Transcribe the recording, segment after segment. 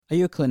Are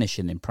you a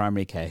clinician in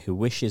primary care who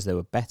wishes there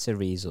were better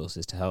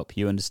resources to help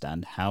you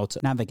understand how to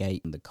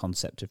navigate the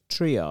concept of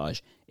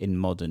triage in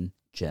modern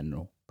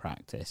general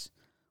practice?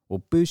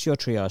 We'll boost your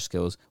triage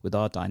skills with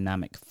our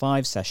dynamic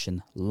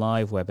 5-session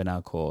live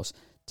webinar course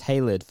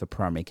tailored for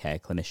primary care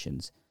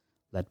clinicians.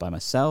 Led by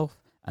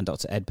myself and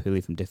Dr. Ed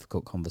Pooley from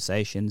Difficult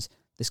Conversations,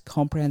 this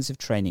comprehensive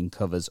training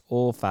covers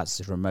all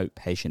facets of remote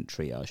patient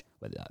triage,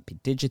 whether that be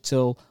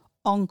digital,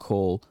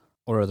 on-call,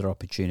 or other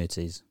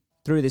opportunities.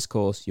 Through this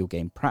course, you'll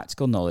gain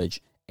practical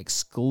knowledge,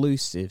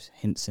 exclusive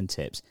hints and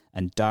tips,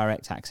 and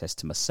direct access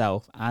to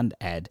myself and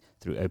Ed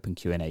through open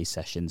Q&A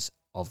sessions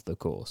of the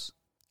course.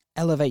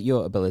 Elevate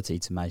your ability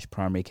to manage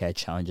primary care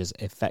challenges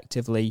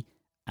effectively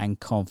and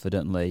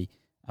confidently,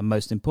 and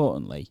most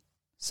importantly,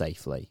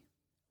 safely.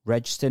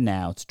 Register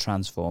now to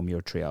transform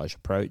your triage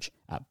approach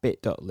at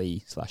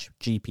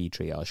bit.ly/GP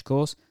triage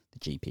course, the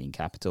GP in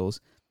capitals,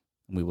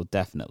 and we will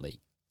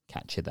definitely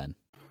catch you then.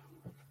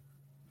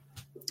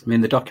 I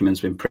mean, the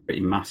document's been pretty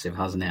massive,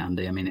 hasn't it,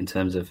 Andy? I mean, in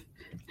terms of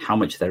how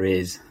much there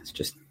is, it's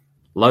just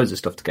loads of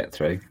stuff to get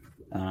through.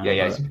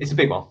 It's a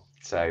big one.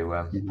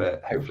 So,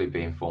 but hopefully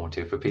be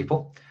informative for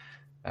people.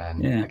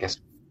 And I guess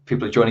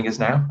people are joining us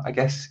now,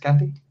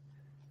 Gandhi?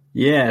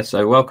 Yeah,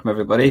 so welcome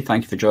everybody.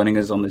 Thank you for joining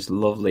us on this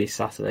lovely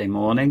Saturday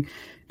morning.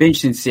 Be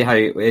interesting to see how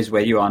it is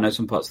where you are. I know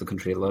some parts of the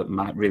country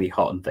are really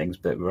hot and things,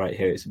 but right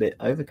here it's a bit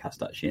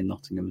overcast actually in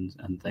Nottingham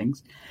and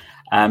things.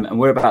 And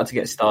we're about to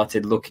get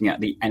started looking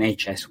at the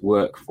NHS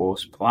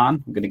Workforce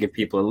plan. I'm going to give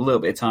people a little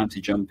bit of time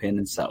to jump in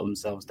and settle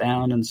themselves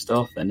down and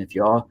stuff. And if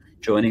you are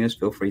joining us,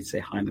 feel free to say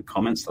hi in the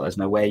comments. Let us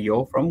know where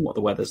you're from, what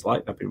the weather's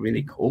like. That'd be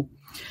really cool.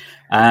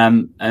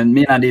 And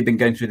me and Andy have been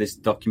going through this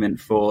document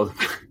for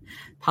the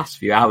past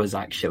few hours,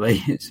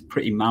 actually. It's a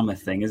pretty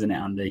mammoth thing, isn't it,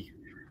 Andy?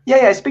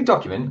 Yeah, it's a big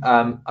document.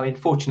 I mean,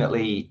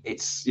 fortunately,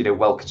 it's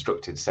well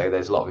constructed. So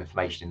there's a lot of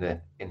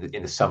information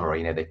in the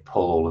summary. They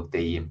pull all of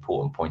the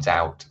important points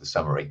out to the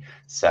summary.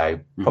 So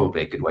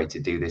probably a good way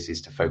to do this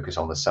is to focus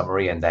on the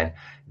summary and then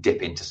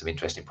dip into some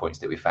interesting points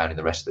that we found in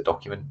the rest of the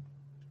document.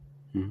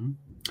 Mm-hmm.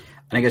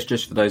 And I guess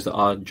just for those that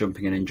are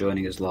jumping in and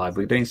joining us live,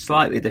 we're doing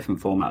slightly different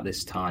format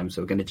this time.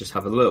 So we're going to just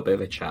have a little bit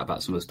of a chat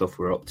about some of the stuff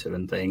we're up to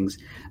and things.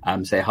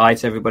 Say hi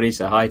to everybody.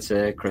 Say hi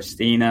to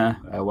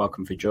Christina.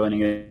 Welcome for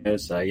joining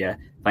us. So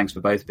thanks for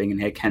both being in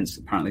here. Kent's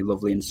apparently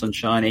lovely and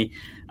sunshiny.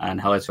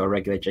 And hello to our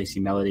regular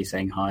JC Melody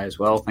saying hi as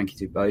well. Thank you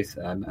to both.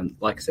 And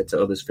like I said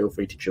to others, feel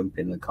free to jump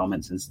in the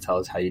comments and tell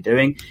us how you're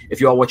doing. If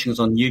you are watching us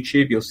on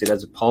YouTube, you'll see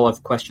there's a poll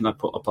of question I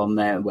put up on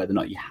there, whether or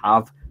not you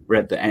have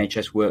read the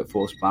NHS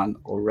Workforce plan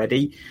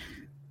already.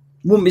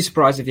 Wouldn't be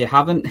surprised if you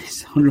haven't.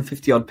 It's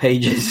 150 odd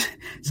pages,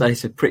 so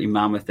it's a pretty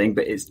mammoth thing,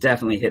 but it's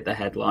definitely hit the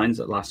headlines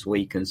last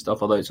week and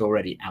stuff, although it's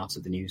already out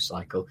of the news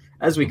cycle,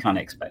 as we kind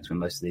of expect with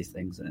most of these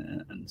things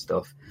and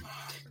stuff.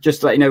 Just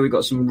to let you know, we've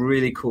got some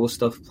really cool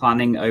stuff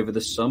planning over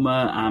the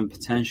summer and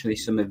potentially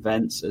some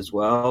events as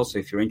well. So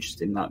if you're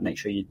interested in that, make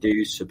sure you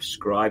do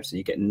subscribe so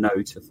you get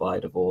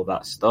notified of all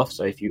that stuff.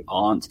 So if you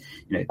aren't,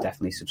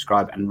 definitely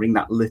subscribe and ring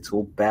that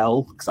little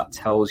bell because that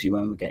tells you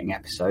when we're getting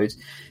episodes.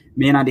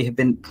 Me and Andy have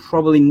been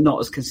probably not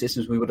as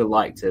consistent as we would have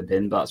liked to have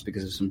been, but that's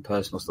because of some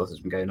personal stuff that's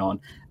been going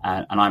on.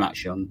 And I'm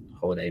actually on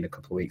holiday in a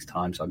couple of weeks'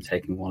 time, so I'm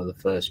taking one of the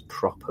first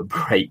proper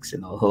breaks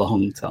in a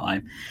long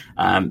time.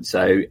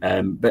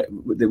 But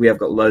we have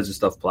got loads of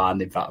stuff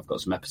planned. In fact, I've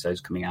got some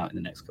episodes coming out in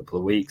the next couple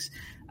of weeks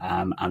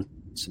and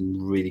some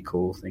really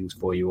cool things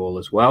for you all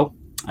as well.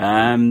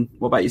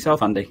 What about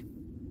yourself, Andy?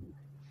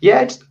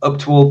 Yeah, it's up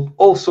to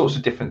all sorts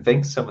of different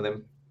things, some of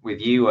them with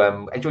you.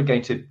 I enjoyed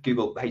going to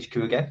Google HQ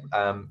again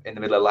in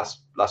the middle of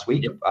last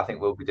week. Yep. I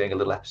think we'll be doing a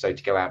little episode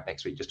to go out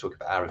next week, just talking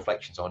about our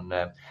reflections on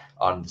the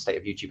state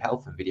of YouTube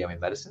health and video in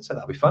medicine. So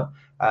that'll be fun.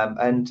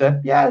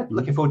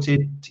 Looking forward to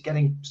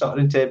getting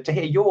started and to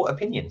hear your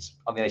opinions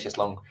on the NHS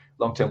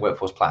long-term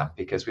workforce plan,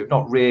 because we've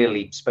not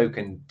really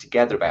spoken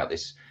together about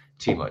this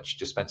too much.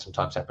 Just spent some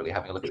time separately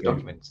having a look at the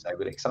document. So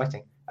really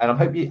exciting. And I'm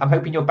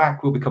hoping your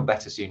back will become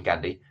better soon,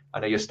 Gandhi. I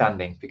know you're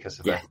standing because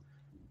of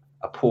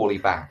a poorly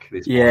back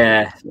this morning.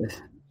 Yeah,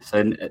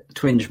 so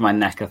twinged my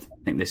neck I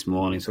think this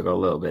morning, so I got a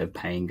little bit of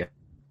pain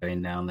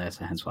going down there,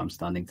 so hence why I'm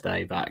standing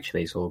today, but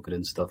actually it's all good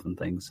and stuff and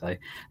things. So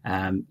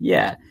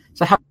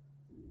so how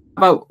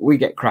about we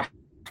get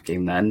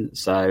cracking then?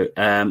 So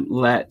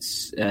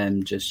let's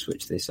just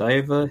switch this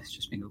over. It's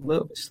just being a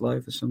little bit slow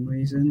for some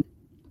reason.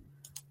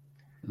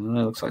 It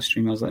looks like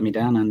StreamYard's letting me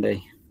down,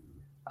 Andy.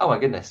 Oh my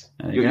goodness,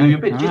 you're a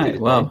bit jittery.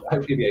 Right, well,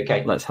 hopefully you'll be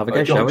okay. Let's have a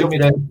go, shall we? Do you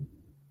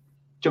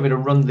want me to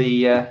run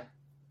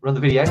the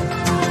video?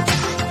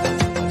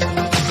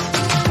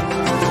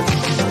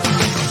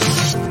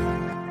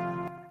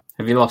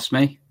 Have you lost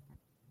me?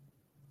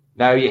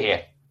 No, you're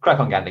here. Crack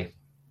on, Gandhi.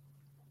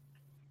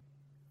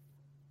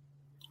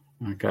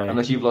 Okay.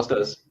 Unless you've lost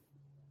us.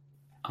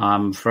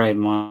 I'm afraid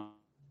my...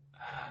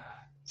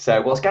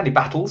 So whilst Gandhi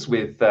battles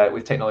with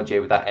technology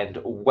over that end,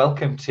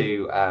 welcome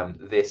to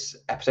this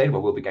episode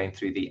where we'll be going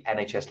through the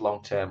NHS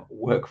long-term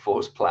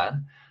workforce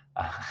plan.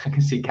 I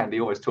can see Gandhi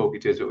almost talking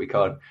to us, but we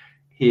can't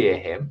hear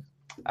him.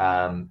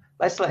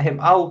 let's let him.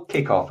 I'll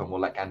kick off, and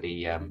we'll let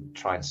Andy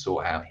try and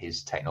sort out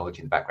his technology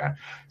in the background.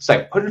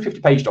 So,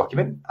 150-page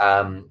document,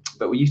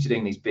 but we're used to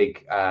doing these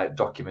big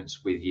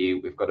documents with you.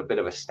 We've got a bit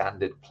of a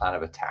standard plan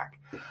of attack.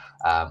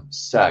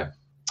 So,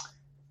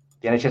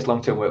 the NHS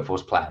Long-Term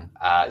Workforce Plan.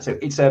 So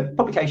it's a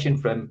publication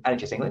from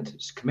NHS England.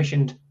 It's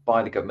commissioned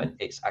by the government.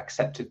 It's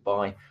accepted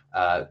by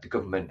the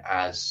government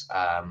as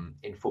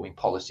informing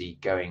policy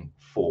going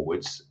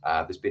forwards.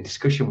 There's been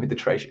discussion with the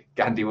Treasury.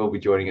 Gandhi will be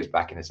joining us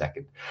back in a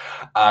second.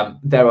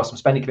 There are some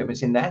spending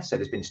commitments in there. So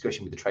there's been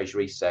discussion with the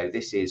Treasury. So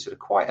this is sort of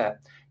quite a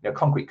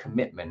concrete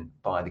commitment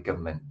by the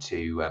government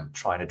to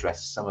try and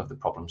address some of the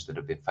problems that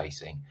have been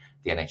facing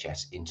the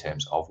NHS in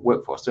terms of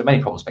workforce. There are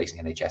many problems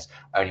facing NHS.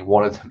 Only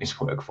one of them is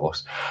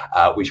workforce,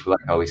 which we'll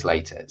acknowledge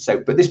later.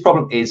 But this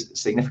problem is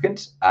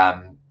significant.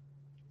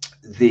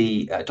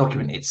 The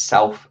document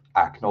itself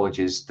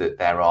acknowledges that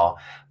there are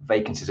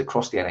vacancies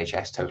across the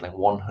NHS totaling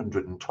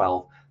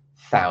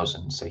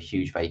 112,000, so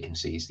huge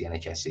vacancies. The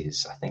NHS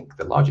is, I think,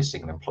 the largest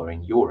single employer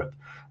in Europe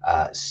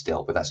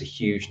still, but that's a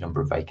huge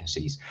number of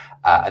vacancies.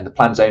 And the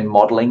plan's own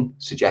modelling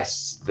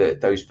suggests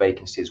that those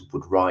vacancies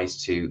would rise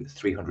to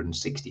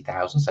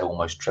 360,000, so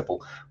almost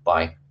triple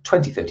by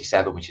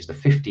 2037, which is the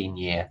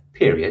 15-year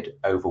period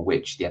over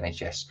which the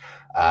NHS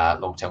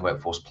long-term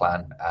workforce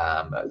plan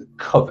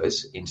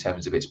covers in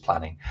terms of its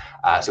planning.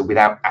 So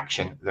without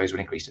action, those would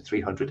increase to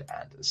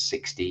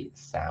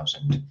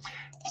 360,000.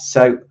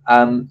 So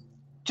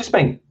just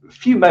spending a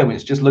few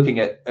moments just looking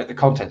at the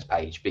contents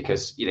page,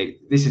 because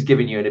this is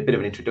giving you a bit of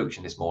an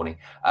introduction this morning.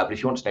 But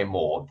if you want to know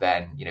more,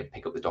 then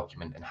pick up the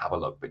document and have a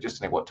look. But just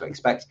to know what to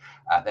expect,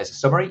 there's a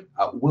summary.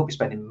 We'll be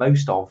spending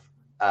most of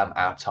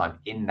our time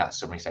in that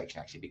summary section,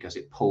 actually, because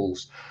it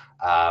pulls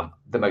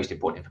the most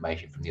important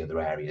information from the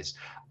other areas.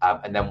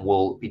 And then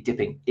we'll be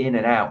dipping in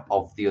and out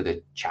of the other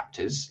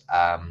chapters,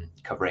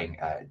 covering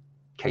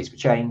case for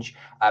change.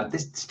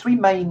 There's three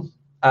main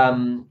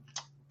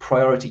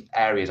priority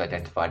areas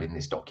identified in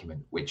this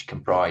document, which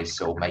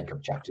comprise or make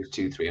up chapters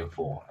 2, 3, and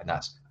 4. And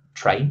that's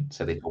train.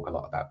 So they talk a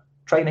lot about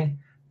training.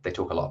 They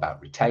talk a lot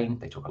about retain.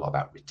 They talk a lot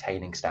about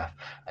retaining staff,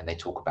 and they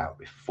talk about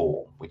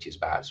reform, which is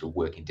about sort of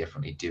working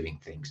differently, doing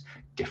things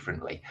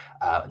differently.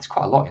 There's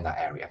quite a lot in that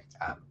area,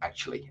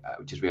 actually,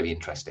 which is really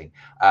interesting.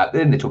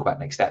 Then they talk about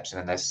next steps, and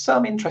then there's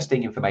some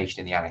interesting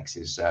information in the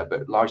annexes,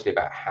 but largely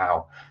about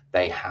how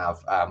they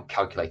have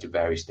calculated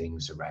various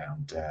things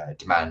around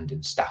demand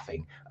and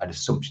staffing and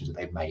assumptions that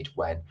they've made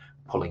when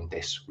pulling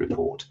this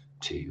report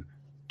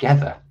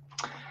together.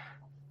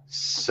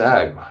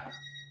 So,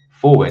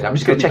 forward. I'm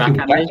just going to check in.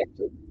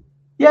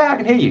 Yeah, I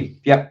can hear you.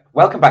 Yeah,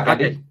 welcome back,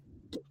 Andy.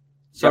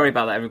 Sorry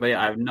about that, everybody.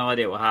 I have no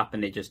idea what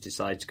happened. It just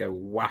decided to go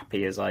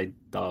whappy as I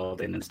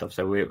dialed in and stuff.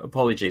 So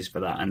apologies for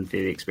that and for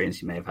the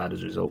experience you may have had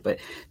as a result. But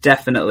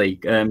definitely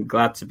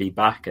glad to be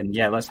back. And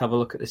yeah, let's have a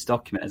look at this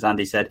document. As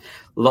Andy said,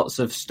 lots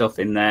of stuff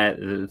in there.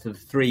 The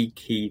three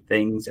key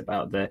things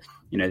about the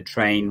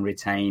train,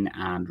 retain,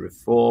 and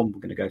reform. We're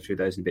going to go through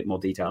those in a bit more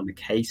detail in the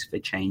case for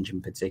change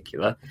in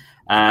particular.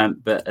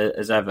 But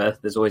as ever,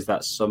 there's always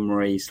that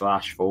summary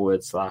 /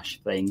 forward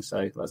 / thing.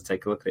 So let's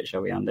take a look at it,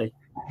 shall we, Andy?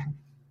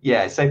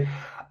 Yeah. So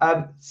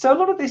a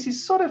lot of this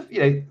is sort of,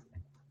 the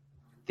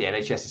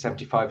NHS is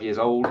 75 years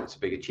old. It's a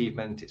big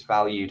achievement. It's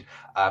valued,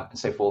 and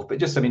so forth. But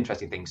just some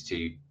interesting things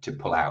to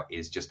pull out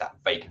is just that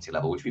vacancy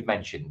level, which we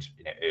mentioned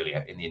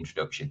earlier in the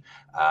introduction.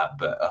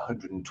 But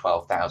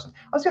 112,000.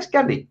 I was just,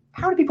 Gandhi,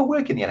 how do people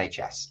work in the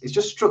NHS? It's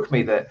just struck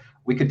me that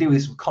we could do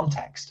with some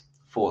context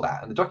for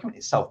that. And the document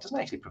itself doesn't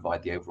actually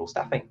provide the overall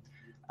staffing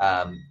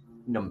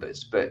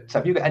numbers. But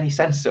have you got any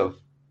sense of?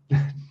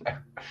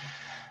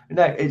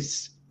 No,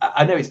 it's.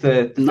 I know it's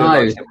the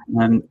largest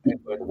employer in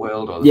the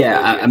world.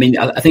 I mean,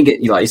 I think,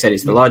 like you said,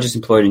 it's the largest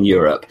employer in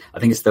Europe. I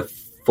think it's the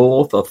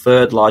fourth or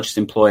third largest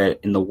employer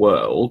in the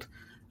world.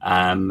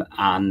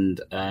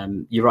 And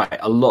you're right.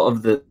 A lot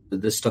of the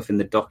stuff in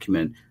the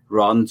document,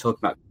 rather than talking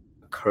about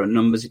current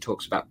numbers, it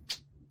talks about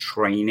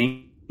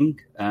training.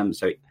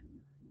 So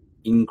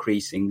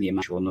increasing the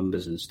actual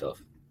numbers and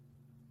stuff.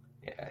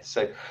 Yeah.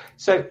 So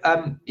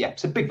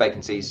big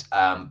vacancies.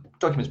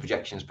 Documents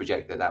projections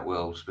project that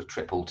will sort of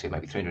triple to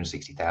maybe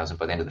 360,000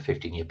 by the end of the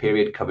 15-year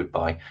period covered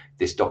by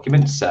this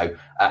document. So,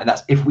 and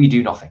that's if we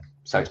do nothing.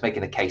 So it's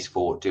making the case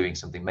for doing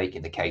something,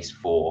 making the case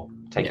for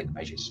taking the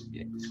measures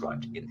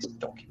described in this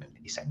document,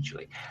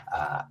 essentially.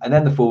 And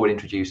then the forward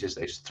introduces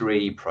those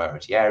three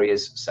priority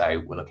areas.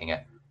 So we're looking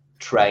at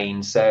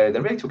train. So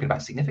they're really talking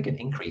about significant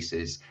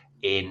increases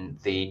in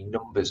the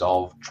numbers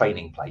of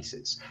training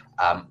places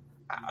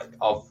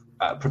of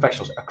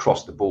professionals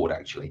across the board,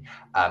 actually.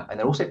 And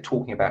they're also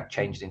talking about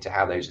changes into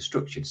how those are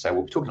structured. So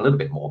we'll be talking a little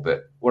bit more,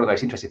 but one of the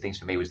most interesting things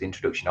for me was the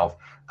introduction of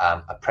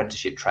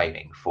apprenticeship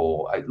training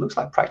for, it looks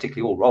like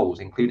practically all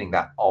roles, including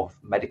that of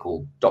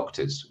medical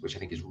doctors, which I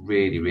think is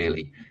really,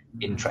 really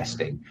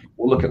interesting.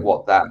 We'll look at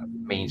what that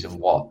means and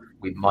what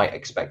we might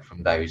expect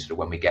from those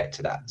when we get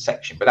to that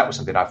section. But that was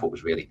something I thought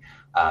was really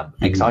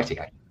exciting,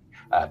 actually.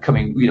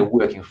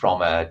 Working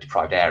from a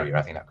deprived area,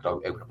 I think that could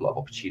open up a lot of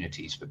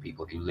opportunities for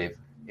people who live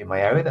in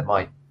my area that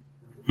might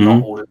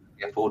not ordinarily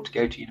afford to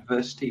go to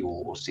university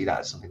or see that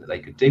as something that they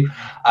could do.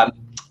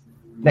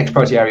 Next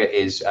priority area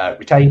is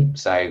retain.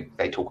 So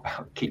they talk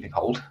about keeping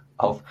hold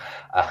of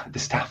the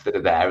staff that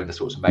are there and the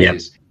sorts of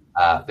measures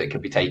that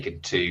can be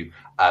taken to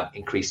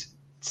increase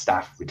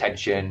staff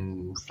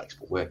retention,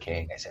 flexible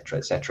working, etc.,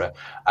 etc.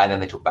 And then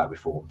they talk about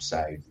reform.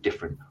 So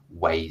different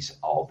ways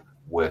of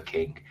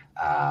working,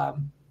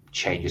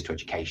 changes to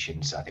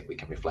education. So I think we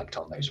can reflect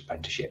on those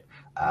apprenticeship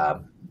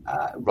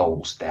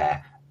roles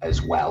there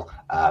as well,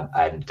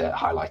 and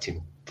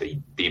highlighting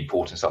the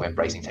importance of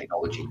embracing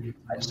technology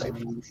and so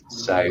forth.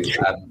 So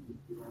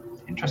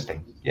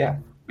interesting. Yeah.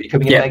 Are you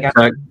coming in there,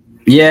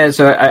 Gary?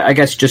 So I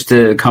guess just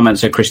to comment,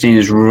 so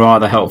Christina's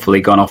rather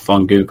helpfully gone off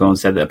on Google and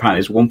said that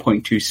apparently there's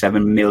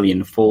 1.27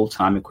 million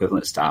full-time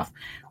equivalent staff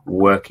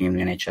working in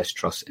the NHS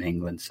Trust in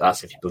England. So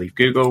that's if you believe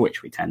Google,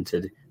 which we tend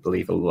to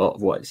believe a lot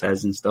of what it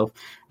says and stuff.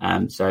 A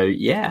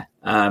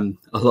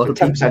lot of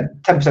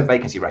 10%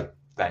 vacancy rate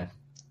then,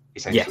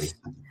 essentially. Yes.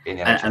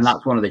 And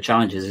that's one of the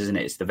challenges, isn't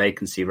it? It's the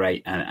vacancy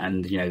rate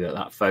and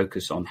that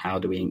focus on how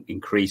do we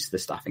increase the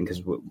staffing,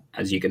 because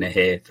as you're going to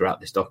hear throughout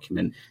this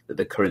document, that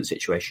the current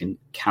situation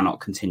cannot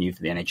continue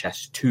for the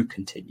NHS to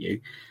continue.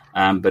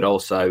 But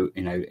also,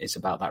 it's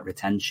about that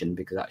retention,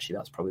 because actually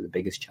that's probably the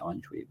biggest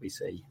challenge we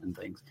see and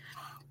things.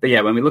 But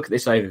yeah, when we look at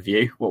this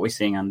overview, what are we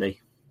seeing,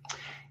 Andy?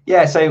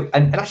 Yeah, so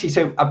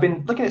I've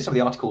been looking at some of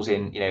the articles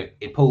in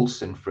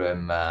Pulse and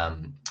from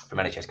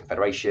NHS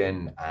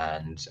Confederation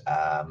and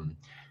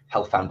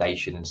Health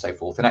Foundation and so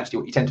forth. And actually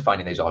what you tend to find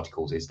in those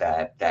articles is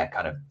they're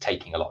kind of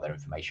taking a lot of their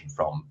information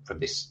from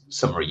this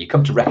summary. You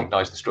come to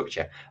recognise the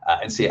structure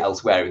and see it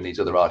elsewhere in these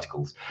other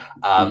articles.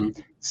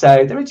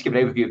 So they're to give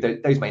an overview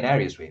of those main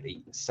areas,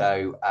 really.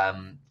 So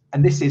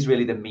and this is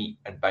really the meat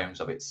and bones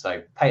of it.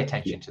 So pay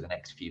attention to the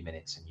next few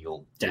minutes and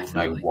you'll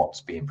know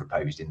what's being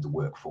proposed in the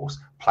workforce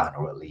plan,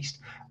 or at least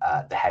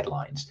the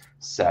headlines.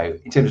 So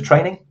in terms of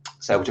training,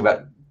 so we're talking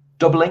about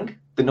doubling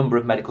the number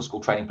of medical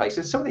school training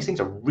places. Some of these things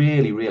are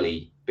really,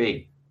 really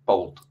big,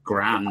 bold.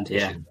 Grand,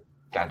 yeah.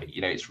 Gandhi,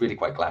 it's really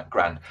quite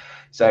grand.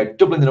 So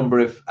doubling the number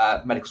of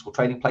medical school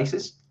training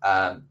places,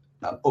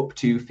 up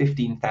to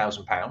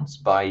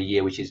 £15,000 by a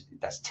year,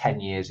 that's 10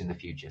 years in the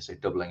future. So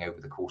doubling over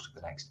the course of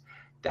the next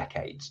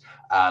decades,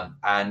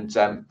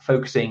 and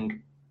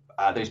focusing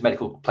those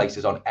medical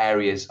places on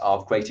areas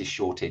of greatest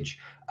shortage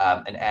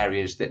and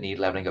areas that need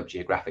levelling up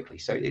geographically.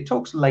 So it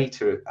talks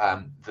later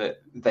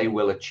that they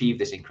will achieve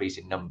this increase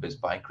in numbers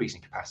by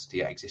increasing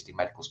capacity at existing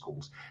medical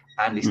schools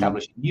and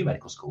establishing new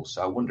medical schools.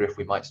 So I wonder if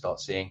we might start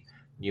seeing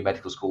new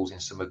medical schools in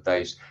some of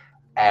those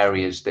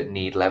areas that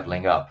need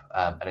levelling up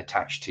and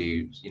attached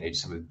to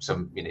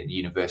some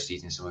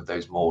universities in some of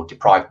those more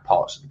deprived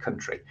parts of the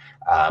country,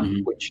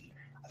 which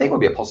I think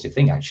would be a positive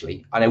thing,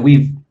 actually. I know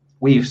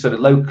we've sort of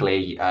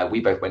locally,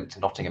 we both went to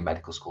Nottingham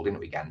Medical School, didn't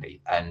we, Gandhi?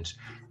 And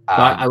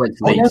I went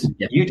to Leeds.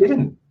 No, you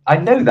didn't. I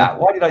know that.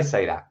 Why did I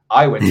say that?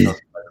 I went to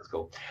Nottingham Medical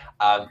School.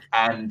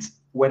 And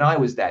when I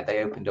was there,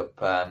 they opened up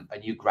a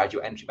new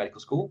graduate entry medical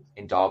school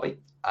in Derby,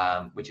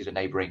 which is a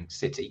neighbouring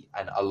city,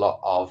 and a lot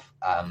of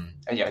and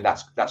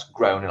that's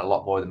grown, and a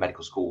lot more of the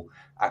medical school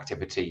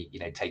activity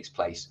takes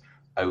place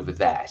over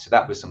there. So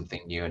that was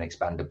something new and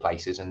expanded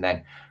places. And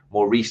then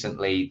more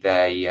recently,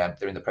 they're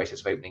in the process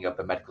of opening up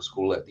a medical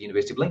school at the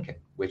University of Lincoln,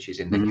 which is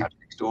in the county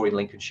next door in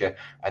Lincolnshire,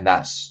 and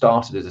that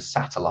started as a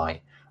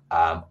satellite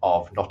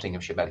of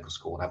Nottinghamshire Medical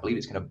School, and I believe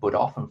it's going to bud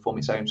off and form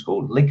its own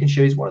school.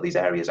 Lincolnshire is one of these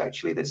areas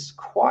actually that's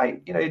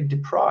quite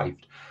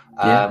deprived,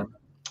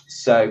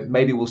 so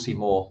maybe we'll see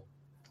more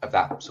of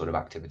that sort of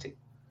activity.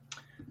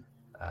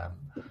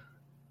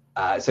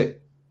 So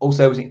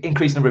also, was an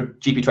increased number of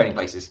GP training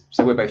places.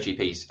 So we're both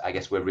GPs. I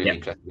guess we're really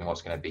interested in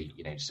what's going to be,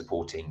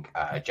 supporting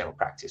general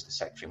practice, the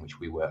sector in which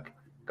we work.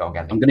 Go on,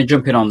 Gandhi. I'm going to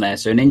jump in on there.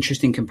 So an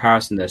interesting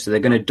comparison there. So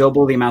they're going to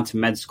double the amount of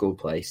med school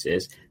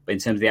places, but in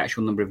terms of the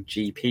actual number of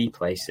GP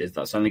places,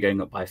 that's only going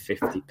up by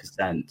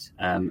 50%.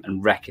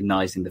 And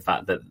recognising the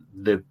fact that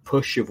the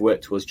push of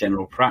work towards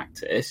general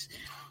practice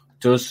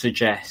does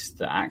suggest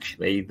that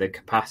actually the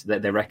capacity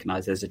that they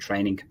recognise there's a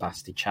training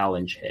capacity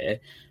challenge here,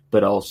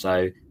 but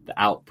also the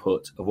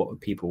output of what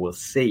people will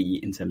see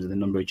in terms of the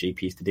number of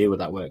GPs to deal with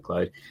that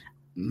workload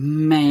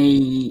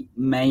may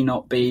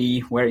not be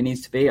where it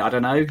needs to be. I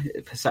don't know,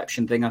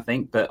 perception thing, I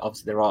think, but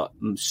obviously there are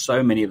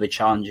so many of the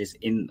challenges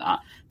in that.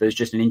 But it's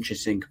just an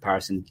interesting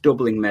comparison,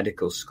 doubling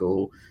medical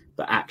school,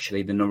 but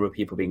actually the number of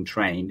people being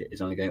trained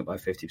is only going up by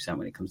 50%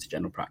 when it comes to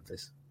general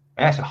practice.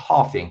 And that's a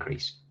half the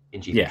increase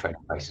in GP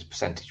training places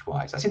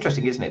percentage-wise. That's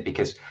interesting, isn't it?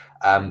 Because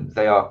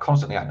they are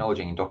constantly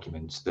acknowledging in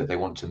documents that they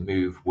want to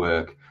move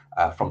work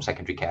from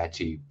secondary care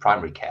to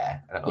primary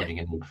care, and acknowledging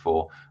a need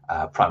for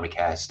primary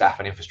care staff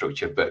and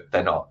infrastructure, but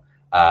they're not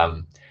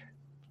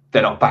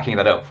backing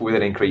that up with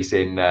an increase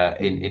in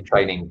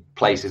training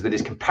places that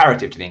is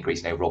comparative to the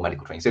increase in overall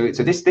medical training.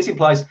 So this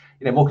implies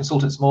more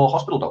consultants, more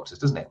hospital doctors,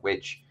 doesn't it?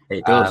 Which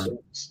it does.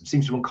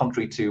 Seems to run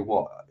contrary to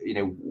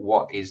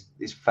what is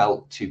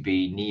felt to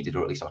be needed,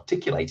 or at least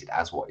articulated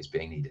as what is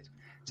being needed.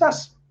 So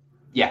that's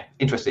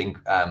interesting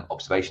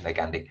observation there,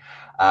 Gandhi.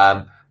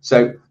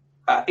 So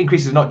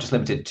increases are not just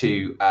limited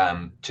to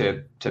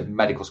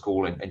medical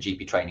school and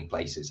GP training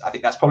places. I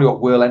think that's probably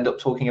what we'll end up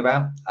talking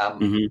about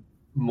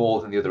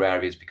more than the other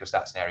areas, because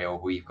that's an area where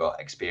we've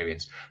got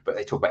experience. But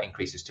they talk about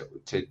increases to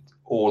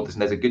all.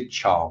 There's a good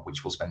chart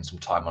which we'll spend some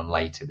time on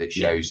later that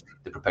shows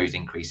the proposed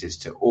increases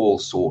to all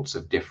sorts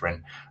of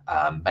different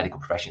medical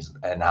professions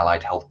and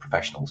allied health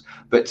professionals.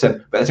 But they're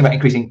talking about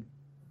increasing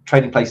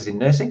training places in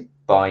nursing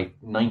by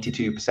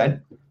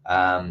 92%.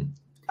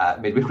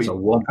 Midwifery, it's a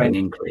whopping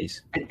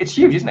increase. It's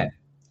huge, isn't it?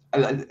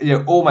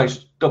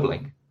 Almost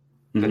doubling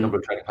the number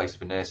of training places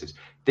for nurses.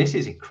 This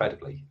is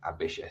incredibly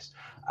ambitious.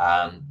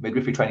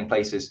 Midwifery training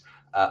places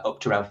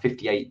up to around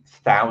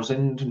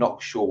 58,000.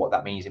 Not sure what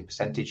that means in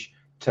percentage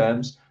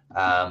terms.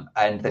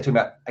 And they're talking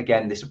about,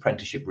 again, this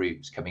apprenticeship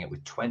routes coming up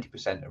with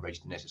 20% of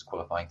registered nurses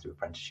qualifying through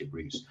apprenticeship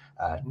routes.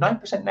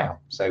 9% now.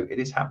 So it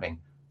is happening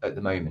at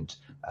the moment,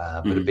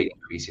 but a big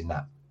increase in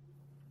that.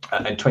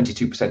 And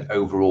 22%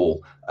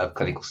 overall of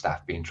clinical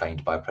staff being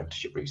trained by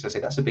apprenticeship routes. So I say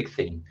that's a big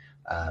theme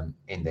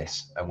in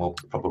this, and we'll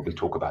probably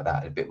talk about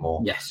that a bit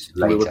more. Yes,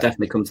 later. we will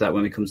definitely come to that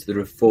when we come to the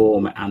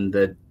reform and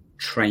the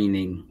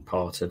training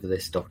part of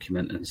this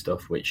document and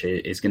stuff, which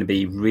is going to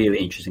be really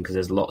interesting because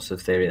there's lots of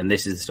theory, and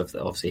this is the stuff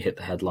that obviously hit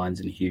the headlines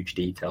in huge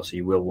detail, so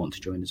you will want to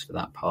join us for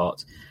that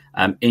part.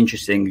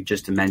 Interesting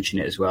just to mention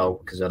it as well,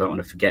 because I don't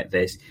want to forget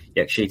this.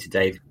 Yakshita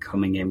Dave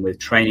coming in with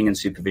training and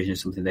supervision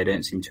is something they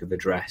don't seem to have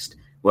addressed.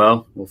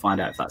 Well, we'll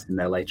find out if that's in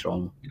there later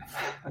on.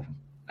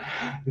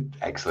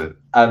 Excellent.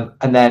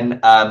 And then,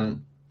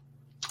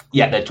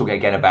 they're talking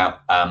again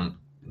about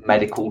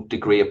medical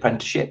degree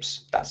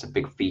apprenticeships. That's a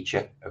big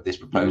feature of this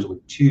proposal,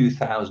 with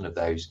 2,000 of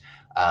those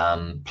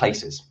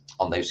places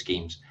on those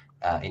schemes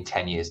in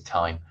 10 years'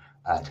 time.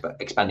 It's about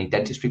expanding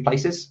dentistry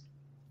places.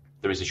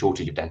 There is a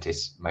shortage of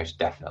dentists, most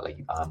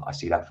definitely. I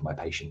see that for my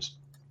patients.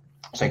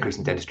 So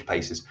increasing dentistry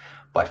places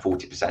by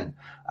 40%.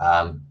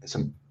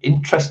 Some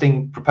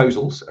interesting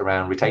proposals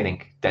around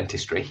retaining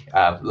dentistry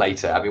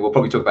later. I mean, we'll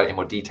probably talk about it in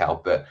more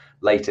detail, but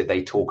later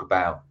they talk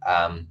about,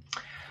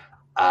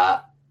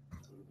 I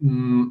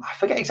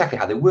forget exactly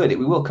how they word it.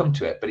 We will come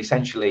to it, but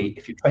essentially,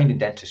 if you're trained in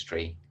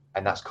dentistry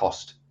and that's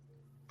cost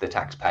the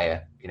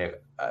taxpayer,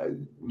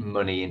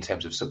 money in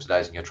terms of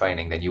subsidising your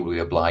training, then you will be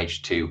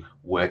obliged to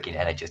work in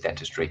NHS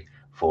dentistry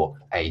for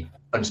a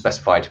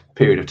unspecified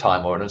period of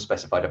time or an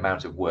unspecified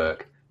amount of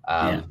work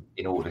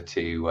in order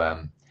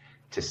to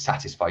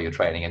satisfy your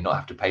training and not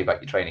have to pay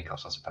back your training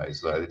costs, I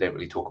suppose. So they don't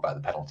really talk about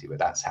the penalty, but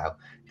that's how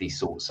these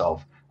sorts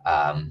of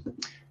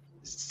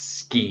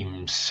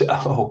schemes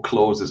or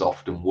clauses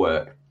often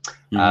work.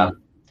 And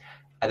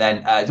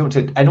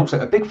also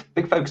a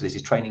big focus of this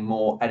is training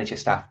more NHS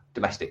staff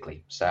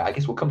domestically. So I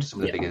guess we'll come to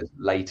some of the figures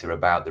later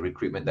about the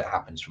recruitment that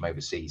happens from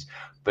overseas,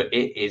 but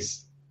it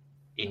is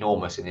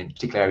enormous, and in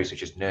particular areas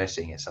such as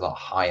nursing, it's a lot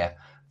higher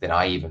than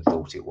I even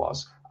thought it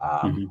was.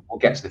 We'll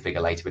get to the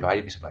figure later, but I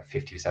think something like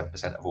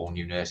 57% of all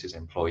new nurses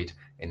employed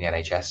in the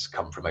NHS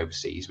come from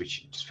overseas,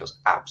 which just feels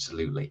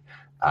absolutely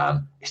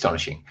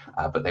astonishing.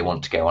 But they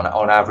want to go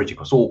on average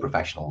across all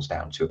professionals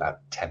down to about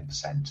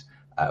 10%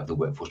 of the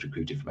workforce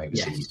recruited from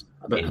overseas. Yes.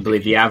 I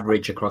believe the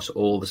average across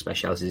all the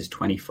specialities is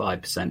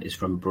 25% is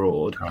from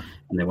abroad,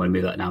 and they want to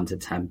move that down to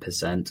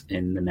 10%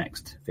 in the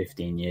next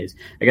 15 years.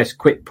 I guess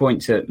quick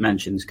point to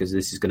mention, because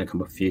this is going to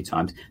come up a few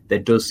times, there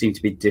does seem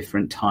to be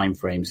different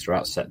timeframes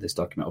throughout this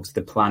document.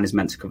 Obviously, the plan is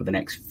meant to cover the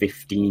next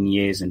 15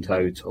 years in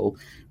total.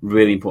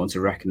 Really important to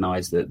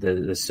recognise that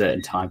there's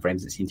certain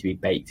timeframes that seem to be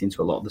baked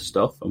into a lot of the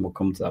stuff, and we'll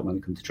come to that when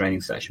we come to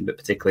training session, but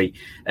particularly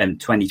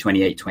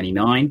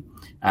 2028-29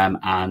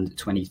 and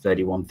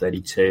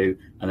 2031-32,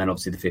 and then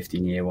obviously the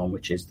 15-year one,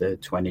 which is the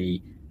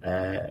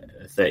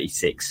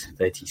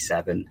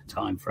 2036-37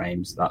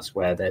 timeframes. That's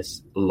where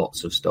there's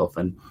lots of stuff,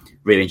 and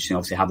really interesting,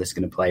 obviously, how this is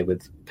going to play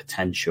with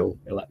potential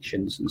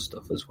elections and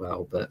stuff as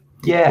well. But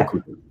I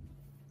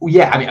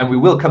mean, and we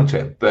will come to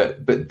it,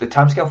 but the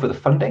timescale for the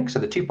funding. So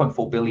the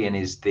 2.4 billion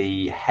is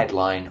the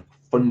headline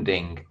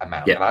funding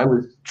amount, and I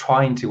was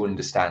trying to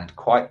understand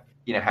quite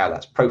how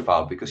that's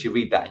profiled, because you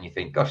read that and you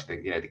think, gosh,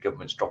 the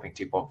government's dropping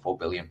 2.4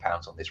 billion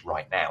pounds on this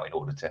right now in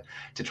order to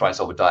try and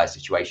solve a dire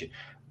situation.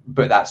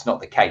 But that's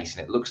not the case,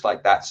 and it looks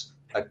like that's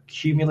a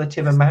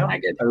cumulative amount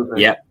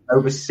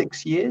over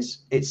 6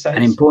 years, it says.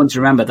 And important to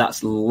remember,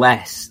 that's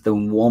less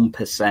than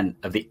 1%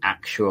 of the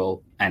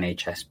actual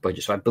NHS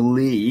budget. So I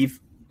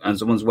believe, and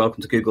someone's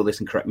welcome to Google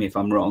this and correct me if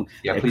I'm wrong,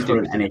 the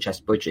current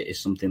NHS budget is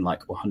something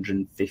like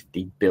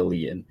 150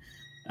 billion.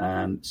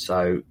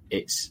 So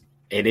it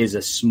is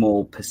a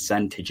small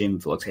percentage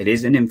influx. It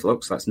is an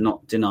influx, let's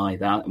not deny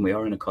that, and we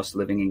are in a cost of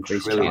living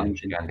increase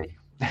challenge.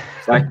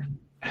 Sorry?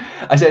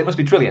 I said it must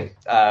be trillion.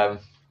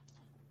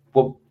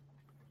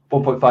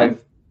 1.5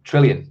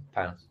 trillion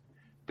pounds.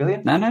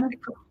 Billion? No.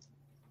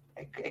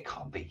 It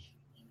can't be.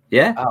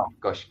 Yeah? Oh,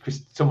 gosh.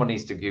 Chris, someone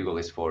needs to Google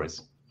this for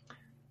us.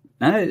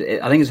 No,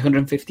 I think it's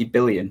 150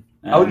 billion.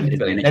 150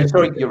 billion. No,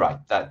 sorry, you're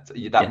right. That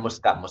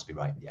must be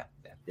right. Yeah.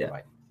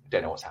 Right.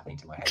 don't know what's happening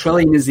to my head.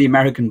 Trillion is the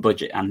American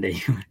budget,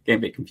 Andy. Getting a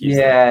bit confused.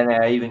 Yeah,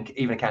 no,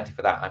 even accounting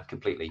for that, I'm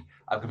completely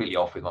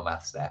off with my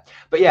maths there.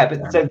 But yeah,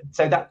 that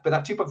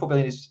 2.4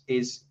 billion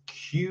is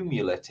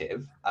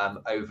cumulative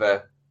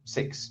over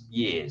 6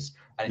 years,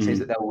 and it says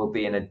that there will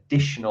be an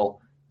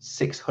additional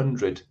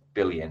 600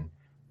 billion.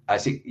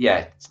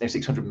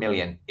 600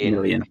 million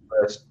in the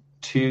first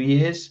 2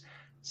 years.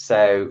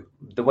 So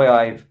the way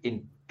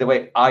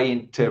I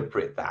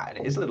interpret that, and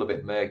it is a little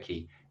bit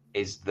murky,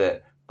 is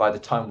that by the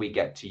time we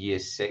get to year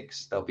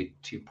 6, there'll be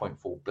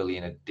 2.4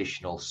 billion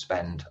additional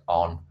spend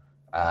on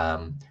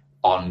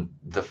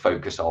the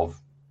focus of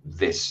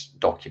this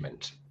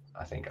document.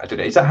 I think, I don't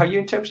know. Is that how you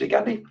interpret it,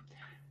 Gandhi?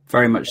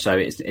 Very much so.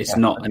 It's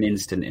not an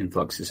instant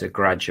influx. It's a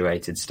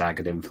graduated,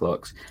 staggered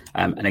influx.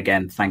 And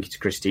again, thank you to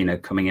Christina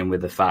coming in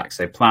with the facts.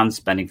 So planned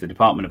spending for the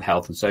Department of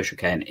Health and Social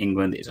Care in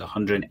England is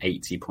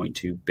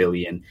 180.2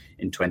 billion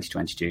in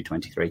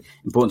 2022-23.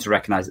 Important to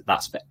recognise that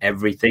that's for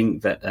everything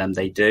that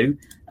they do.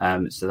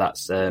 So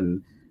that's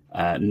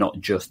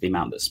not just the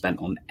amount that's spent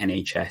on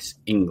NHS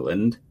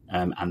England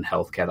and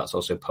healthcare. That's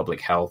also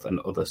public health and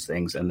other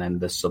things. And then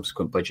the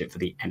subsequent budget for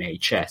the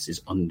NHS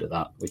is under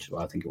that, which is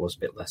why I think it was a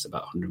bit less,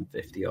 about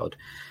 150 odd.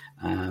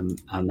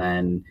 And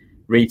then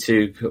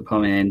Ritu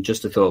coming in,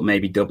 just a thought,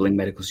 maybe doubling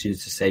medical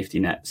students to safety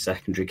net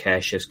secondary care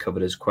shifts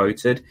covered as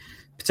quoted.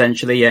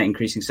 Potentially, yeah,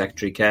 increasing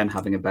secondary care and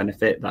having a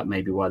benefit. That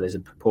may be why there's a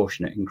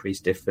proportionate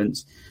increased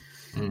difference.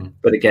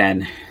 But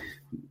again,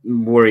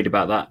 worried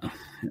about that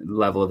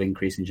level of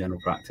increase in general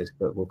practice,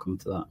 but we'll come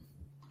to that.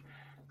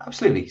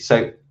 Absolutely.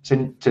 So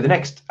the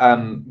next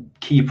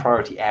key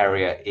priority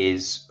area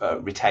is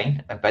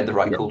retain, embed the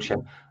right culture,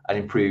 and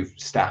improve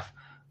staff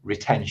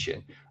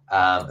retention.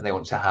 And they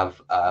want to have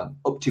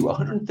up to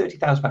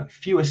 130,000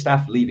 fewer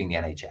staff leaving the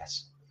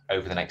NHS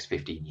over the next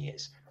 15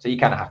 years. So you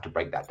kind of have to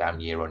break that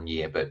down year on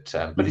year, but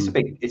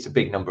it's a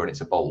big number and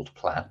it's a bold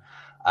plan.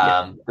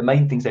 The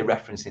main things they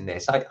reference in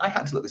this, I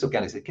had to look this up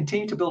again, is they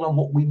continue to build on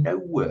what we know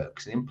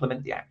works and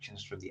implement the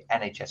actions from the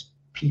NHS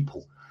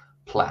People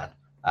Plan.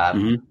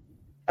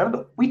 I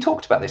remember we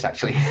talked about this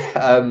actually.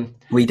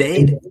 We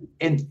did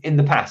in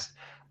the past,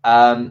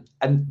 and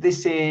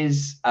this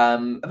is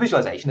a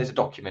visualization. There's a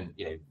document,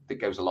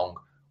 that goes along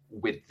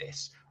with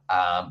this,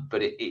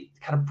 but it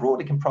kind of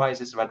broadly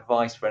comprises of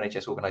advice for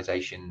NHS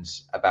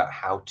organisations about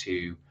how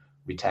to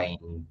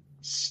retain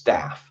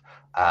staff.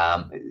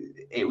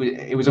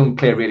 It was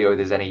unclear really whether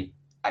there's any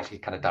actually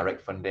kind of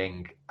direct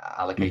funding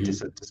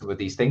allocated to some of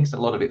these things. A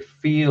lot of it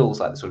feels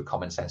like the sort of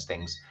common sense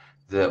things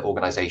that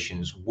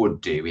organisations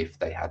would do if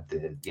they had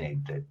the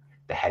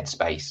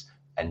headspace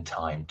and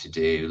time to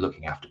do,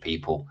 looking after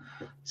people,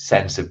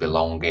 sense of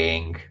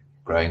belonging,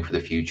 growing for the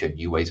future,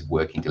 new ways of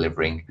working,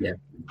 delivering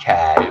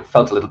care. It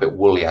felt a little bit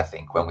woolly, I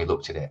think, when we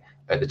looked at it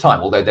at the time,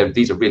 although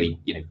these are really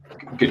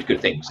good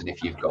things, and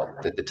if you've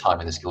got the time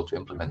and the skill to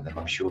implement them,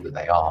 I'm sure that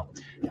they are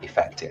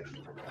effective.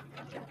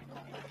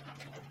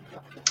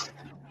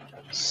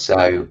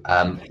 So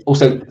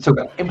also talk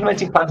about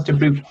implementing plans to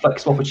improve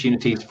flexible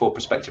opportunities for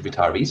prospective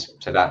retirees.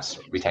 So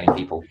that's retaining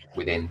people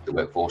within the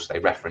workforce. They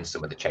reference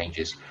some of the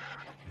changes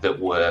that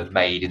were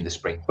made in the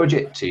spring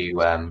budget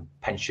to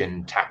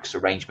pension tax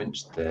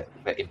arrangements that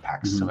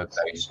impact some of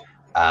those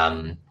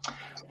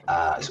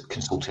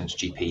consultants,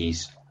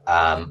 GPs,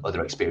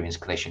 other experienced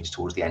clinicians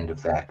towards the end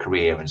of their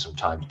career, and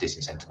sometimes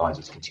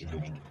disincentivises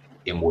continuing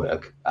in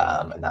work.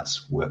 And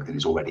that's work that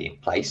is already in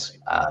place.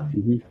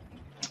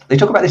 They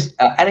talk about this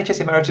NHS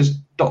Emeritus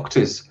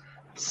Doctors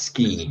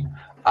Scheme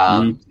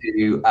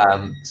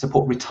to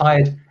support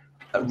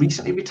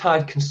recently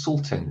retired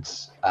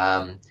consultants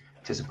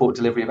to support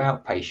delivery of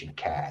outpatient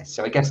care.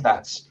 So I guess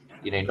that's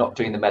not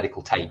doing the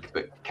medical take,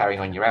 but carrying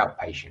on your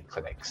outpatient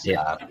clinics.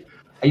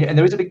 And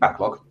there is a big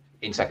backlog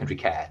in secondary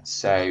care,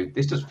 so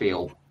this does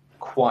feel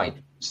quite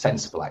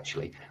sensible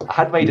actually. I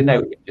had made a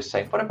note just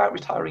saying, what about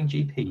retiring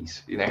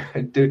GPs?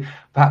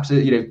 Perhaps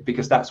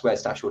because that's where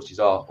staff shortages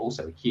are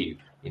also acute.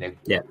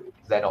 They're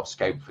not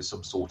scoped for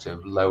some sort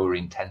of lower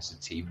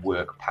intensity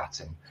work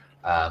pattern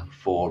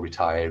for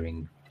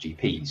retiring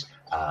GPs.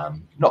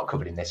 Not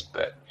covered in this,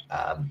 but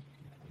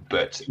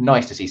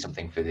nice to see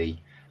something for the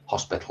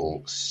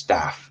hospital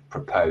staff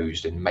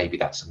proposed, and maybe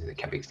that's something that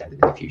can be extended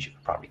in the future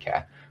for primary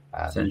care.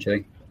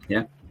 Essentially,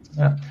 commit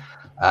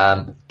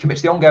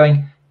to the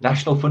ongoing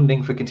national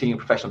funding for continuing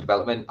professional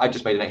development. I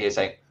just made a note here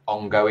saying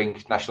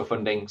ongoing national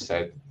funding,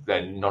 so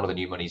then none of the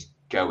new money's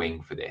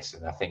going for this,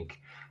 and I think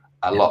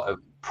a lot of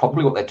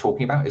probably what they're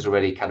talking about is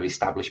already kind of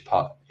established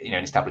part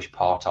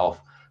of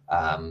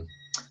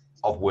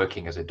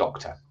working as a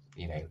doctor.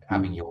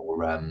 Having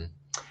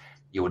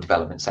your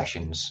development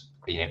sessions,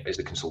 as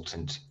a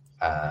consultant,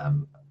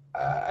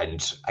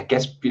 and I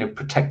guess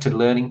protected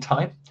learning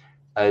time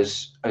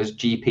as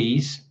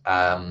GPs.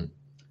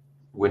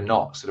 We're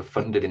not sort of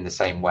funded in the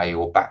same way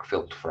or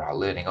backfilled for our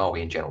learning, are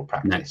we, in general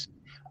practice?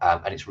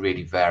 And it's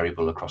really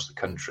variable across the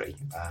country.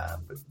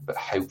 But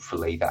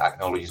hopefully that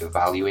acknowledges a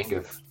valuing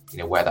of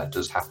where that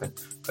does happen,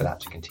 for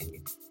that to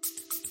continue.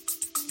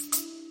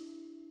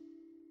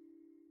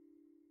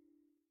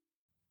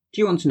 Do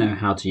you want to know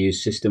how to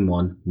use System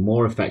 1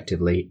 more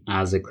effectively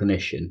as a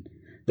clinician?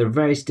 There are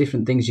various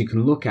different things you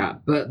can look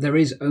at, but there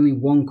is only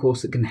one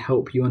course that can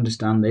help you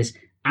understand this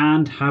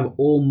and have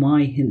all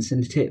my hints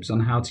and tips on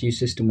how to use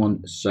System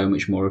 1 so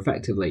much more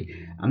effectively,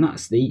 and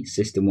that's the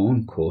System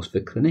 1 course for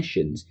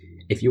clinicians.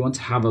 If you want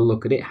to have a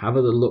look at it, have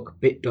a look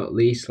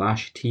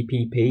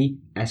bit.ly/TPP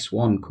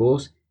S1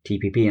 course,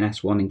 TPP and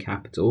S1 in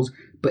capitals.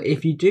 But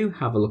if you do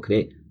have a look at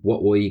it,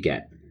 what will you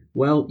get?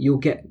 Well, you'll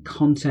get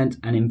content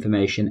and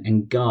information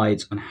and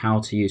guides on how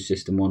to use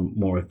System 1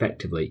 more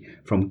effectively,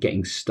 from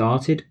getting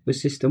started with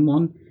System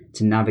 1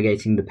 to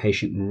navigating the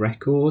patient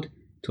record,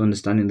 to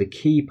understanding the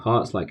key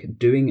parts like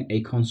doing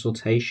a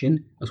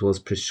consultation, as well as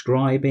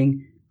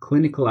prescribing,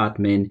 clinical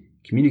admin,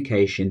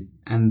 communication,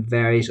 and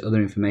various other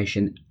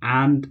information.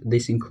 And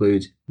this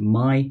includes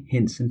my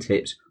hints and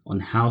tips on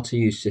how to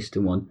use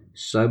System 1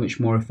 so much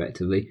more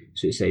effectively,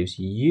 so it saves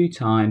you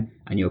time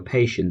and your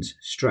patients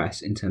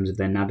stress in terms of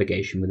their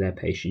navigation with their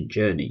patient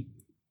journey.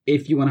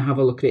 If you want to have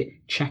a look at it,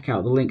 check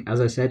out the link.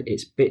 As I said,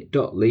 it's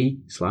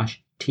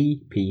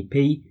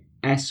bit.ly/TPP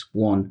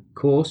S1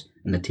 course,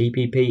 and the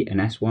TPP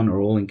and S1 are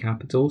all in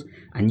capitals,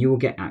 and you will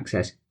get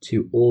access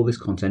to all this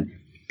content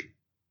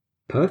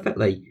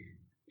perfectly.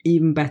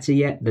 Even better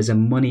yet, there's a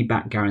money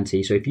back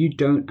guarantee. So if you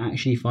don't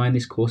actually find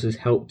this course has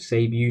helped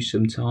save you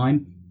some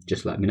time,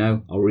 just let me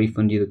know. I'll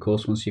refund you the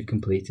course once you've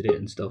completed it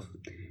and stuff.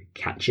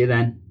 Catch you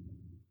then.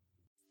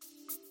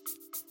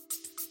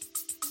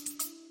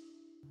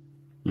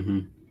 Mm-hmm.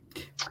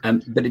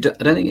 But I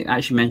don't think it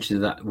actually mentions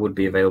that would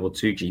be available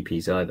to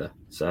GPs either.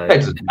 So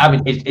I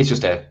mean, it's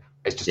just a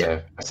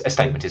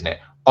statement, isn't it?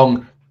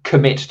 On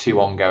commit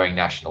to ongoing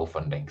national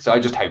funding. So I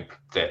just hope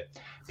that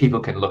people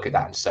can look at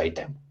that and say,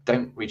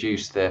 don't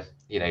reduce the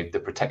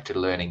protected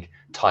learning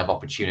time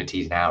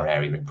opportunities in our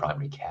area in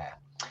primary care.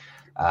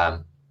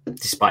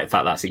 Despite the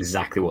fact that's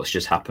exactly what's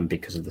just happened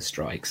because of the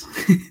strikes.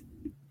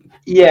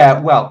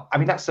 Yeah, well, I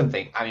mean, that's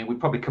something. I mean, we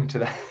probably come to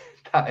that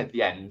at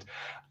the end.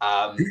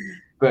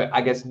 But I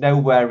guess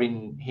nowhere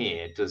in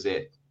here does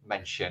it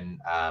mention.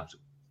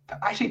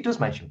 Actually, it does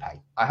mention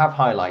pay. I have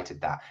highlighted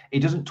that.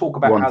 It doesn't talk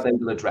about how they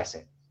will address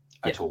it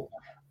at all.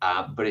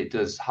 But it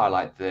does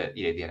highlight that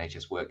the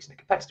NHS works in a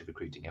competitive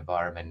recruiting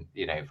environment.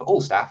 For all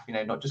staff.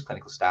 Not just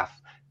clinical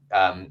staff.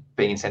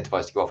 Being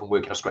incentivized to go off and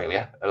work in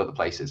Australia and other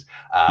places.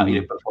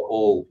 But for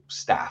all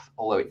staff,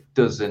 although it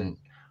doesn't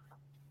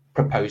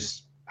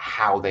propose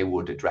how they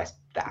would address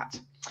that.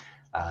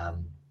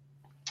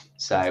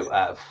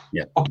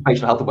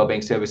 Occupational health and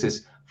wellbeing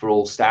services for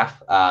all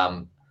staff.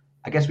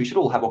 I guess we should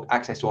all have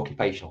access to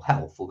occupational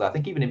health, although I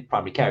think even in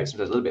primary care, it's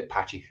sometimes a little bit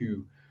patchy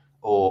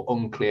or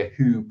unclear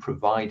who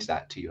provides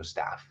that to your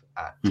staff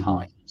at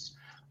times.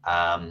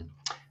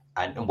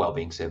 And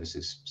wellbeing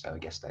services. So I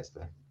guess there's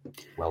the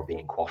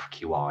wellbeing QOF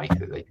QI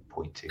that they can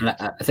point to. And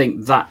I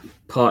think that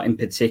part in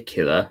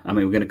particular, I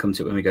mean, we're going to come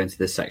to it when we go into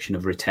this section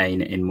of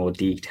retain in more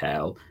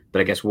detail. But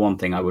I guess one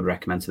thing I would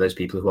recommend to those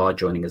people who are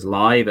joining us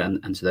live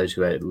and to those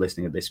who are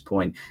listening at this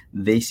point,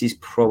 this is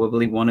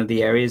probably one of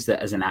the areas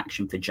that as an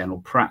action for general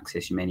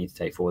practice, you may need to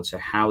take forward. So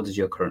how does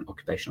your current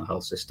occupational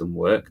health system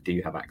work? Do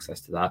you have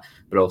access to that?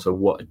 But also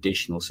what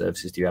additional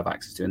services do you have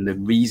access to? And the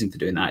reason for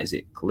doing that is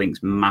it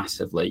links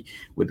massively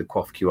with the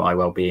QOF QI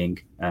wellbeing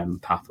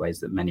pathways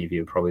that many of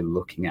you are probably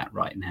looking at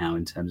right now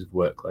in terms of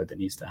workload that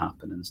needs to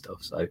happen and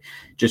stuff. So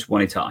just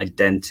wanted to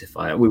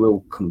identify it. We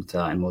will come to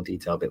that in more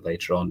detail a bit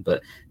later on,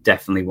 but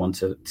definitely want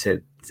to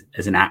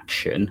as an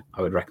action,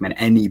 I would recommend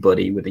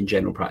anybody within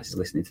general practice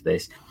listening to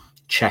this,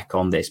 check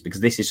on this,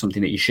 because this is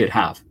something that you should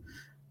have.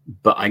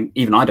 But I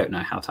don't know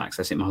how to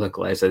access it in my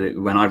local area. So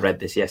when I read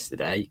this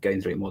yesterday,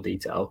 going through it in more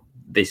detail,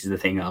 this is the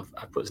thing I've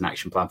put as an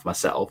action plan for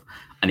myself.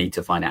 I need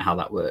to find out how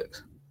that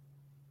works.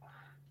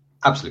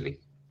 Absolutely.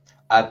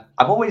 I'm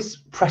always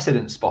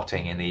precedent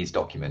spotting in these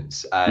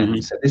documents.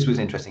 So this was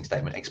an interesting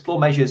statement. Explore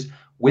measures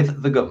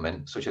with the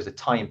government, such as a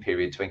time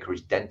period to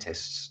encourage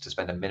dentists to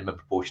spend a minimum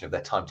proportion of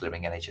their time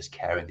delivering NHS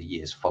care in the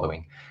years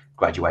following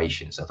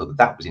graduation. So I thought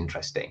that was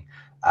interesting.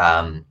 I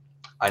know.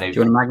 Do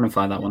you want to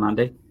magnify that one,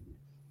 Andy?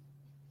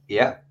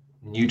 Yeah.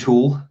 New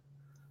tool.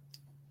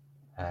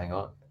 Hang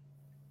on.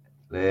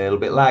 A little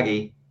bit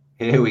laggy.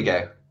 Here we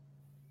go.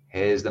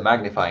 Here's the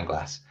magnifying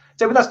glass.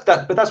 So, but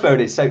that's where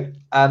it is. So,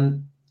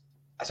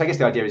 so I guess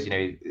the idea is,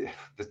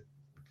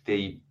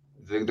 the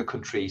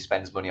country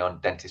spends money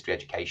on dentistry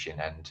education,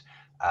 and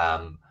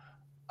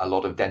a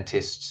lot of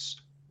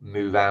dentists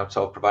move out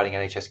of providing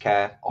NHS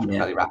care, often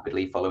fairly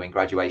rapidly following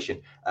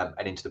graduation,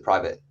 and into the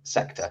private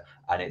sector.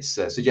 And it's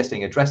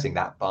suggesting addressing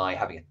that by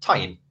having a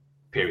tie-in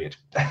period.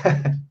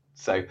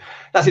 So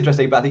that's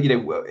interesting. But I think,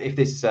 if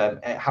this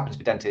happens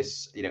for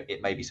dentists,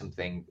 it may be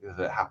something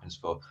that happens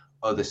for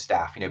other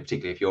staff,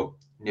 particularly if you're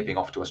nipping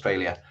off to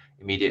Australia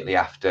immediately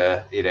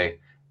after,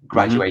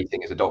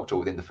 graduating as a doctor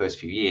within the first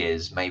few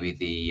years. Maybe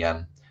the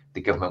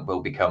government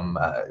will come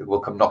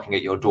knocking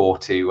at your door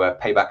to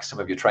pay back some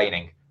of your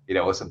training,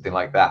 or something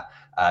like that,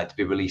 to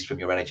be released from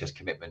your NHS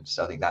commitment.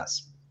 So I think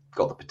that's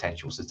got the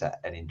potential to set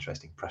an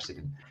interesting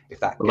precedent if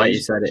that goes like you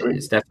said, through.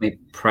 it's definitely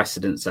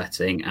precedent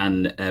setting,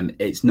 and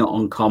it's not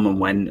uncommon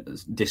when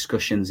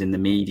discussions in the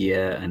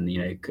media, and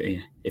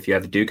if you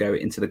ever do go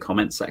into the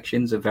comment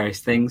sections of various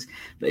things,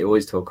 they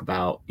always talk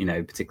about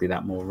particularly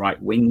that more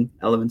right wing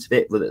element of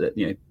it,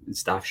 that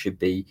staff should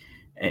be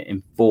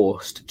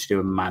enforced to do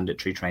a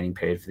mandatory training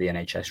period for the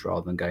NHS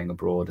rather than going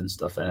abroad and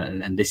stuff.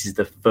 And this is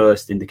the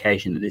first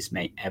indication that this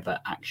may ever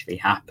actually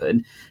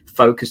happen.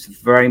 Focused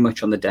very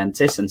much on the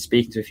dentists, and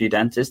speaking to a few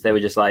dentists, they were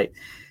just like,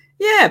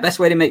 yeah, best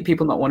way to make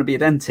people not want to be a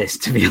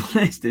dentist, to be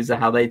honest, is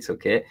how they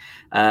took it.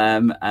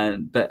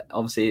 But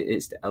obviously,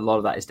 it's a lot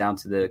of that is down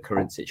to the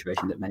current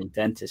situation that many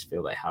dentists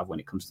feel they have when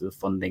it comes to the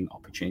funding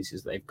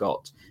opportunities they've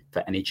got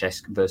for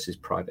NHS versus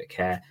private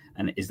care.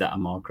 And is that a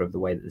marker of the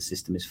way that the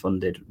system is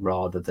funded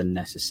rather than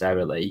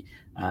necessarily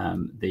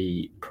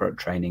the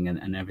training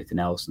and everything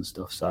else and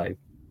stuff? So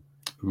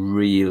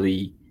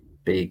really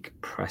big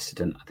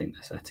precedent, I think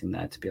they're setting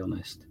there, to be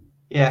honest.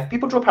 Yeah,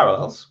 people draw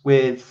parallels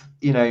with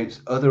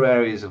other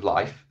areas of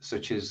life,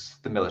 such as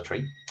the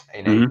military.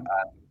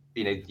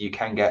 You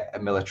can get a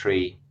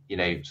military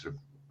sort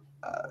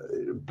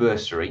of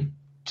bursary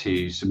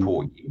to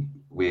support you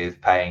with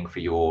paying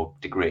for your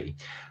degree,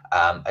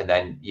 and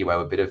then you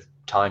owe a bit of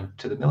time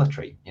to the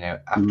military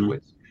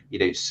afterwards.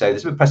 So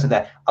there's a bit of precedent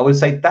there. I would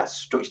say that's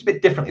structured a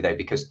bit differently though,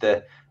 because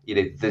they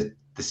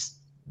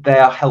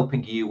are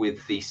helping you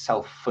with the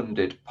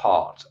self-funded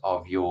part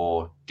of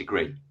your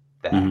degree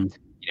there.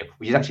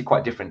 Which is actually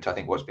quite different to, I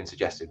think, what's been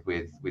suggested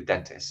with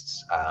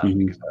dentists,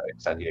 because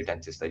I understand,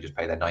 dentists, they just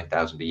pay their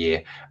 $9,000 a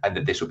year, and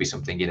that this would be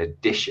something in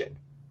addition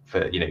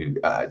for,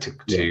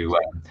 to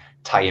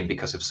tie in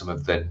because of some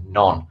of the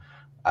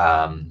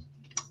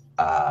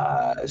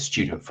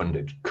student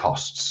funded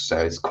costs. So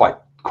it's quite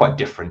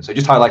different. So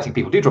just highlighting,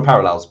 people do draw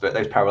parallels, but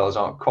those parallels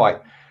aren't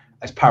quite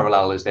as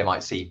parallel as they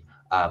might seem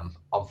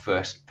on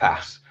first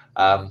pass.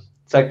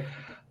 So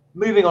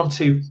moving on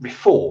to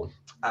reform.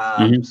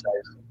 So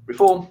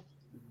reform,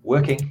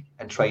 working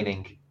and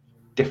training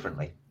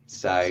differently.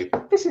 So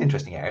this is an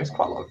interesting area. There's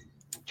quite a lot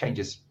of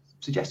changes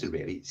suggested,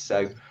 really.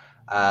 So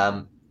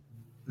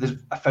there's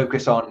a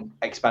focus on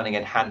expanding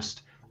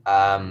enhanced,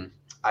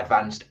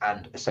 advanced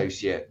and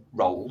associate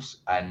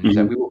roles. And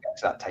we will get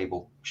to that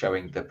table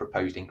showing the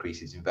proposed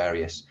increases in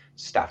various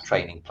staff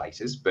training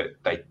places, but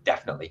they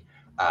definitely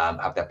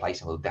have their place,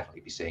 and we'll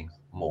definitely be seeing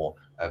more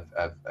of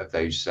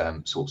those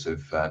sorts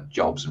of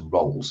jobs and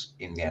roles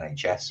in the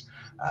NHS,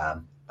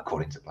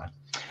 according to plan.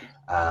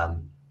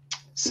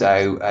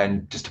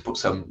 And just to put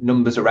some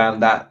numbers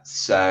around that,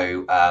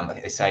 so I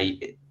think they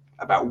say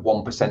about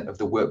 1% of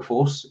the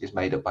workforce is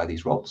made up by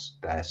these roles.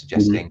 They're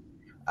suggesting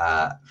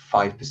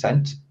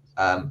 5%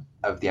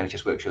 of the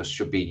NHS workforce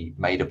should be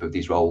made up of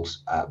these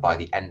roles by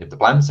the end of the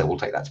plan. So we'll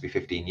take that to be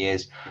 15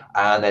 years.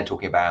 And they're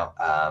talking about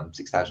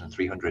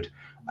 6,300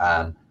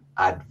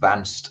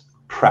 advanced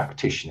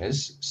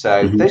practitioners.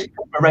 So there's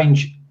a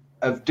range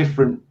of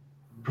different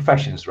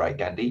professions, right,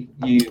 Gandhi?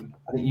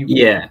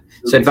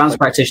 So advanced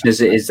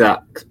practitioners is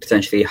that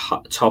potentially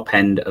top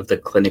end of the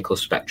clinical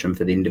spectrum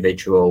for the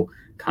individual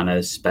kind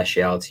of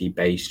specialty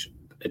based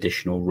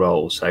additional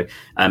role. So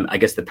I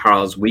guess the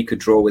parallels we could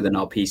draw within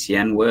our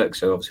PCN work.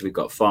 So obviously we've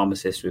got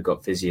pharmacists, we've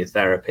got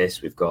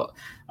physiotherapists, we've got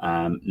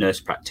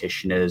nurse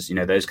practitioners,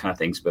 those kind of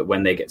things. But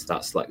when they get to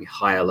that slightly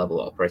higher level,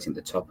 operating at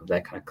the top of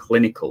their kind of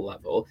clinical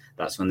level,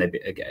 that's when they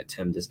get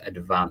termed as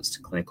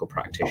advanced clinical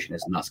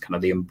practitioners. And that's kind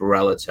of the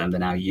umbrella term they're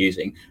now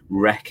using,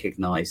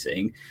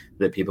 recognizing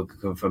that people can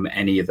come from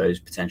any of those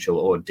potential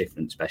or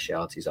different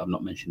specialities. I've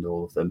not mentioned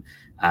all of them,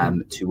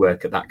 to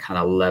work at that kind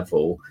of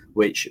level,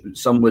 which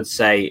some would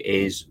say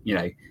is,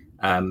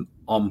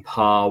 on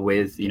par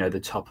with, the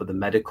top of the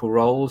medical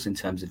roles in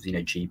terms of,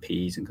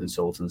 GPs and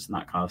consultants and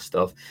that kind of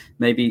stuff.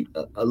 Maybe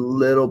a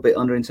little bit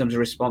under in terms of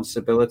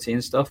responsibility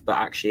and stuff, but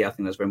actually I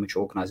think that's very much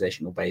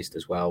organizational based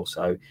as well.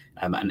 So,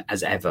 and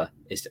as ever,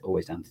 it's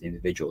always down to the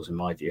individuals, in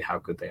my view, how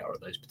good they are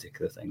at those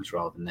particular things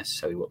rather than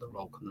necessarily what the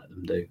role can let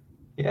them do.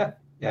 Yeah.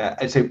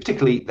 And so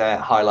particularly they're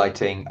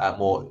highlighting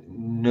more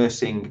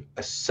nursing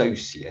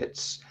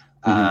associates,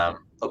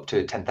 up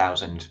to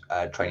 10,000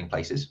 training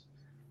places.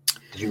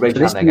 Did you rate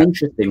this is an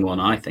interesting one,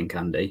 I think,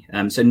 Andy.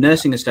 So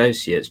nursing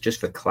associates, just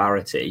for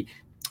clarity,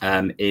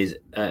 is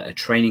a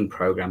training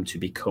program to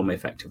become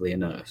effectively a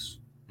nurse.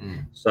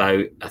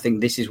 So I think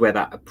this is where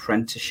that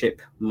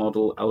apprenticeship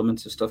model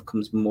element of stuff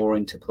comes more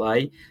into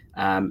play.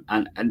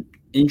 And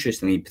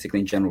interestingly,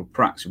 particularly in general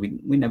practice,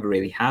 we never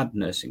really had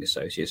nursing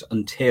associates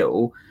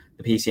until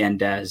the PCN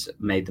DES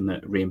made them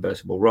a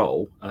reimbursable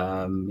role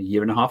a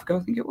year and a half ago, I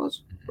think it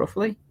was,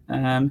 roughly.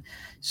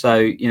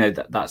 So,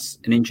 that's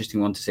an interesting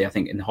one to see. I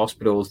think in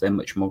hospitals, they're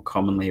much more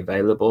commonly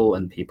available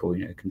and people,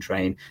 can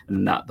train.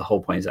 And that the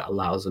whole point is that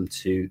allows them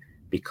to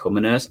become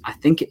a nurse. I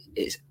think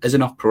it's, as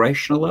an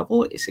operational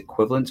level, it's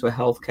equivalent to a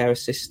healthcare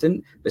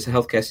assistant, but it's a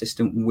healthcare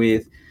assistant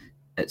with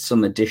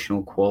some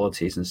additional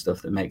qualities and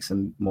stuff that makes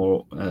them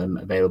more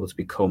available to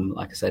become,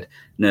 like I said,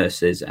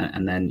 nurses.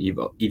 And then you've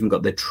even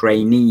got the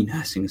trainee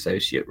nursing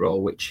associate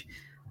role, which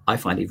I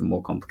find even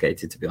more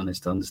complicated, to be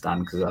honest, to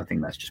understand, because I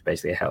think that's just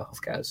basically a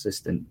healthcare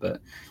assistant, but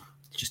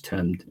it's just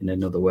termed in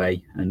another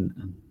way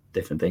and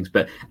different things.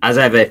 But as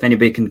ever, if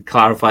anybody can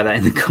clarify that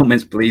in the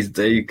comments, please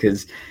do,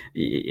 because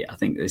I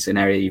think it's an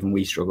area even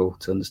we struggle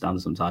to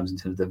understand sometimes in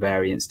terms of the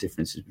variance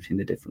differences between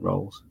the different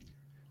roles.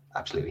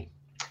 Absolutely.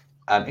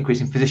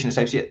 Increasing physician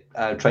associate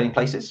training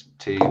places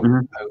to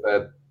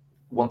over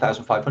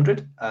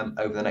 1,500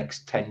 over the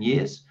next 10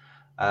 years.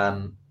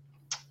 And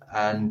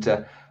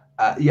they're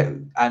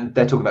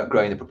talking about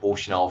growing the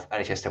proportion of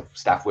NHS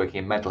staff working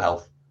in mental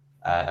health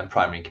and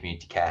primary and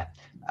community care,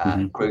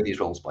 grow these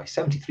roles by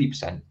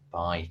 73%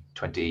 by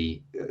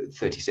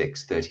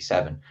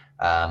 2036-37.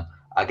 I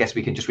guess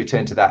we can just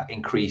return to that,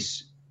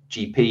 increase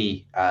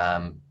GP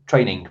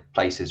training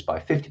places by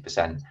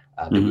 50%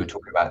 that we were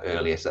talking about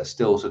earlier. So that's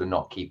still sort of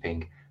not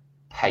keeping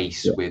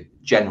pace with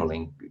general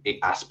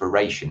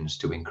aspirations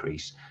to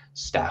increase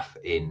staff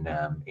in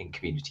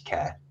community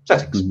care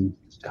settings,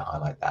 to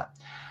highlight that.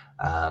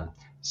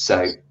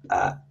 So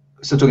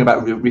talking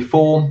about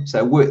reform,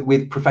 so work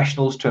with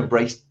professionals to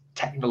embrace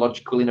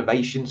technological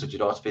innovations such as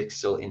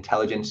artificial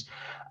intelligence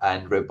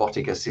and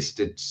robotic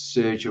assisted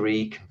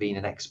surgery, convene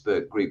an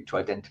expert group to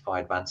identify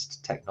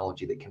advanced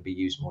technology that can be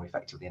used more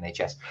effectively in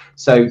NHS.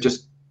 So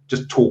just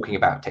talking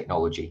about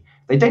technology.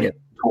 They don't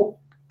talk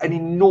an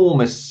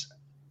enormous.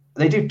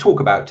 They do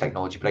talk about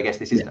technology, but I guess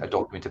this isn't a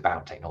document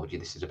about technology.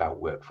 This is about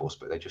workforce,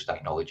 but they're just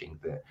acknowledging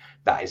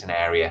that is an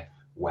area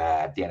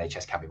where the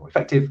NHS can be more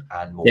effective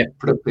and more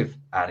productive,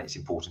 and it's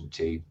important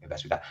to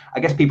invest with that. I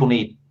guess people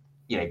need,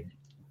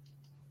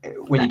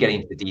 when you get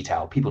into the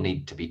detail, people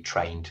need to be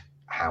trained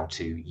how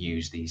to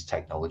use these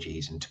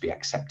technologies and to be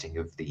accepting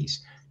of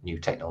these new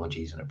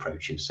technologies and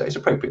approaches. So it's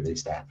appropriate that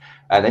it's there.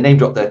 And they name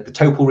dropped the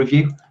TOEFL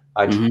review.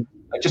 I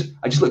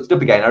just looked it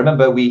up again. I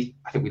remember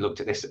I think we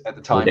looked at this at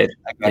the time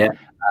again,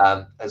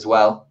 as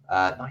well.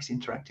 Nice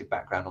interactive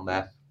background on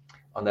their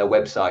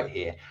website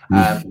here.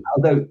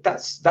 Although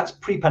that's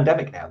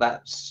pre-pandemic now.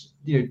 That's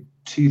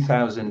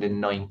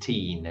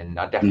 2019, and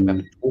I definitely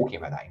remember talking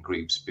about that in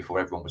groups before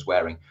everyone was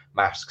wearing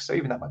masks. So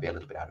even that might be a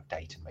little bit out of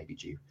date and maybe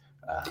due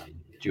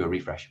a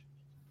refresh.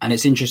 And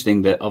it's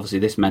interesting that obviously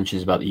this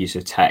mentions about the use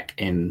of tech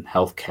in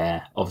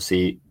healthcare.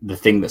 Obviously, the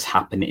thing that's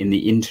happened in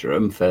the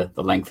interim for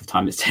the length of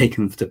time it's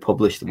taken to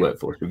publish the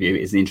Workforce Review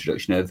is the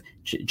introduction of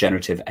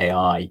generative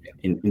AI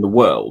in the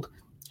world,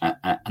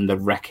 and the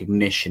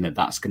recognition that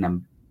that's going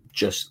to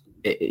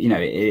it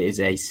is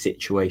a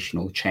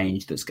situational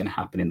change that's going to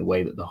happen in the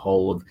way that the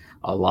whole of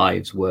our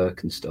lives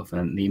work and stuff,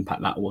 and the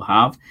impact that will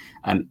have.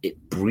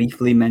 It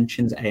briefly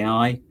mentions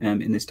AI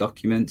in this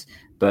document,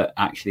 but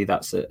actually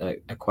that's a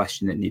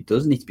question that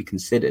does need to be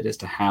considered as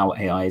to how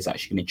AI is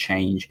actually going to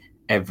change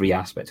every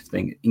aspect of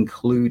things,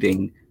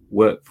 including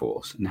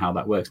workforce and how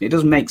that works. And it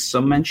does make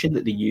some mention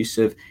that the use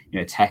of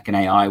tech and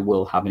AI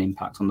will have an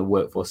impact on the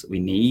workforce that we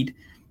need.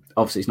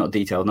 Obviously, it's not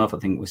detailed enough. I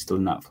think we're still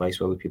in that place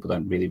where people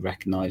don't really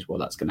recognise what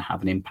that's going to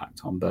have an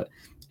impact on. But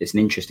it's an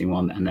interesting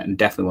one, and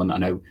definitely one that I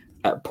know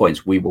at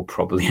points we will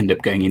probably end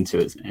up going into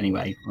it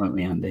anyway, won't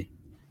we, Andy?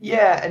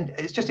 Yeah, and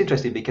it's just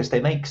interesting because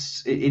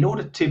in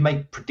order to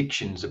make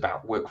predictions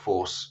about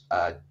workforce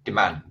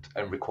demand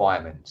and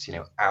requirements,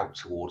 out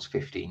towards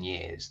 15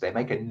 years, they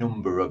make a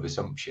number of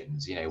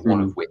assumptions,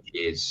 one of which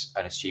is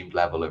an assumed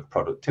level of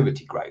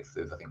productivity growth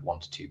of, I think, 1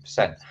 to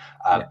 2%.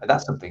 And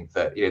that's something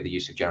that, the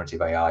use of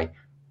generative AI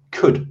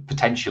could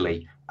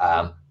potentially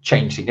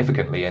change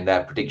significantly, and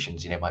their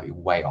predictions, might be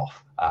way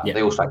off.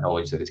 They also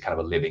acknowledge that it's kind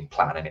of a living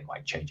plan and it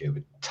might change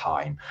over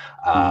time.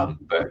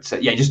 But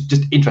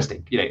just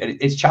interesting.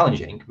 It's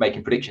challenging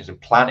making predictions and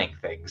planning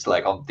things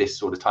like on this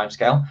sort of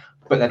timescale.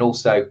 But then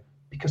also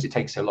because it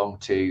takes so long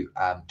to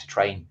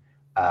train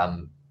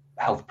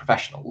health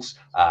professionals,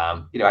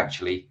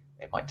 actually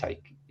it might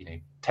take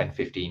 10,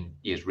 15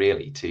 years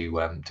really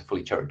to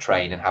fully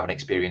train and have an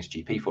experienced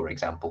GP, for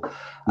example.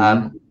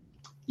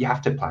 You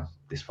have to plan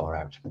this far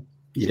out.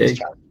 It's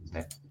challenging, isn't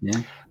it?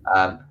 Yeah.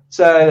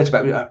 So let's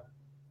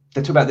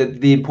talk about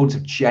the importance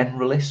of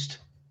generalist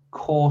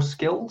core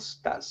skills.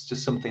 That's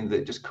just something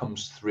that just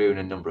comes through in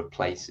a number of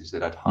places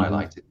that I'd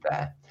highlighted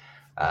there.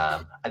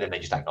 And then they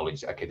just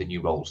acknowledge, the new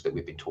roles that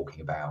we've been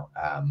talking about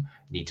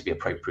need to be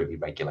appropriately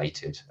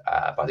regulated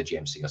by the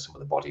GMC or some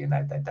other body, and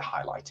they're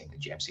highlighting the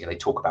GMC. And they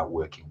talk about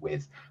working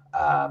with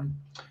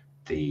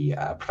the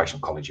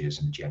professional colleges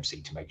and the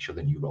GMC to make sure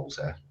the new roles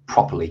are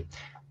properly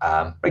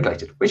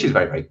regulated, which is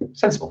very, very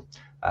sensible.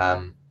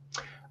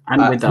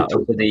 And with that,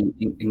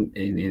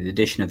 in the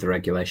addition of the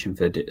regulation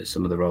for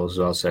some of the roles as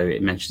well, so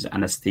it mentions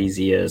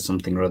anaesthesia,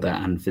 something or other,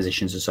 and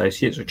physicians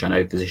associates, which I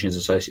know physicians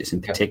associates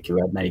in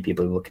particular, many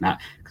people are looking at,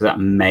 because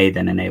that may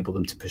then enable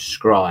them to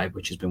prescribe,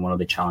 which has been one of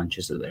the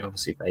challenges that they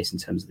obviously face in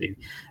terms of the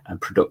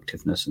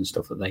productiveness and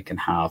stuff that they can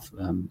have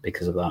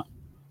because of that.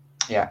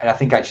 Yeah, and I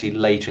think actually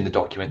later in the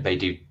document they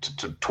do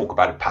to talk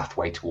about a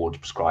pathway towards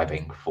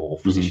prescribing for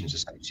physicians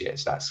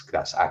associates.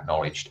 That's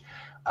acknowledged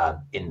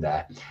in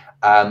there.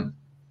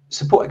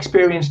 Support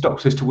experienced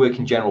doctors to work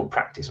in general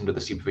practice under the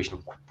supervision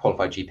of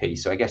qualified GP.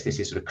 So I guess this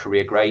is sort of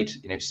career grade,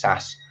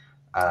 SAS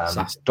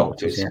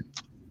doctors.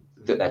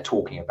 that they're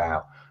talking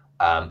about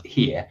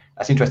here.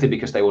 That's interesting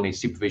because they all need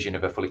supervision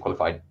of a fully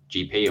qualified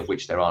GP, of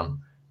which there aren't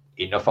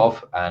enough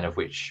of, and of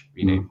which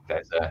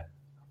there's a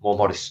more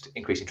modest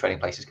increase in training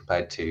places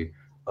compared to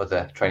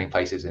other training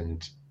places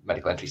and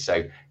medical entries.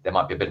 So there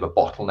might be a bit of a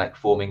bottleneck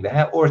forming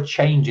there, or a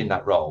change in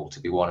that role to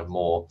be one of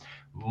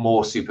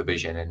more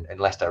supervision and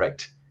less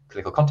direct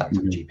clinical contact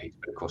with GPs.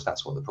 But of course,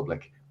 that's what the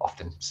public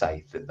often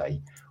say that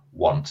they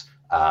want.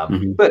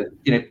 But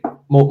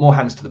more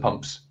hands to the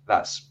pumps.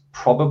 That's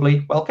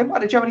probably welcome.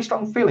 Did you have any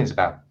strong feelings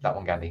about that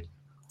one, Gandhi?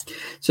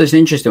 So it's an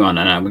interesting one,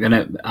 and we're going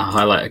to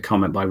highlight a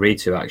comment by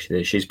Ritu actually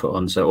that she's put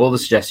on. So all the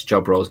suggested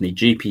job roles need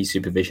GP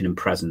supervision and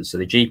presence. So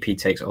the GP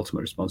takes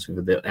ultimate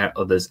responsibility for the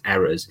others'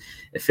 errors.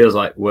 It feels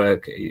like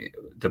work,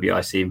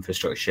 WIC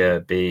infrastructure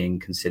being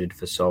considered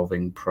for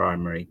solving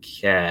primary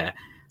care.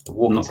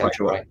 Walking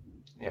centre, right?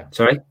 Yeah.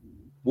 Sorry?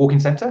 Walking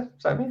centre?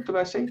 Is that mean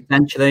WIC?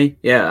 Potentially,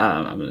 yeah.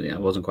 I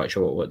wasn't quite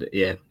sure what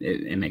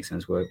it makes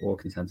sense.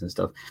 Walking centre and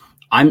stuff.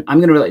 I'm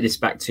going to relate this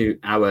back to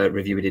our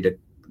review we did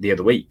the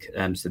other week.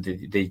 So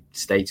the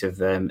state of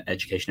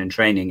education and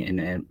training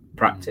in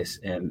practice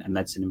and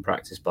medicine in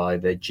practice by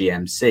the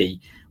GMC,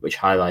 which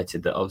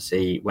highlighted that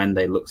obviously when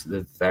they looked at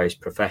the various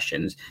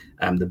professions,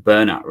 the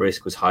burnout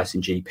risk was highest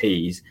in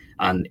GPs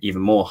and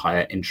even more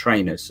higher in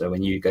trainers. So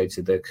when you go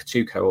to the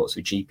two cohorts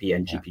of GP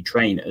and GP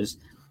trainers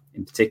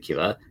in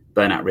particular,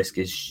 burnout risk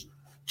is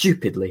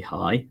stupidly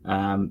high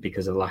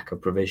because of lack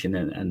of provision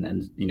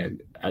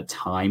and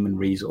time and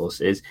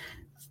resources.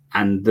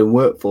 And the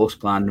workforce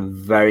plan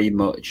very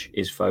much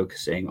is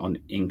focusing on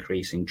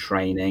increasing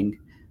training.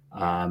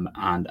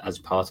 And as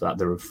part of that,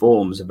 the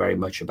reforms are very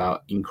much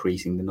about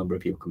increasing the number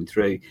of people coming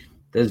through.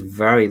 There's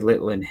very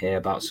little in here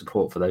about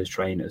support for those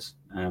trainers,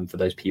 for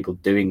those people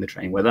doing the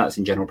training, whether that's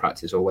in general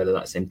practice or whether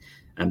that's in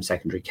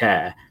secondary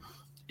care.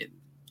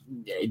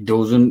 It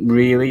doesn't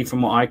really,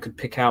 from what I could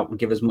pick out,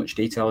 give as much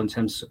detail in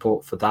terms of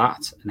support for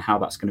that and how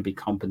that's going to be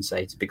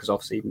compensated, because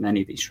obviously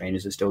many of these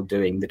trainers are still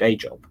doing the day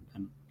job.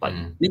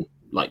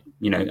 Like,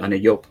 I know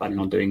you're planning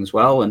on doing as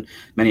well, and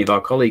many of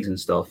our colleagues and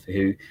stuff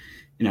who,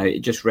 it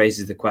just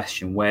raises the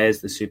question,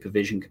 where's the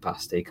supervision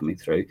capacity coming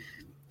through?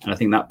 And I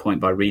think that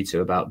point by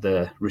Ritu about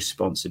the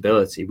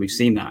responsibility, we've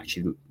seen that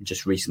actually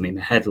just recently in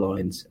the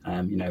headlines,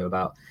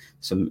 about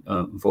some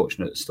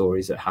unfortunate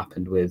stories that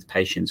happened with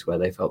patients where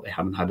they felt they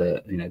haven't had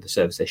the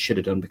service they should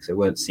have done because they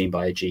weren't seen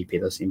by a GP, they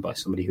were seen by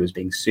somebody who was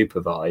being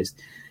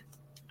supervised.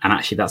 And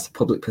actually that's the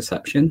public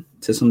perception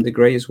to some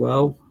degree as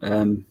well.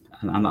 And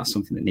that's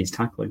something that needs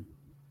tackling.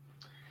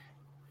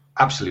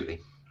 Absolutely.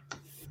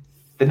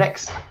 The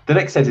next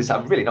sentence,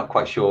 I'm really not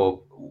quite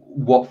sure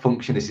what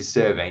function this is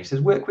serving. It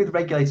says, work with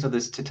regulators and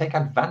others to take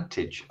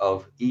advantage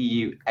of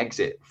EU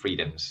exit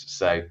freedoms.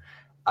 So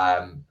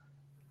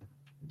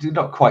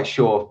not quite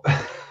sure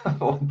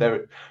what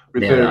they're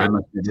referring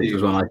to. This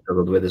was one I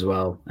struggled with as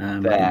well. I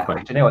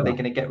don't know, are they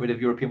going to get rid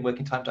of European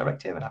Working Time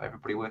Directive and have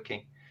everybody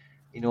working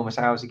enormous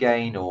hours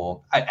again?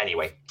 Or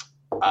anyway,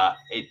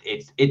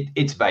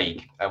 it's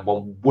vague, and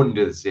one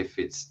wonders if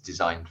it's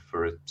designed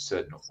for a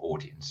certain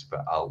audience,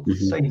 but I'll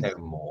say no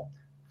more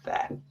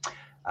there.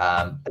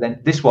 And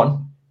then this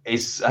one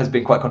has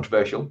been quite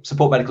controversial.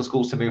 Support medical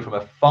schools to move from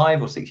a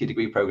 5 or 6 year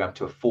degree program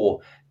to a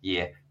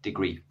 4-year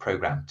degree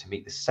program to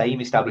meet the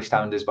same established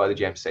standards by the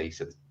GMC.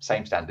 So the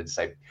same standards.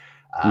 So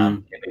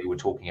we were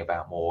talking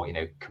about more,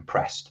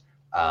 compressed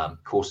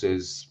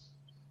courses,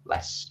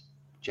 less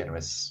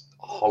generous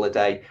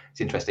holiday. It's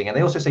interesting. And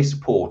they also say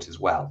support as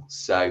well.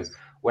 So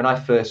when I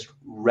first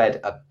read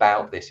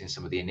about this in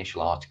some of the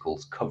initial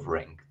articles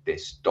covering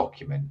this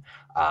document,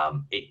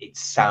 it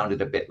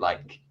sounded a bit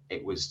like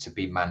it was to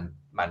be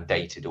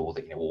mandated, or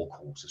that all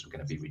courses were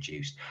going to be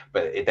reduced,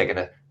 but they're going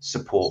to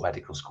support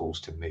medical schools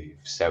to move.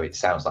 So it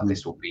sounds like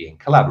this will be in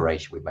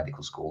collaboration with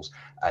medical schools,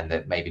 and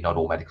that maybe not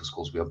all medical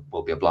schools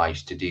will be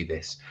obliged to do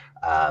this.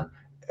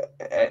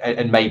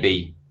 And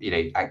maybe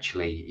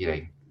actually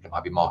there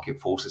might be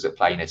market forces at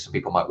play. Some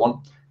people might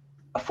want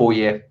a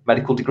 4-year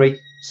medical degree.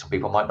 Some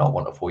people might not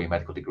want a 4-year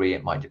medical degree.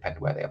 It might depend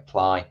where they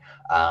apply.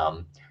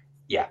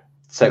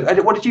 So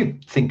what did you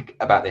think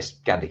about this,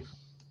 Gandhi?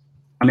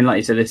 I mean, like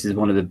you said, this is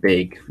one of the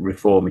big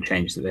reform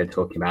changes that they're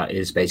talking about,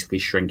 is basically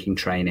shrinking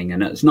training.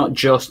 And it's not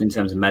just in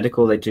terms of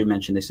medical. They do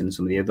mention this in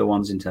some of the other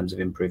ones in terms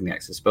of improving the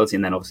accessibility,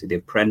 and then obviously the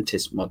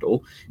apprentice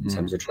model in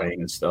terms of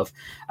training and stuff.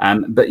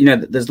 But,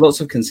 there's lots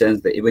of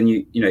concerns that when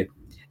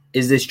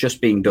is this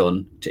just being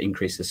done to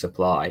increase the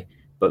supply?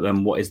 But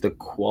then what is the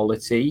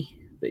quality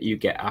that you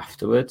get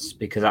afterwards?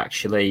 Because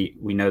actually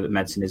we know that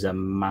medicine is a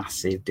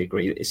massive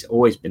degree. It's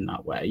always been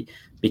that way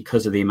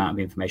because of the amount of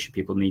information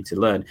people need to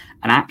learn.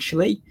 And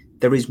actually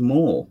there is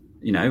more.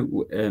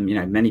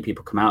 Many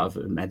people come out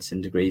of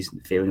medicine degrees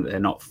feeling that they're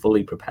not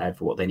fully prepared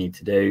for what they need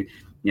to do.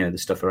 The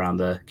stuff around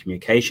the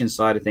communication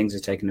side of things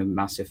has taken a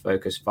massive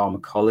focus.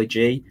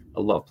 Pharmacology,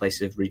 a lot of places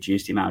have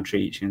reduced the amount of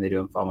teaching they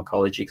do in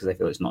pharmacology because they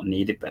feel it's not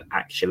needed. But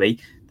actually,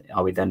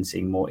 are we then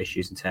seeing more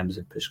issues in terms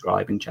of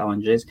prescribing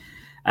challenges?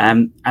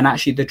 And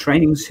actually, the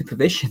training and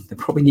supervision, there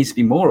probably needs to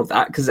be more of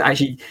that, because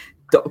actually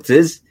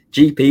doctors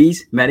GPs,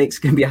 medics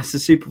can be asked to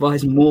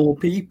supervise more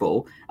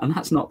people, and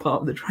that's not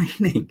part of the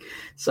training.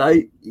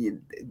 So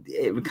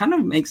it kind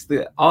of makes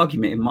the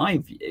argument, in my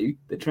view,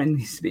 that training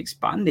needs to be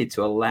expanded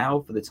to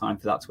allow for the time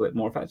for that to work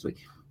more effectively.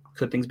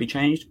 Could things be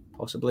changed?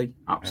 Possibly.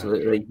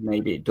 Absolutely. Yeah.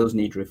 Maybe it does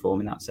need reform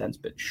in that sense,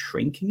 but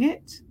shrinking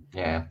it?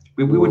 Yeah,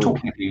 we were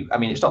talking. I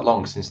mean, it's not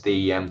long since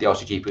the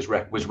RCGP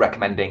was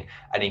recommending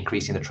an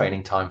increase in the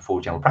training time for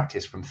general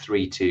practice from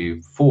 3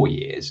 to 4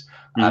 years,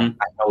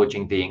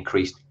 acknowledging the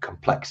increased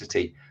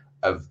complexity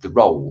of the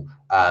role,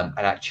 and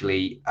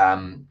actually,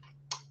 to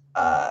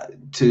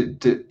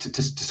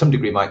some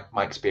degree, my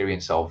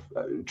experience of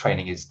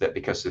training is that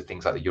because of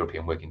things like the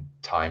European Working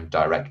Time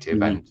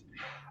Directive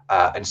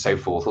and so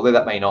forth, although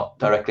that may not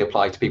directly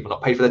apply to people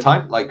not paid for their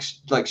time, like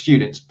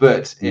students,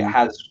 but it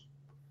has.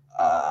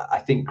 I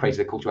think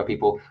created a culture where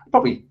people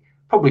probably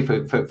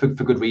for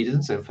good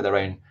reasons and for their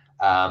own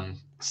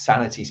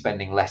sanity,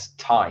 spending less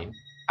time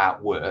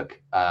at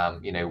work,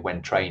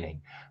 when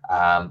training.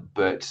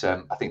 But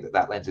I think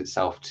that lends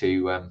itself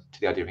to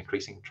the idea of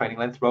increasing training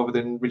length rather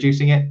than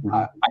reducing it.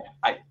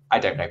 I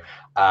don't know.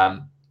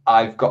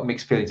 I've got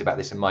mixed feelings about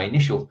this, and my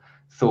initial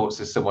thoughts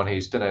as someone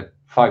who's done a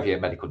 5-year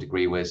medical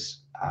degree was,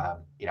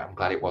 I'm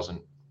glad it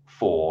wasn't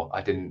 4.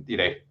 I didn't,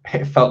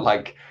 it felt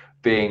like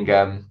being.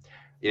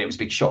 It was a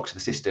big shock to the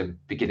system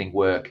beginning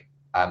work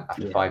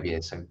after 5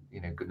 years. So,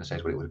 goodness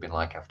knows what it would have been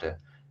like after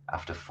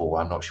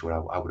 4. I'm not sure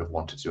I would have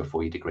wanted to do a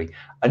 4-year degree.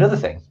 Another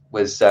thing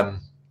was I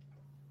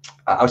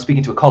was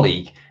speaking to a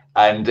colleague,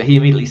 and he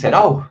immediately said,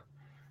 "Oh,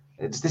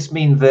 does this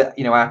mean that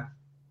our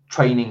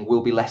training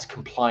will be less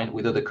compliant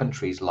with other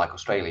countries like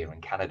Australia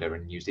and Canada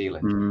and New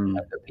Zealand?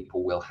 That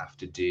people will have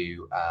to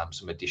do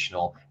some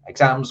additional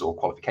exams or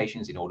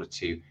qualifications in order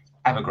to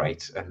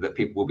emigrate, and that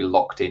people will be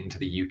locked into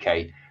the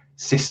UK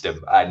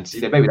system?" And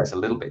maybe that's a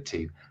little bit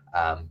too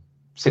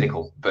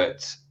cynical,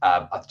 but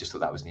I just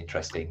thought that was an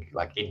interesting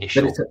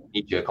initial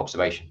knee-jerk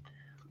observation.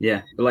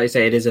 Yeah, but like I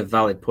say, it is a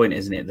valid point,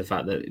 isn't it? The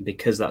fact that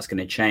because that's going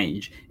to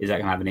change, is that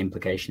going to have an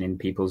implication in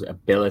people's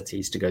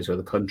abilities to go to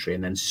other country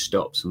and then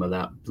stop some of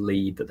that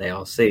bleed that they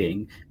are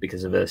seeing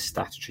because of a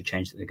statutory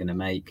change that they're going to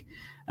make?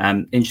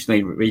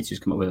 Interestingly, Ritu's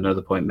come up with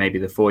another point. Maybe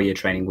the 4-year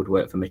training would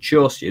work for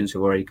mature students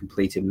who've already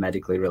completed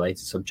medically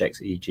related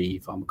subjects, e.g.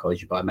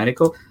 pharmacology,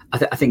 biomedical.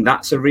 I think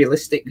that's a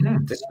realistic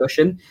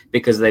discussion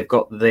because they've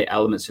got the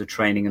elements of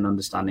training and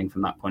understanding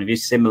from that point of view,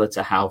 similar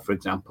to how, for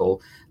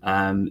example,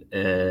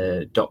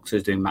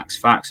 doctors doing max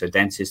fac, so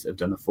dentists that have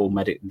done a full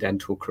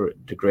dental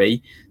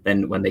degree,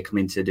 then when they come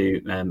in to do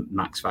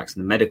max facs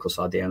on the medical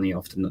side, they only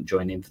often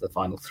join in for the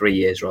final 3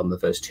 years rather than the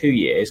first 2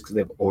 years because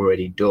they've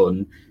already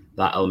done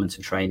that element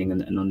of training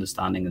and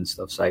understanding and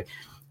stuff. So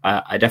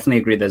I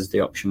definitely agree there's the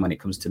option when it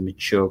comes to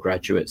mature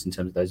graduates in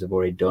terms of those who've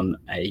already done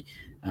a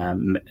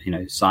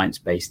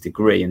science-based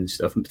degree and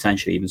stuff, and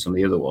potentially even some of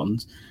the other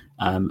ones.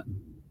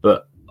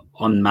 But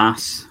en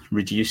masse,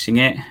 reducing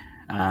it,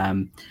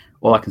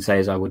 all I can say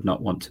is I would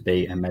not want to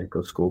be a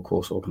medical school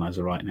course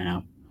organizer right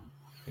now.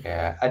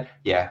 Yeah.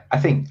 I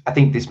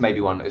think this may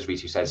be one, as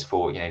Ritu says,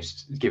 for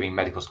giving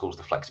medical schools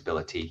the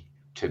flexibility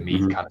to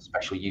meet kind of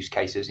special use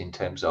cases in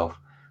terms of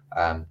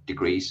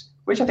degrees,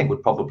 which I think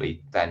would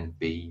probably then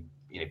be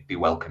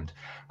welcomed.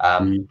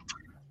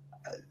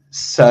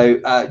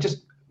 So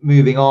just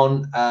moving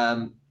on.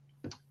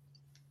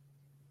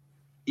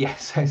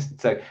 So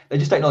they're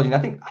just acknowledging. I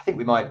think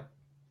we might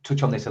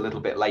touch on this a little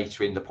bit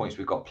later in the points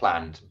we've got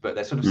planned, but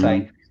they're sort of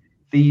saying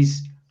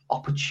these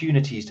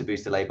opportunities to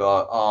boost the labour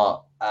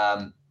are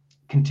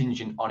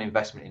contingent on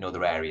investment in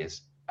other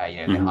areas. They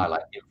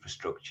highlight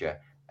infrastructure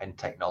and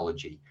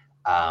technology.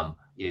 That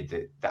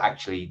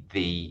actually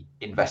the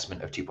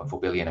investment of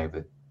 2.4 billion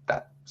over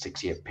that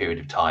 6-year period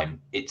of time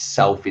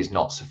itself is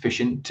not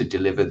sufficient to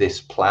deliver this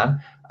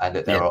plan, and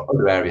that there are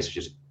other areas such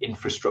as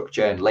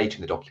infrastructure, and later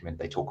in the document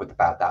they talk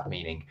about that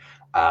meaning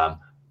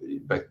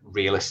both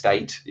real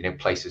estate,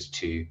 places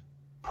to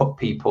put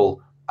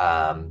people,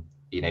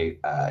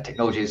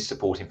 technologies,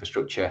 support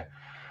infrastructure,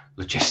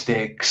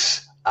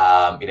 logistics,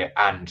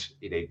 and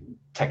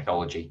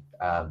technology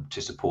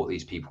to support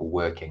these people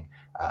working,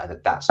 and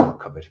that's not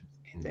covered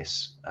in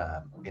this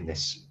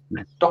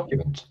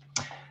document.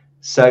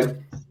 So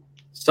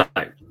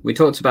we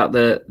talked about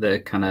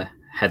the kind of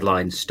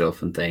headline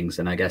stuff and things,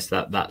 and I guess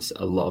that's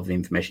a lot of the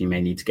information you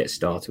may need to get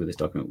started with this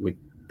document.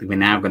 We're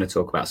now going to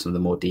talk about some of the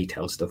more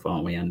detailed stuff,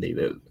 aren't we, Andy,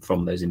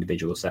 from those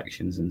individual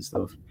sections and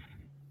stuff?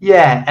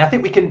 Yeah, and I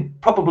think we can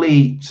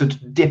probably sort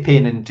of dip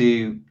in and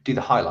do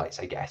the highlights,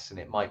 I guess, and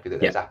it might be that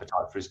there's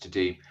appetite for us to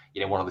do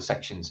one of the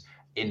sections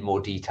in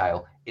more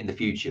detail in the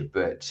future.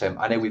 But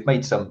I know we've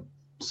made some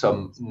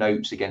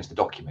notes against the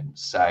document,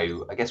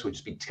 so I guess we'll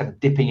just be kind of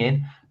dipping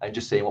in and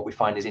just seeing what we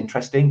find is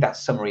interesting. That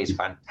summary is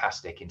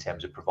fantastic in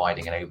terms of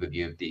providing an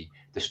overview of the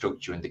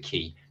structure and the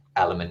key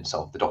elements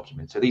of the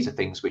document. So these are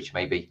things which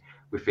maybe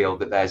we feel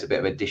that there's a bit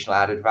of additional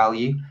added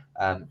value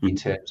in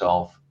terms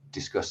of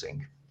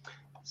discussing.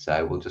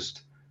 So we'll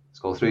just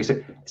scroll through.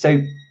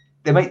 So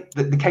they make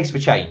the case for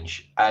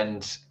change,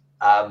 and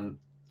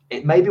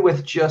it may be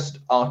worth just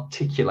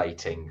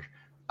articulating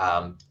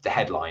the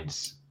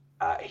headlines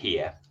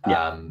here.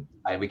 Yeah.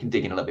 And we can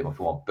dig in a little bit more if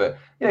we want. But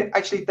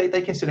actually,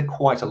 they consider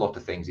quite a lot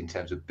of things in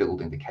terms of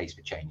building the case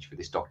for change for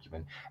this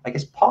document. I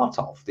guess part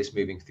of this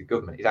moving through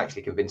government is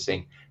actually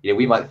convincing,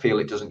 we might feel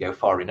it doesn't go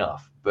far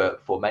enough,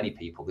 but for many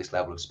people, this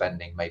level of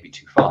spending may be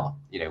too far,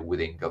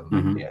 within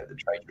government, the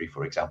Treasury,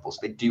 for example. So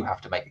they do have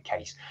to make a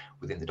case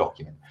within the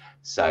document.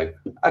 So,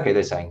 okay,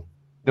 they're saying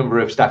number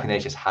of staff in the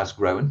NHS has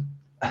grown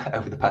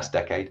over the past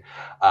decade,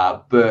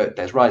 but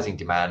there's rising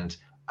demand,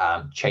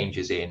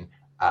 changes in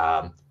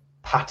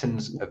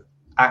patterns of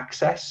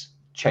access,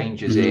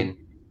 changes in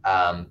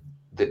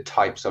the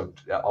types of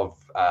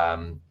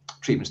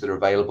treatments that are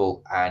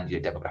available, and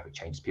demographic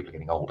changes. People are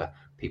getting older,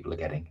 people are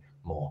getting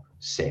more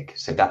sick.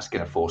 So that's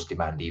going to force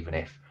demand, even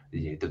if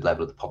the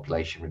level of the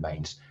population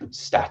remains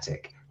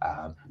static.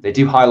 They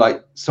do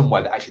highlight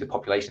somewhere that actually the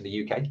population in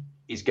the UK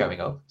is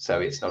going up. So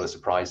it's not a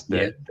surprise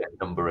that the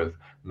number of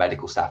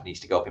medical staff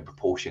needs to go up in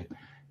proportion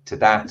to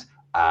that.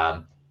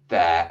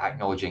 They're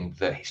acknowledging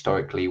that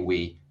historically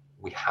we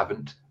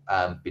haven't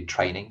been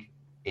training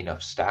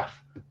enough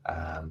staff.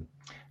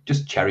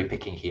 Just cherry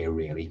picking here,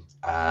 really.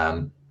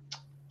 They're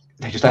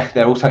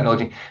also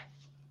acknowledging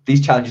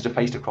these challenges are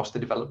faced across the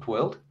developed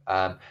world.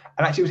 And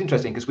actually, it was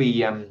interesting because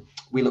we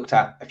looked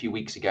at a few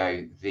weeks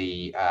ago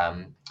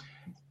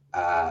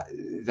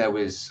there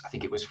was, I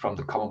think it was from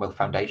the Commonwealth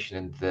Foundation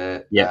and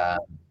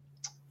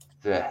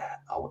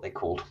what they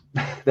called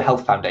the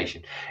Health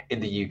Foundation in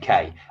the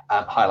UK,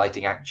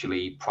 highlighting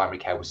actually primary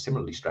care was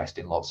similarly stressed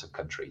in lots of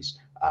countries,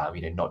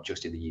 not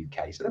just in the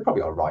UK. So they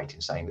probably are right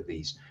in saying that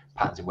these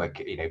patterns in work,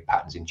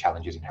 patterns in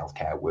challenges in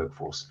healthcare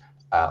workforce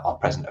are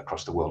present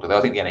across the world. Although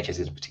I think the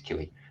NHS is a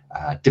particularly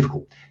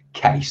difficult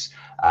case.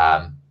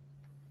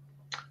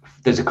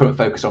 There's a current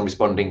focus on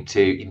responding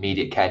to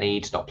immediate care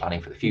needs, not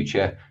planning for the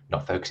future,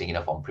 not focusing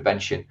enough on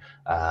prevention.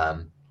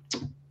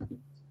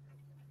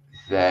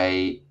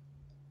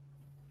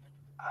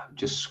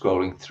 Just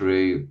scrolling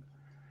through,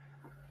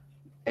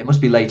 it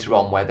must be later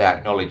on where they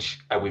acknowledge,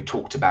 and we've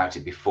talked about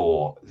it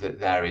before, that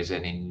there is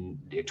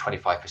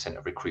 25%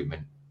 of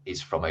recruitment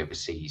is from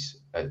overseas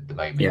at the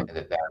moment, and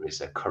that there is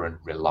a current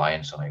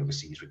reliance on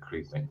overseas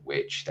recruitment,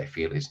 which they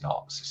feel is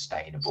not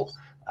sustainable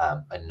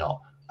and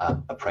not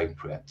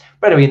appropriate.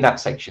 But anyway, in that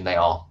section, they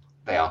are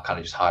kind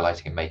of just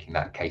highlighting and making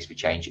that case for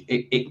change.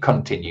 It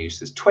continues.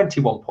 There's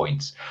 21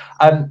 points.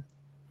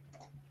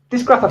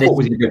 This graph I thought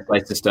was a good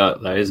place to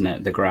start, though, isn't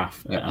it? The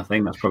graph. I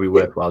think that's probably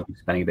worthwhile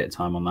spending a bit of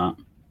time on that.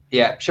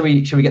 Yeah. Shall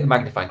we get the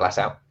magnifying glass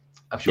out?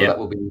 I'm sure that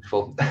will be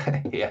useful.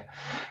 Yeah.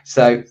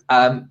 So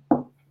on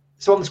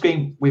the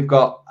screen we've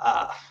got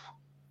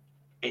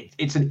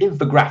it's an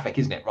infographic,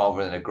 isn't it,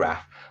 rather than a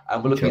graph?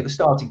 And we're looking at the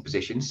starting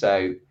position.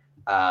 So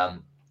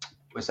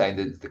we're saying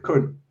that the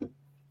current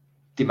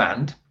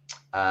demand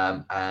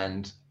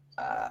and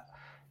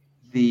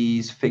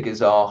these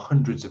figures are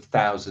hundreds of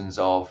thousands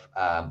of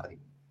I think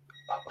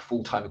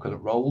full-time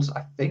equivalent roles,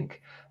 I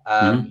think.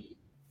 And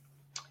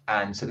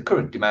so the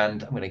current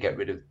demand, I'm going to get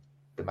rid of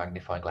the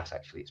magnifying glass,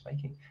 actually. It's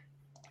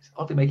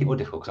oddly making it more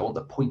difficult because I want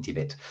the pointy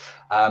bit.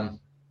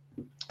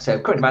 So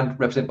current demand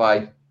represented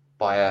by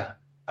a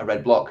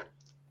red block,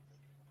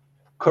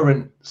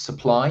 current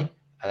supply,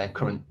 and then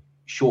current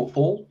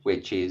shortfall,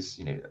 which is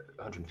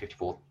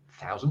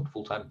 154,000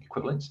 full-time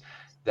equivalents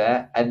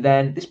there. And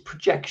then this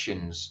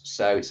projections.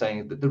 So it's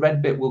saying that the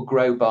red bit will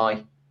grow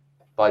by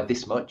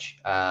this much,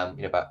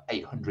 about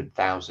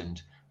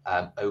 800,000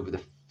 over the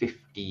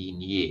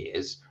 15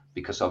 years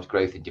because of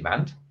growth in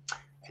demand.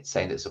 It's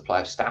saying that the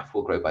supply of staff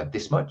will grow by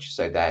this much.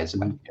 So there's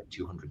about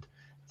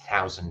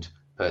 200,000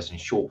 person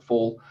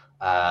shortfall.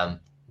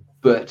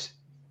 But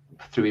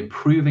through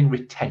improving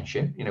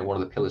retention, one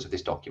of the pillars of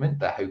this document,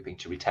 they're hoping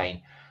to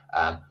retain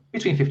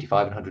between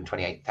 55 and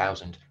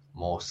 128,000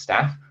 more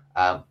staff.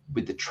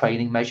 With the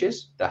training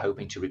measures, they're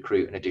hoping to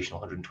recruit an additional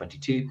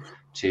 122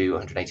 to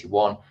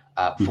 181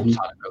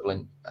 full-time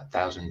equivalent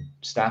 1,000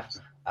 staff.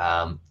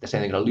 They're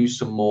saying they're going to lose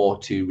some more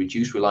to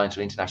reduce reliance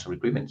on international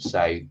recruitment.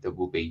 So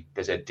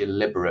there's a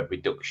deliberate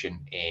reduction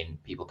in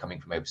people coming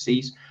from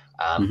overseas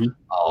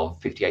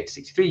of 58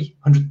 to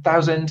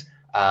 6,300,000.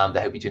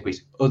 They're hoping to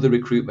increase other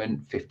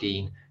recruitment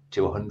 15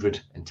 to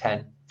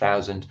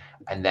 110,000,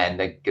 and then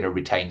they're going to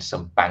retain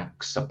some